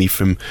probably keep me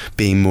from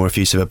being more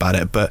effusive about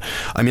it. But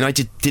I mean, I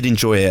did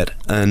enjoy it,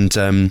 and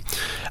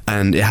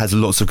it has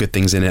lots of good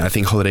things in it. I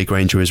think Holliday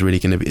Grainger is really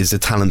is a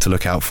talent to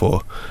look out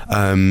for.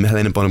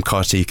 Helena Bonham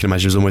Carter, you can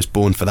imagine, was almost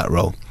born for that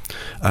role.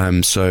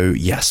 So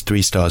yes,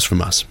 3 stars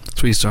from us.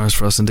 3 stars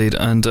for us indeed,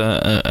 and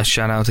a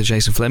shout out to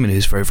Jason Fleming,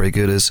 who's very, very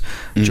good as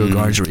Joe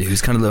Gargery,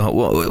 who's kind of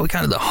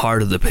the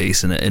heart of the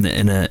piece in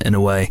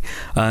a way.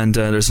 And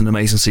there's an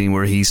amazing scene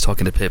where he's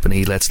talking to Pip and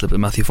he lets slip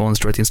Matthew Vaughn's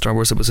directing Star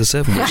Wars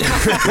Episode VII, which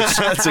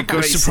that's a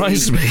great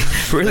surprised scene. me.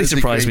 Really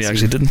surprised me,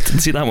 actually. Didn't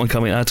see that one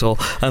coming at all.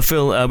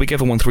 Phil, we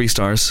gave it 3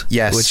 stars.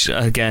 Yes, which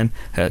again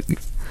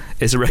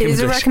is a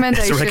recommendation.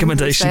 It's a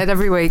recommendation. We say it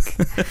every week.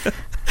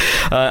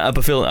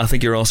 But Phil, I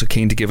think you're also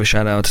keen to give a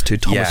shout out to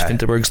Thomas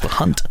Vinterberg's The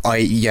Hunt.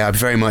 I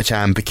very much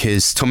am,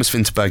 because Thomas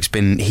Vinterberg's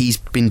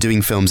been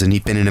doing films, and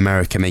he's been in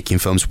America making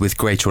films with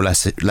greater or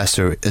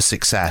lesser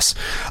success.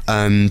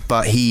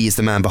 But he is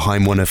the man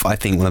behind one of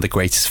the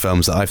greatest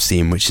films that I've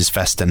seen, which is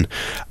Festen.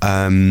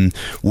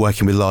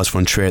 Working with Lars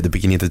von Trier at the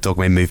beginning of the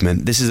Dogma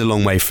movement. This is a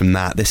long way from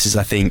that. This is,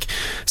 I think,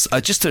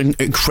 just an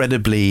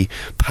incredibly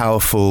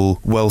powerful,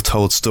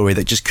 well-told story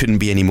that just couldn't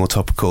be any more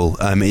topical.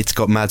 It's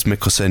got Mads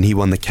Mikkelsen. He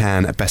won the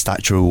Cannes Best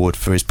Actor award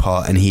for his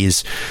part, and he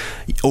is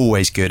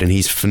always good, and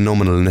he's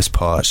phenomenal in this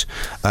part.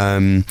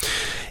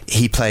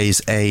 he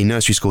plays a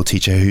nursery school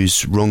teacher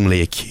who's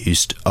wrongly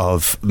accused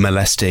of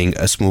molesting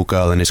a small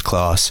girl in his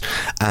class,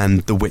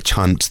 and the witch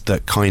hunt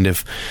that kind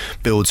of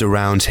builds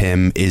around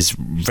him is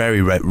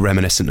very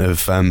reminiscent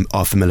of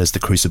Arthur Miller's The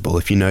Crucible.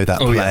 If you know that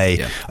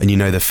play and you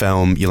know the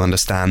film, you'll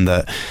understand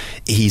that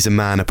he's a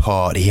man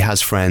apart. He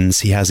has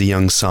friends, he has a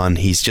young son,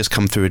 he's just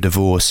come through a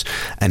divorce,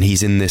 and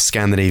he's in this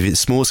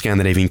small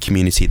Scandinavian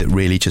community that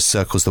really just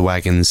circles the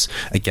wagons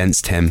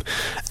against him,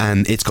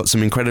 and it's got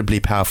some incredibly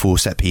powerful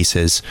set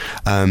pieces.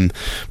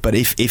 But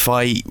if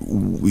I,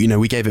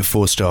 we gave it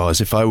 4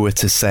 stars. If I were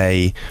to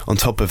say on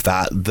top of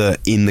that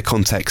in the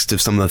context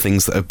of some of the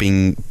things that are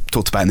being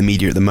talked about in the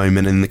media at the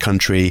moment in the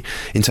country,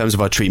 in terms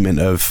of our treatment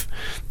of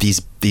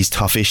these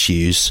tough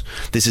issues,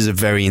 this is a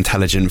very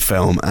intelligent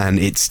film, and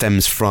it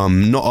stems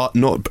from not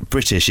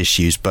British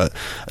issues, but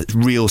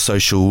real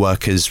social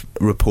workers'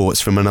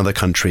 reports from another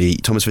country.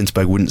 Thomas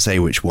Vinterberg wouldn't say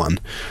which one,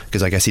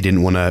 because I guess he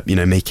didn't want to,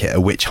 make it a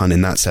witch hunt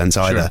in that sense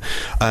either.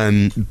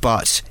 Sure.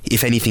 But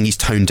if anything, he's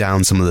toned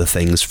down some of the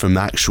things from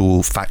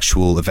actual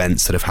factual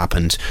events that have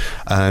happened.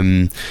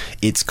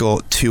 It's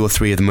got 2 or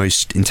 3 of the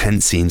most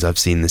intense scenes I've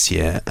seen this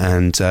year,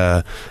 and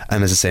as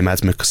I say,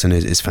 Mads Mikkelsen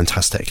is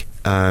fantastic.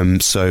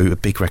 So a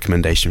big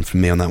recommendation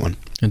from me on that one.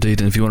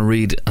 Indeed, and if you want to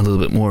read a little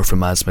bit more from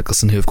Mads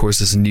Mikkelsen, who of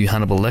course is a new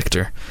Hannibal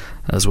Lecter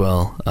as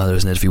well,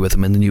 there's an interview with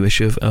him in the new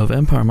issue of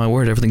Empire. My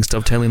word, everything's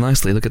dovetailing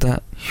nicely. Look at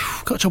that.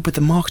 You've got a job with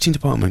the marketing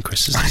department,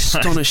 Chris. There's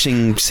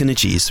astonishing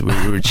synergies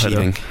we're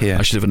achieving here.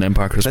 I should have an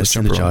Empire Christmas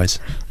jumper on.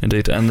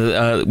 Indeed,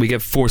 and we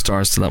gave 4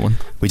 stars to that one.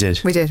 We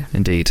did.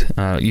 Indeed.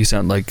 You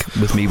sound like,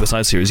 with me with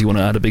Sightseers, you want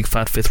to add a big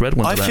fat 5th red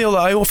one to that.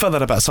 I all felt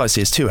that about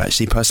Sightseers too,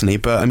 actually, personally,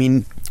 but I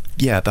mean,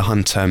 The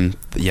Hunt,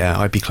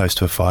 I'd be close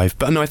to a 5,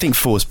 but no, I think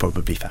 4 is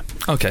probably fair.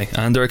 Okay,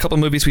 and there are a couple of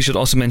movies we should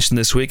also mention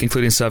this week,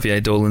 including Xavier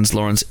Dolan's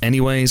Lawrence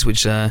Anyways,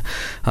 which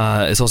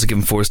is also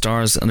given 4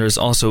 stars, and there's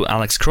also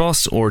Alex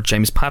Cross, or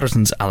James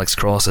Patterson's Alex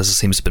Cross, as it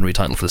seems to have been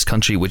retitled for this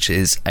country, which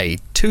is a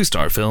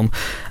 2-star film,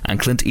 and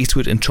Clint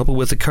Eastwood in Trouble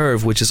with the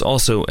Curve, which is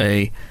also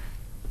a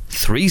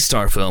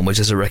 3-star film, which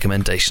is a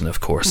recommendation, of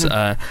course.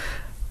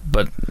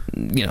 But,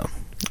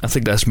 I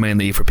think that's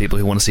mainly for people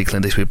who want to see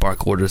Clint Eastwood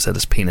bark orders at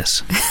his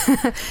penis.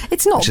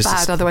 It's not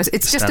bad otherwise.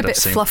 It's just a bit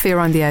fluffy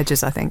around the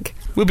edges, I think.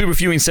 We'll be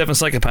reviewing 7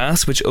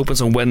 Psychopaths, which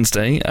opens on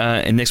Wednesday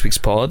in next week's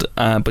pod,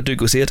 but do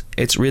go see it.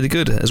 It's really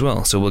good as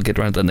well, so we'll get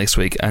around to that next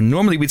week. And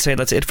normally we'd say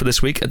that's it for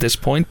this week at this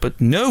point,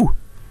 but no!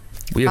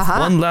 We have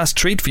one last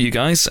treat for you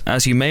guys.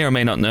 As you may or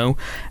may not know,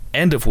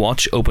 End of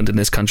Watch opened in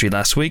this country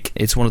last week.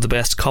 It's one of the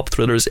best cop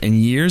thrillers in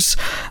years,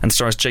 and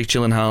stars Jake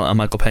Gyllenhaal and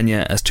Michael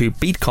Pena as 2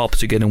 beat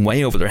cops who get in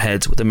way over their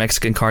heads with the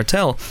Mexican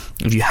cartel.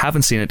 If you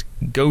haven't seen it,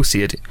 go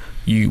see it.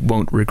 You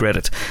won't regret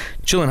it.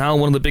 Gyllenhaal,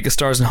 one of the biggest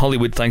stars in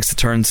Hollywood thanks to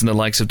turns in the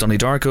likes of Donnie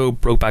Darko,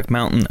 Brokeback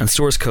Mountain and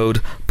Source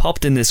Code,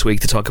 popped in this week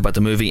to talk about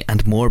the movie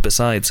and more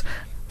besides.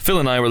 Phil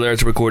and I were there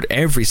to record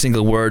every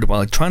single word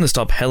while trying to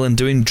stop Helen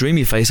doing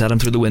dreamy face at him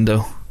through the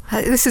window.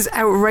 This is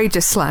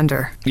outrageous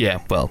slander. Yeah,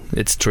 well,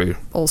 it's true.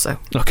 Also.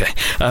 Okay.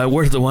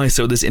 Word of the wise,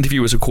 so this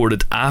interview was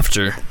recorded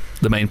after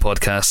the main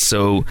podcast,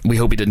 so we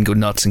hope he didn't go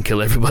nuts and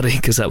kill everybody,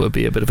 because that would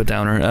be a bit of a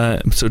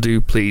downer. So do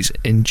please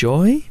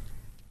enjoy.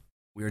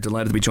 We are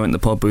delighted to be joined in the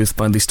pod booth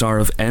by the star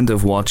of End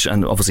of Watch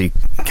and obviously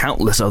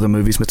countless other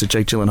movies, Mr.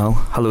 Jake Gyllenhaal.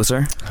 Hello,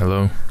 sir.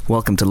 Hello.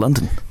 Welcome to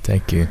London.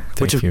 Thank you.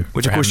 Thank you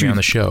for having me on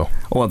the show.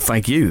 Oh, well,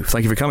 thank you.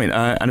 Thank you for coming.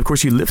 And of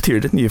course, you lived here,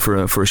 didn't you, for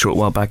a short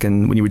while back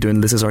when you were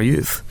doing This Is Our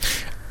Youth?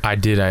 I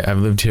did. I've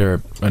lived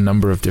here a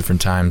number of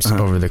different times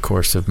over the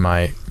course of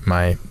my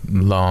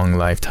long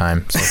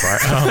lifetime so far.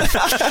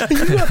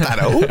 You're not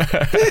that old.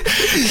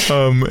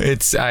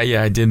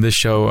 I did this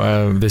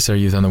show, This Our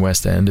Youth on the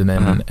West End,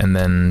 and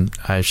then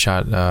I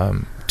shot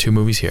 2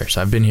 movies here.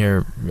 So I've been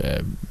here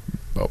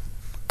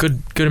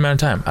good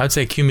amount of time. I would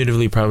say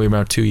cumulatively probably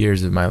about 2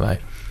 years of my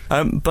life.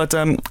 But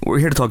we're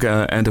here to talk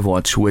End of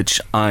Watch, which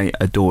I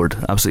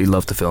adored. Absolutely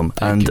loved the film.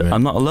 Thank you,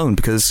 I'm not alone,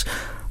 because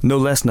no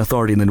less an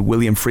authority than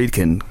William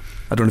Friedkin.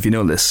 I don't know if you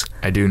know this.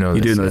 I do know this.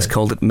 You do know this.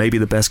 Called it maybe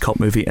the best cop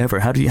movie ever.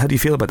 How do you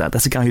feel about that?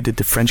 That's the guy who did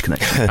The French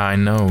Connection. I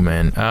know,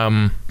 man.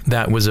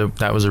 That was a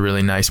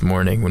really nice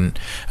morning when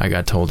I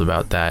got told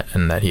about that,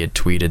 and that he had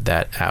tweeted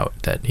that out,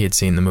 that he had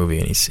seen the movie,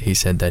 and he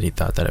said that he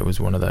thought that it was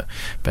one of the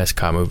best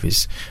cop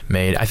movies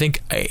made. I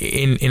think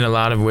in a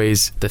lot of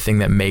ways the thing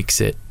that makes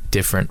it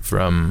different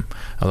from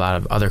a lot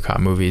of other cop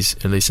movies,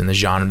 at least in the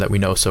genre that we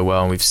know so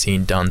well and we've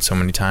seen done so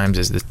many times,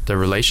 is the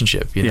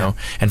relationship, you know.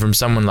 And from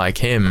someone like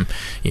him,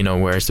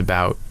 where it's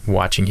about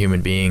watching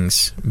human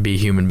beings be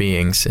human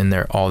beings in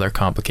all their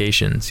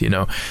complications,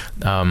 and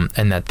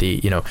that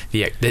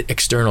the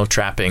external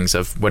trappings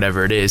of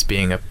whatever it is,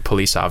 being a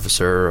police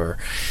officer or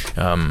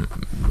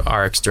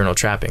our external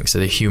trappings, so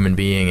the human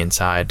being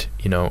inside,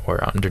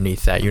 or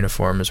underneath that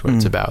uniform is what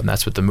it's about, and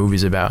that's what the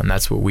movie's about, and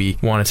that's what we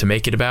wanted to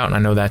make it about. And I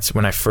know that's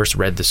when I first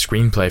read the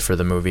screenplay for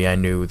the movie, I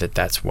knew that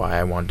that's why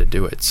I wanted to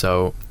do it.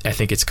 So I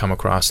think it's come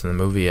across in the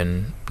movie,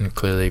 and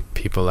clearly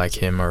people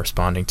like him are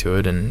responding to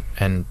it,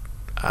 and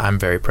I'm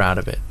very proud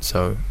of it.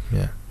 So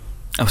yeah.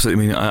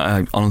 Absolutely. I mean,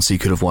 I honestly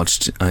could have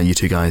watched you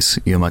two guys,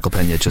 you and Michael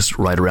Pena, just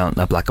ride around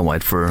that black and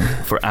white for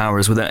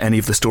hours without any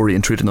of the story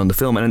intruding on the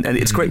film. And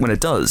it's great when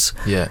it does.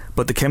 Yeah.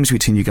 But the chemistry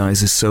between you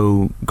guys is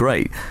so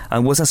great.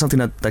 And was that something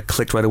that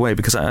clicked right away?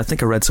 Because I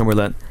think I read somewhere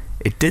that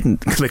it didn't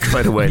click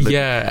right away.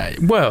 Yeah,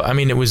 well, I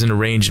mean, it was an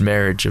arranged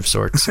marriage of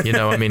sorts. You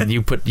know, I mean,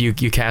 you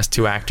cast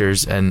two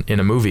actors and in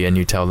a movie, and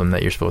you tell them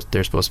that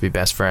they're supposed to be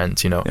best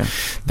friends. You know,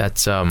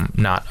 that's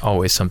not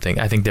always something.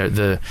 I think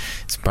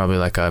it's probably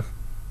like a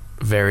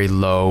very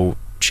low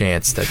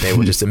chance that they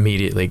will just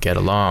immediately get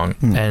along.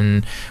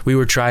 And we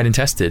were tried and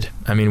tested.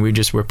 I mean, we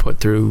just were put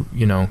through,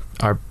 you know,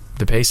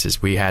 the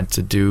paces. We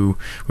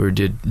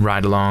did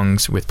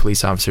ride-alongs with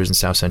police officers in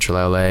South Central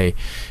LA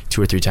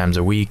 2 or 3 times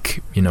a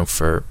week, you know,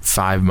 for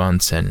 5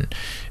 months, and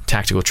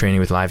tactical training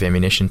with live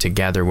ammunition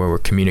together, where we're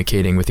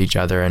communicating with each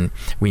other, and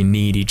we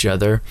need each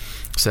other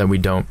so that we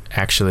don't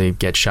actually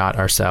get shot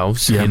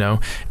ourselves, you know.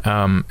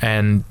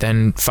 And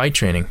then fight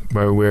training,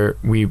 where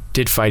we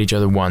did fight each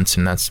other once,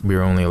 and we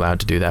were only allowed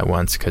to do that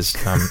once because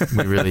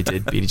we really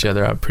did beat each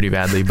other up pretty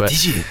badly. But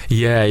did you?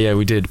 Yeah,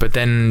 we did. But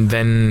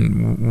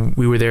then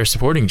we were there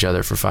supporting each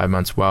other for 5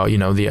 months while, you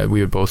know,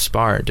 we would both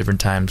spar at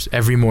different times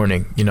every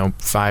morning, you know,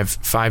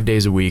 5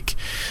 days a week.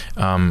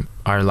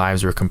 Our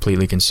lives were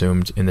completely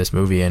consumed in this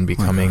movie and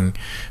becoming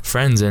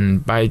friends.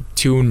 And by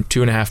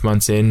 2.5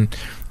 months in,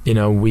 you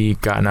know, we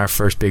got in our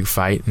first big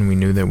fight, and we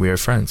knew that we were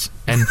friends.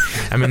 And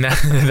I mean,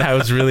 that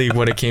was really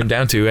what it came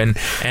down to. And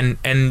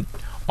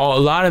a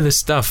lot of this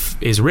stuff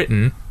is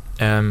written.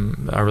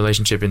 Our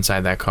relationship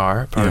inside that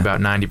car, probably about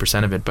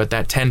 90% of it, but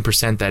that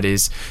 10% that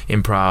is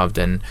improv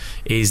and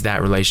is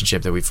that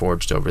relationship that we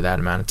forged over that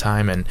amount of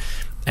time,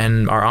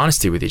 and our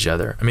honesty with each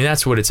other. I mean,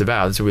 that's what it's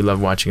about. That's what we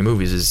love watching in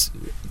movies, is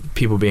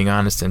people being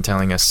honest and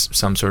telling us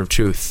some sort of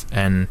truth.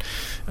 And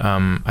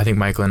I think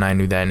Michael and I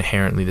knew that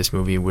inherently this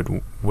movie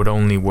would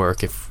only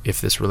work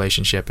if this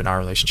relationship and our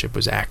relationship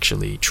was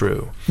actually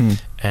true.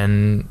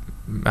 And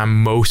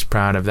I'm most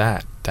proud of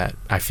that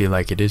I feel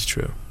like it is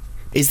true.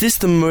 Is this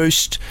the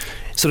most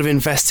sort of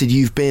invested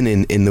you've been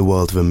in the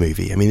world of a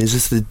movie? I mean, is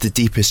this the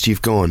deepest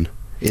you've gone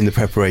in the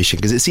preparation?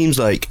 Because it seems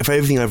like, for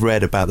everything I've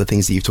read about the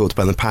things that you've talked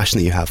about and the passion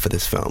that you have for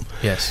this film,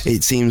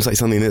 it seems like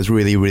something that's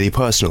really, really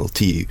personal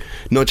to you.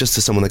 Not just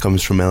to someone that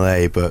comes from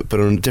LA, but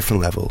on a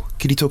different level.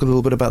 Could you talk a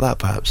little bit about that,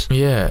 perhaps?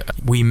 Yeah.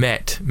 We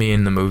met, me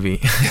and the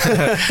movie,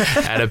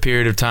 at a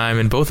period of time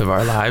in both of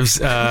our lives.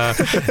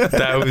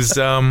 That was,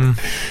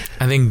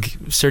 I think,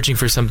 searching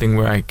for something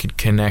where I could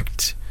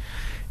connect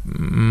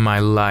my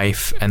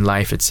life and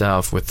life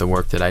itself with the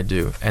work that I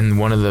do. And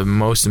one of the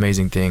most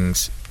amazing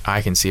things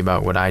I can see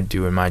about what I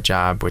do in my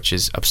job, which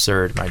is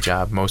absurd, my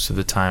job most of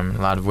the time in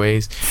a lot of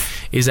ways,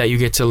 is that you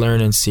get to learn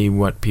and see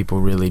what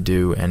people really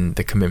do and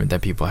the commitment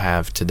that people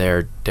have to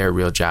their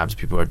real jobs.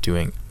 People are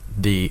doing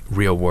the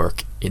real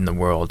work in the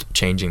world,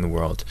 changing the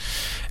world.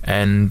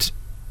 And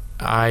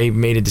I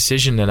made a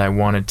decision that I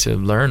wanted to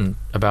learn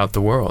about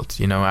the world.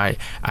 You know,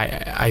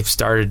 I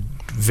started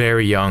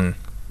very young.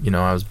 You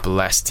know, I was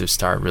blessed to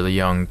start really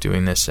young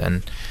doing this,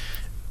 and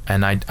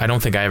I don't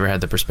think I ever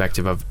had the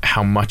perspective of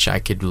how much I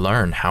could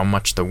learn, how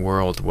much the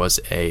world was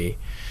a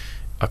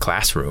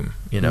classroom,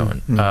 you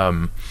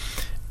know.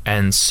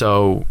 And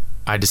so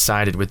I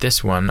decided with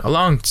this one,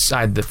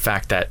 alongside the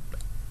fact that,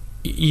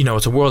 you know,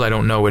 it's a world I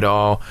don't know at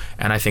all,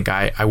 and I think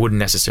I wouldn't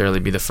necessarily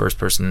be the first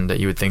person that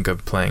you would think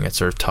of playing a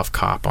sort of tough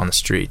cop on the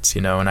streets,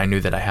 you know, and I knew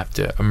that I have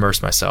to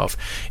immerse myself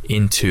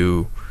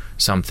into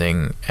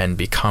something and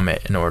become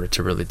it in order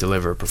to really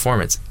deliver a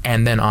performance.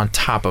 And then on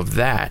top of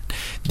that,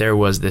 there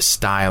was this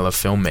style of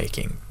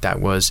filmmaking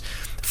that was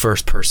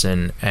first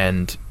person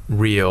and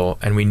real,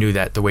 and we knew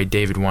that the way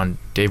Dave wanted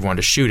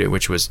to shoot it,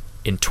 which was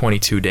in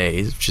 22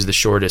 days, which is the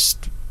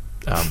shortest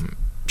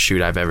shoot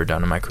I've ever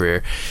done in my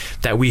career,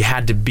 that we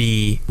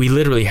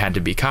literally had to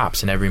be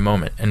cops in every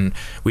moment, and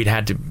we'd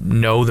had to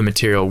know the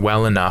material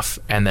well enough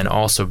and then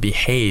also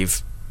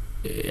behave.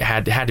 It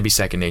had to be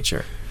second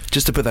nature.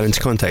 Just to put that into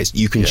context,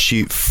 you can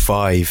shoot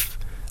 5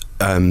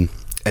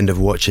 end of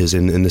watches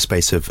in the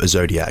space of a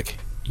Zodiac.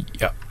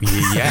 Yeah.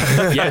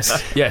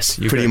 Yes.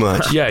 You pretty could.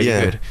 much. Yeah, you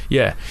could.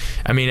 Yeah.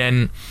 I mean,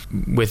 and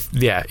with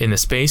in the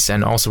space,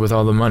 and also with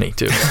all the money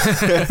too.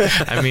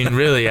 I mean,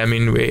 really. I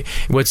mean,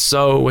 what's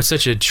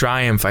such a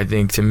triumph, I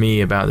think, to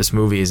me about this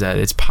movie is that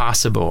it's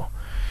possible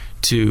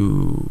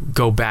to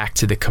go back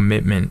to the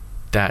commitment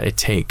that it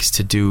takes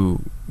to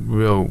do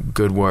real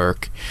good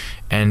work.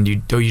 And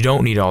you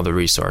don't need all the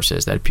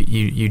resources that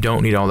you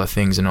don't need all the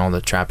things and all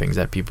the trappings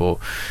that people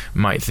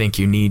might think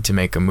you need to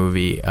make a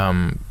movie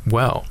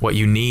well. What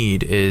you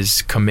need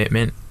is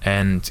commitment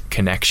and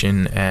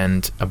connection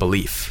and a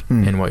belief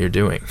in what you're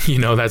doing. You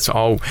know, that's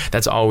all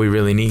we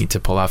really need to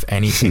pull off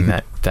anything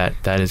that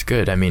is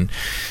good. I mean,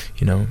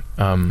 you know.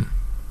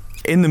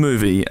 In the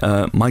movie,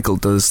 Michael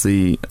does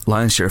the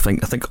lion's share of, I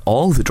think,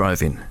 all the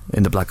driving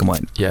in the black and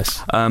white.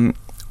 Yes.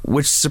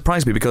 Which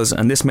surprised me because,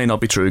 and this may not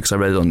be true because I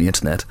read it on the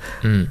internet,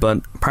 but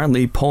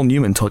apparently Paul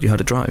Newman taught you how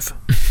to drive.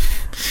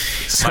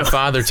 My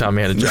father taught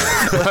me how to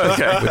drive,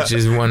 okay. Which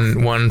is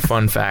one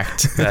fun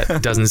fact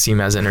that doesn't seem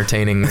as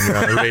entertaining when you're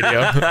on the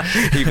radio.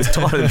 He was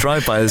taught how to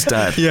drive by his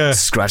dad. Yeah.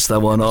 Scratch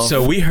that one off.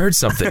 So we heard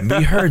something.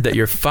 We heard that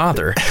your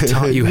father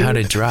taught you how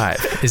to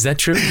drive. Is that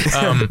true?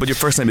 But your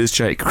first name is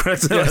Jake.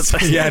 Yes.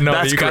 Yeah, no,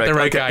 that's you correct. got the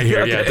right guy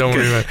here. Okay. Yeah, don't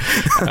worry about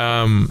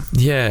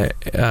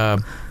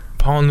it.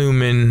 Paul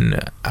Newman,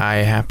 I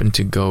happened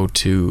to go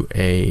to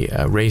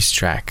a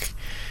racetrack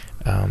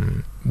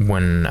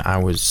when I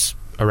was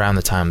around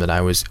the time that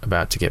I was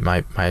about to get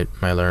my I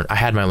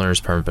had my learner's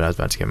permit, but I was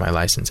about to get my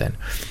license, and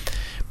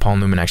Paul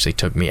Newman actually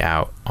took me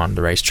out on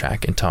the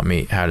racetrack and taught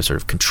me how to sort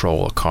of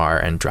control a car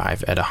and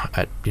drive at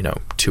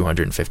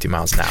 250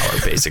 miles an hour,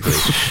 basically.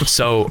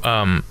 So,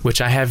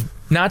 which I have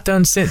not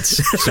done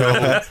since.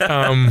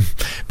 So,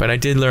 but I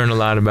did learn a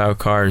lot about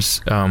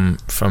cars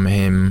from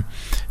him.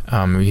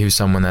 He was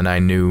someone that I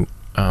knew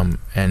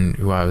and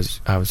who I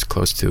was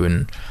close to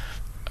in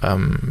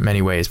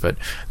many ways. But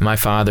my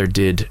father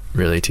did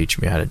really teach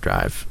me how to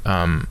drive,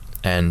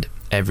 and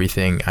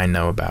everything I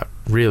know about,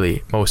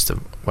 really most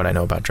of what I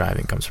know about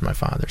driving comes from my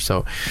father.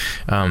 So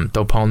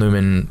though Paul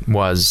Newman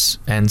was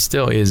and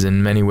still is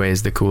in many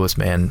ways the coolest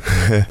man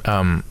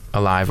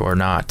alive or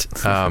not,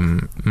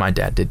 my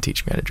dad did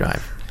teach me how to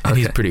drive. And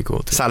he's pretty cool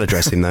too. Salad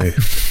dressing though,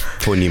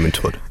 Paul Newman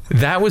taught.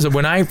 That was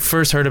when I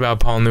first heard about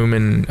Paul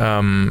Newman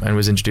and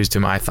was introduced to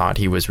him. I thought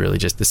he was really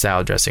just the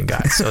salad dressing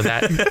guy. So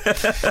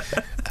that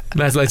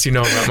lets you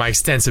know about my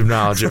extensive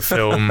knowledge of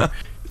film.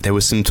 There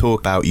was some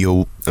talk about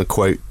your,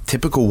 quote,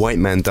 typical white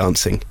man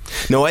dancing.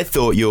 No, I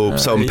thought your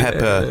salt and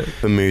pepper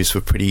moves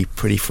were pretty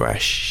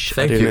fresh.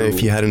 Thank you. I don't know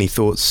if you had any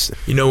thoughts.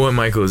 You know what?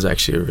 Michael is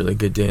actually a really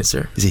good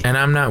dancer. Is he? And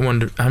I'm not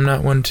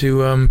one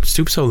to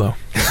stoop so low.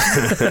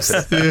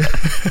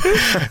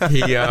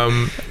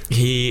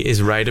 He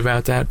is right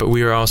about that. But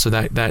we were also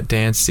that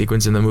dance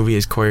sequence in the movie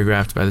is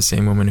choreographed by the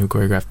same woman who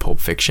choreographed Pulp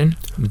Fiction.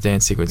 The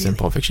dance sequence in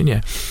Pulp Fiction,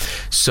 yeah.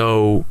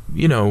 So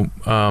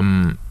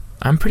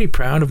I'm pretty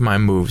proud of my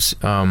moves,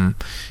 and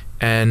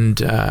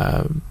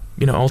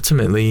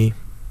ultimately,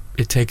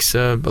 it takes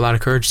a lot of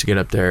courage to get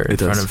up there in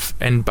front of.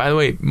 And by the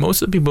way,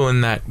 most of the people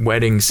in that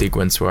wedding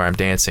sequence where I'm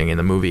dancing in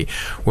the movie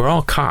were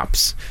all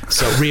cops,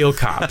 so real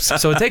cops.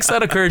 So it takes a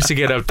lot of courage to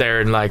get up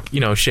there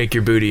and shake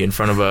your booty in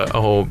front of a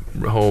whole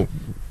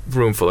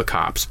room full of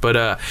cops. But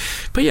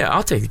yeah,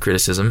 I'll take the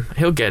criticism.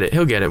 He'll get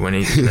it when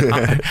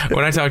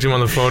when I talk to him on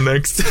the phone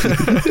next.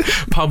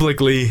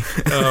 Publicly,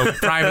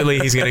 privately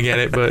he's gonna get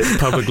it, but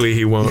publicly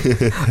he won't.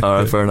 All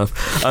right, fair enough.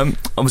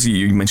 Obviously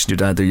you mentioned your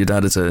dad there. Your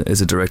dad is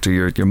a director,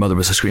 your mother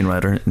was a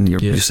screenwriter, and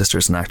your sister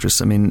is an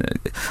actress. I mean,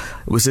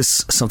 was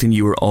this something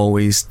you were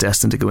always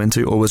destined to go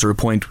into, or was there a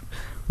point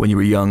when you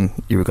were young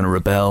you were going to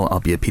rebel? I'll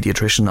be a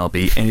pediatrician, I'll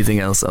be anything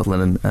else other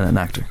than an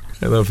actor.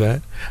 I love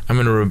that. I'm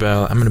going to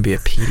rebel. I'm going to be a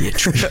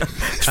pediatrician.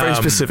 It's very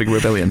specific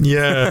rebellion.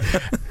 Yeah.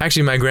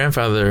 Actually, my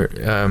grandfather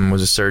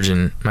was a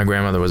surgeon. My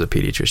grandmother was a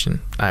pediatrician,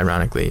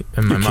 ironically.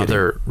 And my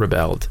mother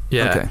rebelled.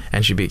 Yeah. Okay.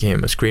 And she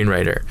became a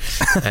screenwriter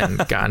and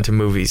got into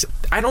movies.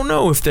 I don't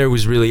know if there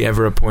was really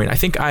ever a point. I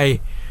think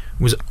I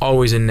was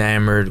always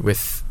enamored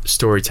with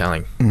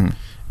storytelling. Mm.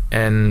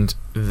 And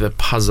the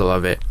puzzle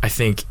of it. I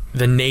think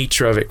the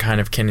nature of it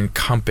kind of can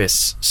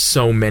encompass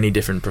so many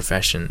different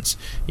professions.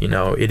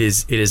 It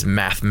is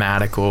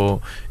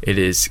mathematical. It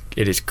is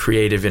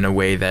creative in a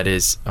way that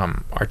is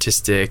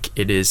artistic.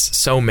 It is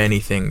so many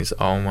things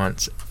all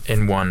once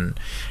in one.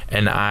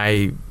 And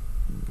I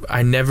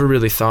never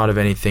really thought of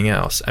anything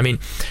else. I mean,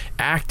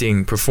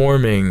 acting,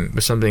 performing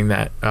was something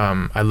that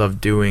I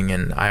love doing,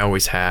 and I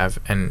always have,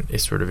 and it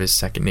sort of is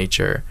second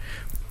nature.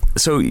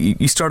 So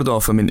you started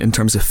off, I mean, in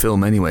terms of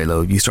film anyway,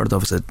 Lo, you started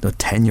off as a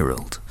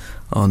 10-year-old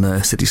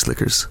on City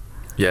Slickers.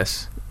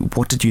 Yes.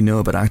 What did you know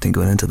about acting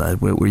going into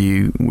that? Were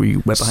you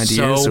wet behind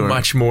the ears? So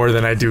much more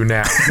than I do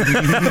now.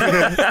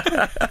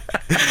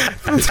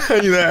 I'll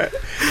tell you that.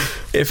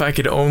 If I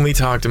could only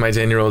talk to my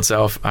 10-year-old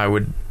self, I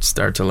would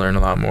start to learn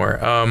a lot more.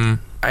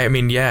 I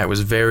mean, yeah, it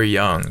was very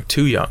young,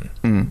 too young,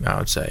 I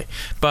would say.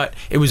 But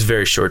it was a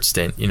very short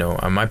stint.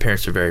 My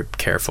parents were very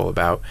careful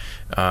about.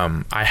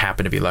 I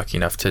happen to be lucky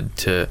enough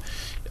to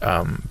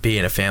be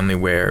in a family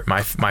where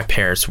my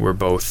parents were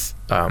both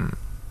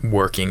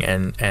working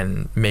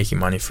and making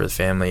money for the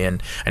family.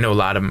 And I know a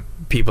lot of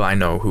people I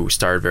know who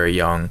started very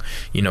young.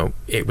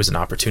 It was an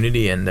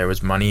opportunity, and there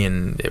was money,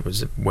 and it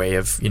was a way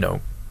of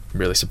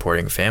really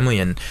supporting a family.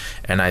 And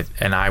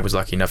I was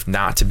lucky enough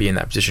not to be in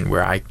that position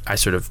where I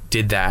sort of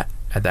did that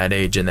at that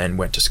age and then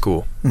went to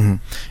school. Mm-hmm.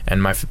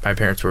 And my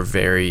parents were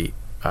very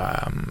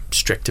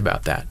strict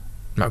about that,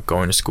 about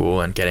going to school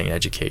and getting an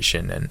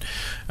education, and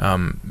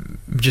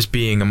just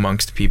being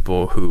amongst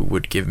people who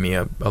would give me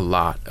a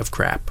lot of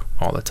crap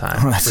all the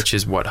time, right. Which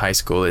is what high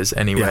school is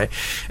anyway.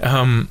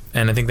 Yeah.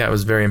 And I think that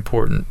was very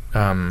important,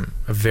 a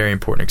very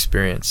important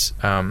experience.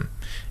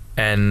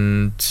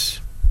 And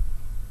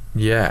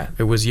yeah,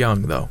 it was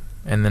young though.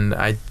 And then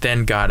I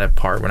got a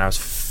part when I was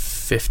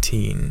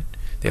 15.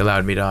 They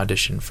allowed me to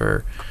audition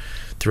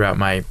throughout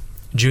my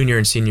junior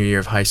and senior year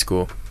of high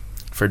school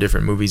for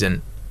different movies,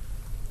 and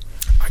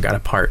I got a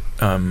part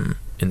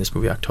in this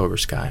movie October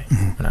Sky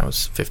when I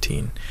was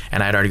 15,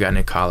 and I'd already gotten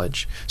in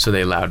college, so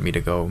they allowed me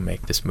to go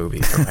make this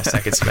movie for my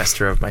second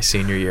semester of my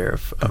senior year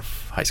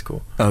of high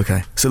school.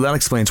 Okay, so that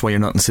explains why you're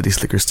not in City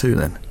Slickers 2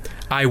 then.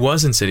 I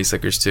was in City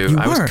Slickers 2.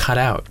 I was cut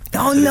out.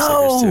 Oh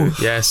no!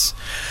 Yes,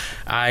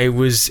 I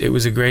was. It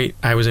was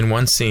I was in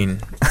one scene.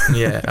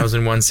 Yeah, I was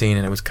in one scene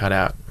and it was cut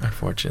out.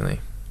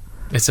 Unfortunately,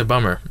 it's a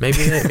bummer. Maybe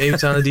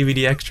it's on the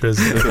DVD extras.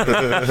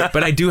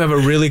 But I do have a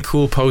really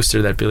cool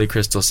poster that Billy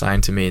Crystal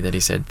signed to me that he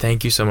said,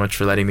 "Thank you so much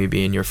for letting me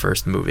be in your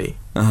first movie."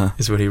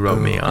 Is what he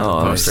wrote me on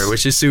the poster,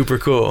 which is super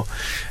cool.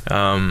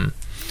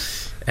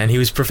 And he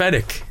was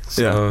prophetic.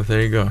 So there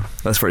you go.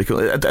 That's very cool.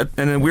 And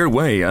in a weird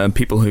way,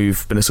 people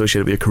who've been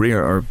associated with your career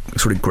are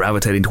sort of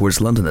gravitating towards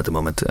London at the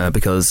moment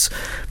because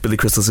Billy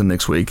Crystal's in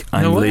next week,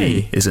 Ang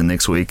Lee is in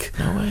next week,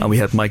 and we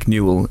had Mike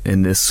Newell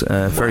in this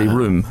very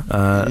room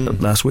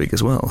last week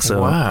as well.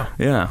 So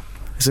yeah.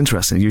 It's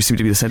interesting. You seem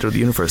to be the center of the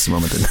universe at the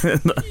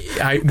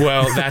moment.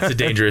 Well, that's a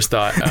dangerous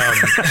thought.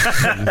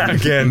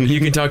 Again,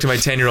 you can talk to my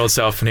 10-year-old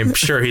self, and I'm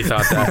sure he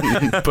thought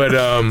that. But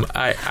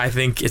I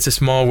think it's a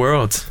small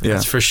world. Yeah.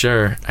 That's for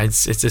sure.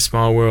 It's a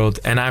small world.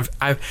 And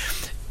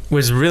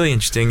what's really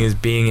interesting is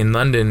being in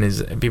London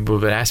is people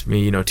have asked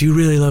me, do you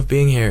really love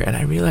being here? And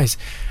I realize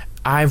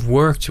I've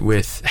worked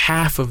with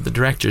half of the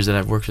directors that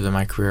I've worked with in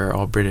my career are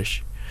all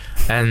British.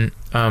 And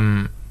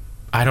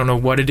I don't know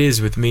what it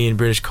is with me and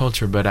British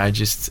culture, but I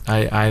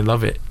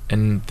love it,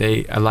 and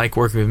I like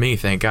working with me,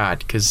 thank God,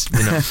 because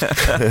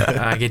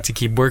I get to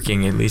keep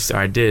working, at least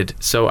I did.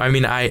 So I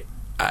mean,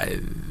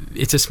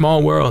 it's a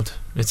small world.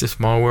 It's a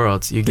small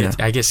world.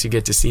 I guess you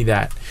get to see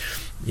that,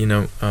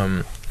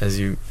 as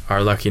you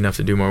are lucky enough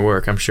to do more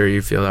work. I'm sure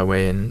you feel that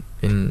way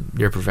in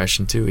your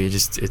profession too.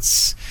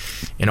 It's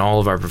in all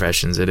of our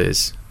professions, it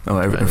is.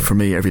 For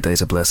me, every day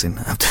is a blessing.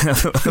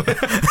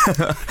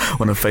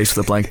 When I'm faced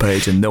with a blank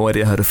page and no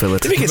idea how to fill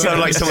it. You make it sound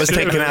like someone's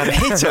taken out a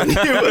hit on you.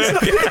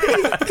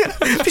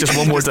 Just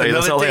one more day,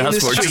 that's all I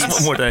ask for. Just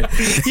one more day.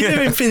 You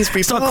live in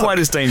Finsbury. It's not quite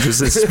as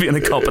dangerous as being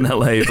a cop in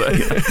LA, but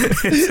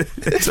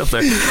it's up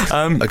there.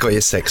 I got your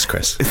 6,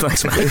 Chris.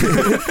 Thanks, man.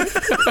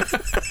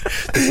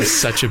 This is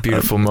such a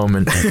beautiful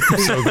moment. I'm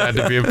so glad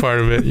to be a part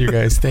of it, you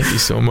guys. Thank you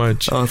so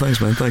much. Oh, thanks,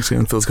 man. Thanks,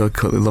 and Phil's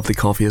got lovely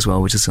coffee as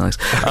well, which is nice.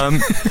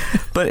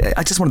 But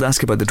I just wanted to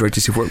ask about the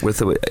directors you've worked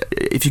with.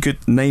 If you could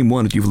name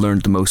one that you've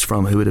learned the most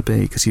from, who would it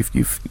be? Because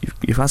you've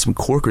had some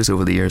corkers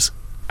over the years.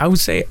 I would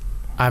say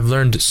I've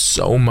learned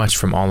so much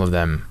from all of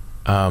them,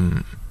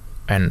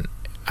 and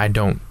I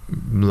don't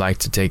like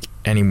to take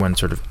anyone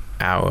sort of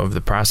out of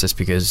the process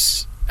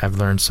because I've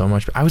learned so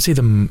much. I would say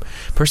the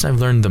person I've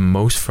learned the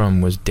most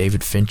from was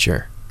David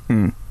Fincher.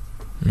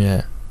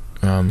 Yeah.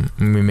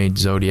 We made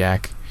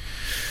Zodiac,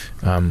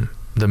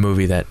 the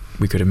movie that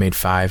we could have made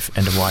 5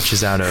 end of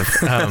watches out of.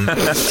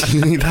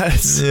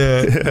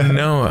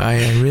 No,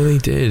 I really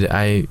did.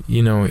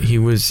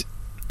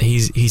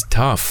 He's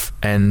tough,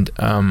 and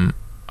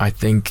I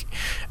think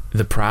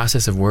the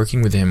process of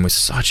working with him was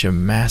such a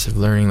massive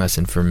learning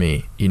lesson for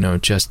me.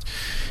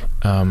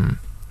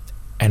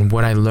 And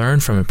what I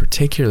learned from it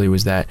particularly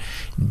was that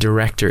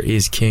director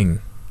is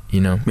king,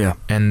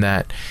 and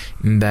that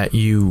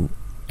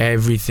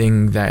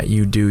everything that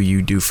you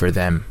do for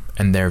them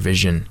and their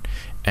vision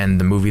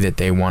and the movie that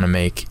they want to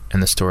make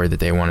and the story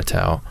that they want to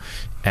tell,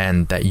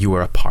 and that you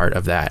are a part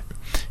of that,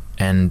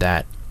 and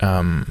that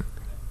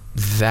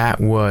it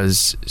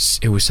was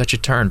such a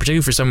turn,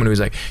 particularly for someone who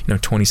was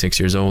 26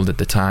 years old at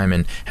the time,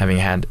 and having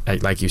had,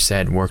 like you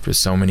said, worked with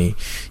so many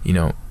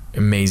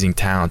amazing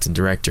talents and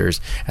directors.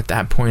 At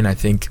that point, I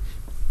think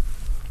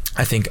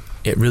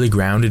it really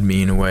grounded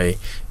me in a way,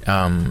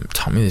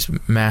 taught me this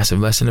massive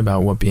lesson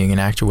about what being an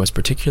actor was,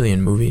 particularly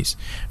in movies,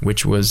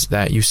 which was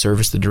that you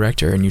service the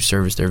director and you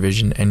service their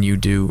vision, and you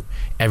do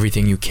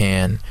everything you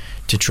can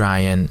to try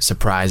and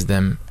surprise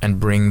them and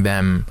bring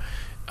them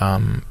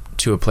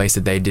to a place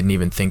that they didn't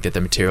even think that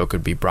the material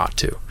could be brought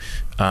to.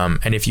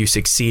 And if you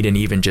succeed in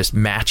even just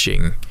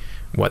matching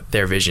what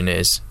their vision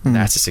is,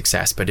 that's a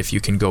success. But if you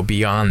can go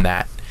beyond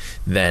that,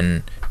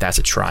 then that's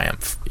a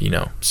triumph,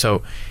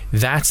 So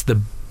that's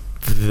the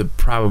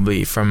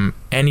probably from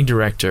any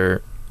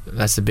director,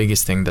 that's the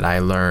biggest thing that I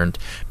learned.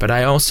 But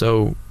I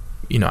also,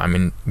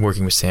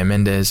 working with Sam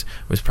Mendes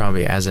was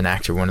probably, as an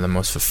actor, one of the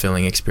most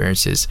fulfilling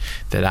experiences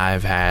that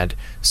I've had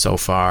so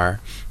far.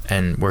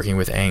 And working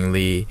with Ang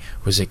Lee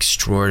was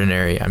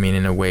extraordinary.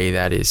 In a way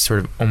that is sort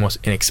of almost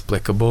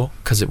inexplicable,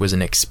 because it was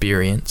an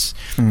experience.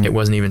 It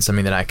wasn't even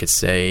something that I could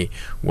say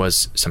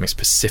was something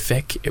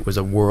specific. It was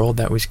a world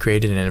that was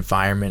created, an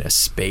environment, a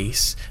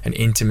space, an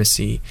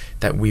intimacy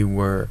that we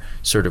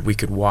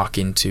could walk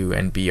into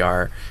and be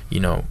our,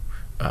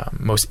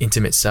 most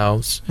intimate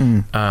selves.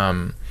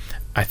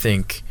 I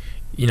think,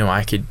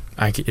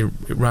 it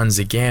runs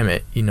the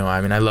gamut,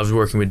 I loved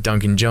working with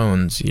Duncan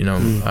Jones,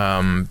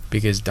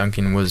 because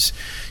Duncan was,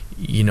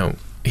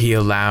 he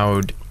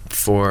allowed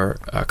for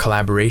a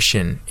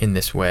collaboration in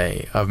this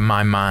way of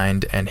my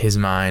mind and his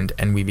mind,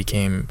 and we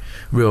became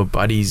real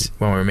buddies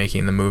when we were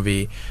making the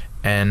movie.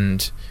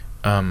 And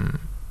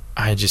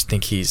I just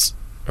think he's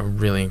a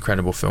really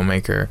incredible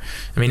filmmaker.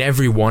 I mean,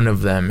 every one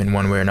of them in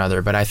one way or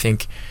another, but I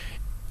think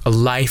a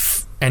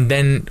life, and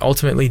then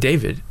ultimately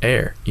David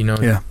Ayer,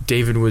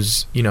 David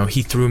was,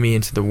 he threw me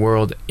into the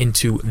world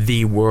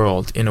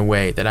in a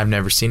way that I've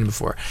never seen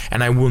before,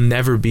 and I will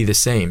never be the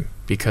same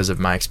because of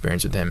my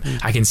experience with him.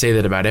 I can say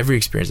that about every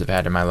experience I've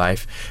had in my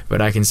life,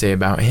 but I can say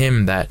about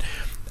him that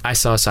I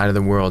saw a side of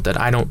the world that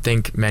I don't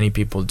think many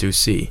people do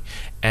see,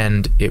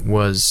 and it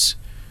was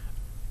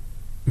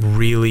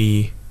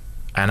really,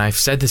 and I've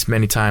said this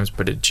many times,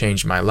 but it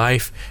changed my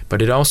life,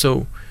 but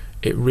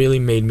it really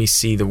made me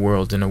see the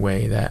world in a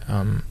way that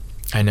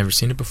I never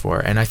seen it before.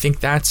 And I think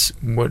that's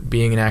what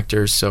being an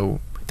actor is, so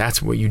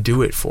that's what you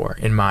do it for,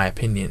 in my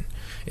opinion,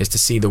 is to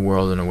see the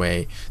world in a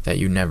way that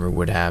you never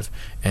would have,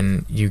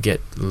 and you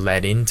get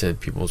led into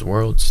people's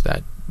worlds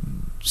that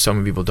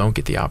some people don't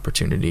get the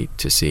opportunity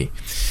to see.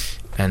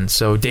 And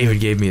so David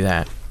gave me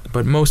that,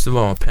 but most of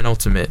all,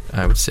 penultimate,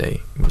 I would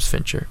say, was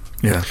Fincher.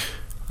 Yeah.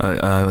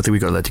 I think we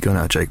got to let you go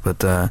now, Jake,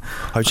 but I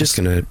was just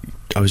only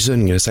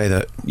gonna say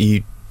that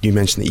you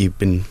mentioned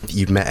that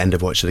you've met End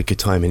of Watch at a good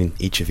time in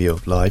each of your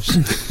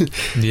lives.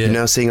 Yeah. You're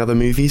now seeing other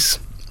movies.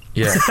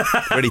 Yeah.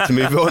 Ready to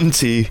move on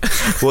to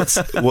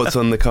what's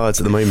on the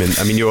cards at the moment.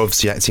 I mean, you're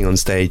obviously acting on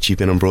stage. You've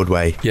been on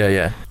Broadway.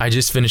 Yeah. I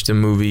just finished a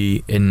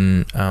movie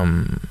in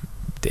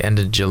the end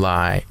of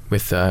July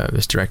with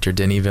this director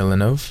Denis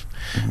Villeneuve,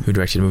 who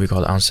directed a movie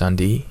called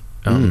Incendie.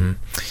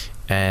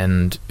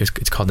 And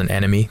it's called An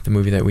Enemy, the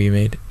movie that we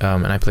made.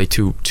 And I play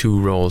two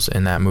roles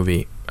in that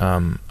movie.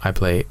 I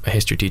play a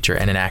history teacher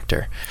and an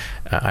actor,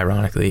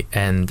 ironically,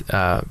 and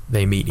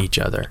they meet each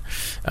other.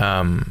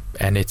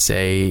 And it's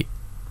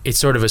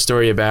sort of a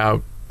story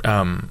about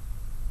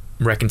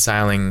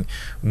reconciling.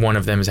 One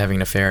of them is having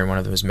an affair and one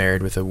of them is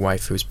married with a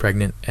wife who's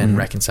pregnant, and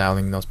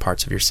reconciling those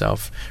parts of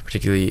yourself,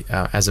 particularly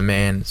as a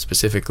man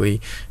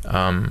specifically,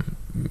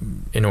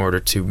 in order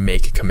to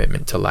make a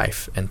commitment to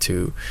life and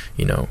to,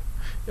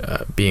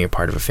 being a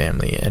part of a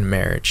family and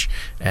marriage.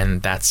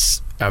 And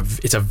it's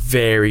a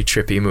very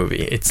trippy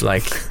movie. It's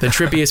like the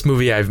trippiest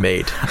movie I've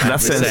made.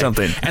 That's saying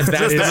something. And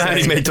that is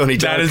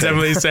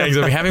definitely saying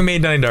something. Having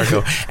made Donnie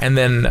Darko, and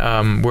then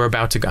I'm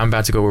about to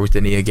go work with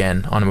Denis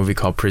again on a movie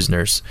called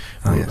Prisoners,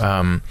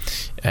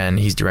 and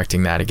he's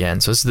directing that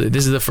again. So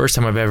this is the first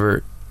time I've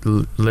ever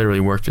literally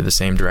worked with the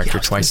same director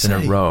twice in a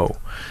row.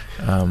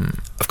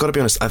 I've got to be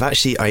honest,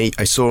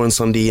 I saw on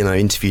Sunday and I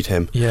interviewed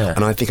him,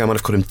 and I think I might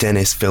have called him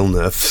Denis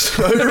Villeneuve.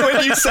 So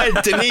when you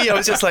said Denis, I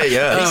was just like,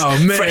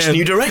 he's fresh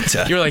new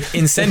director. You're like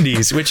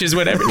Incendies, which is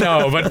whatever.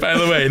 No, but by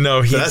the way,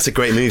 no, so that's a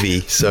great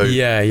movie. So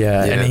yeah.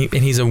 And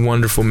he's a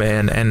wonderful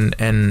man,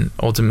 and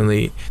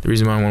ultimately the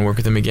reason why I want to work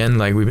with him again,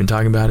 like we've been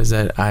talking about, is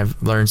that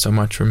I've learned so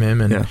much from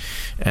him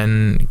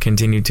and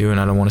continue to,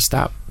 and I don't want to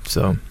stop.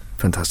 So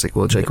fantastic.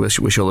 Well, Jake, wish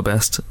you all the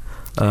best.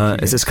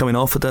 Is this coming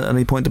off at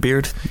any point, the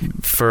beard?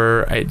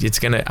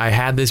 I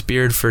had this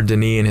beard for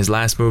Denis in his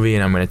last movie,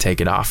 and I'm going to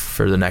take it off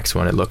for the next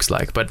one, it looks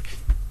like. But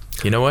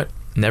you know what?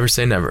 Never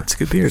say never. It's a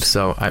good beard.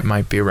 So I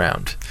might be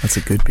around. That's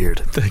a good beard.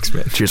 Thanks,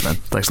 man. Cheers, man.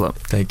 Thanks a lot.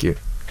 Thank you.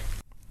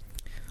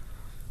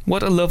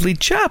 What a lovely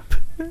chap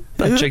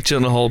that Jake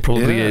Gyllenhaal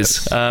probably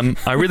is.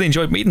 I really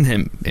enjoyed meeting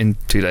him in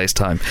 2 days'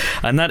 time.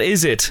 And that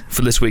is it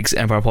for this week's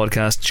Empire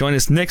Podcast. Join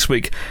us next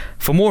week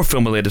for more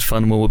film-related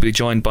fun, where we'll be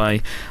joined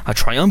by a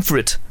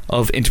triumvirate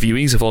of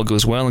interviewees, if all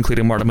goes well,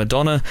 including Martin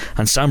Madonna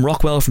and Sam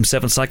Rockwell from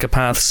Seven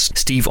Psychopaths,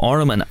 Steve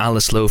Oram and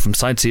Alice Lowe from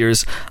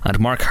Sightseers, and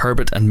Mark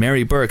Herbert and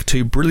Mary Burke,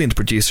 two brilliant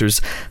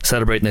producers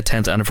celebrating the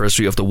 10th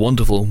anniversary of the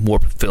wonderful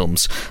Warp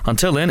films.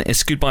 Until then,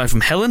 it's goodbye from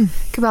Helen.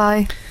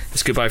 Goodbye.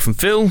 It's goodbye from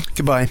Phil.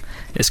 Goodbye.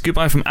 It's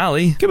goodbye from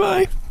Ali.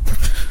 Goodbye.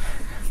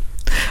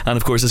 And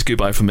of course, it's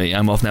goodbye from me.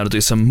 I'm off now to do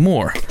some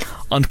more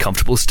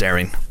uncomfortable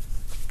staring.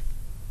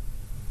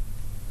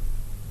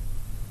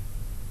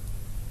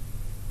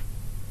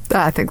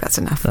 I think that's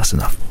enough. That's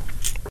enough.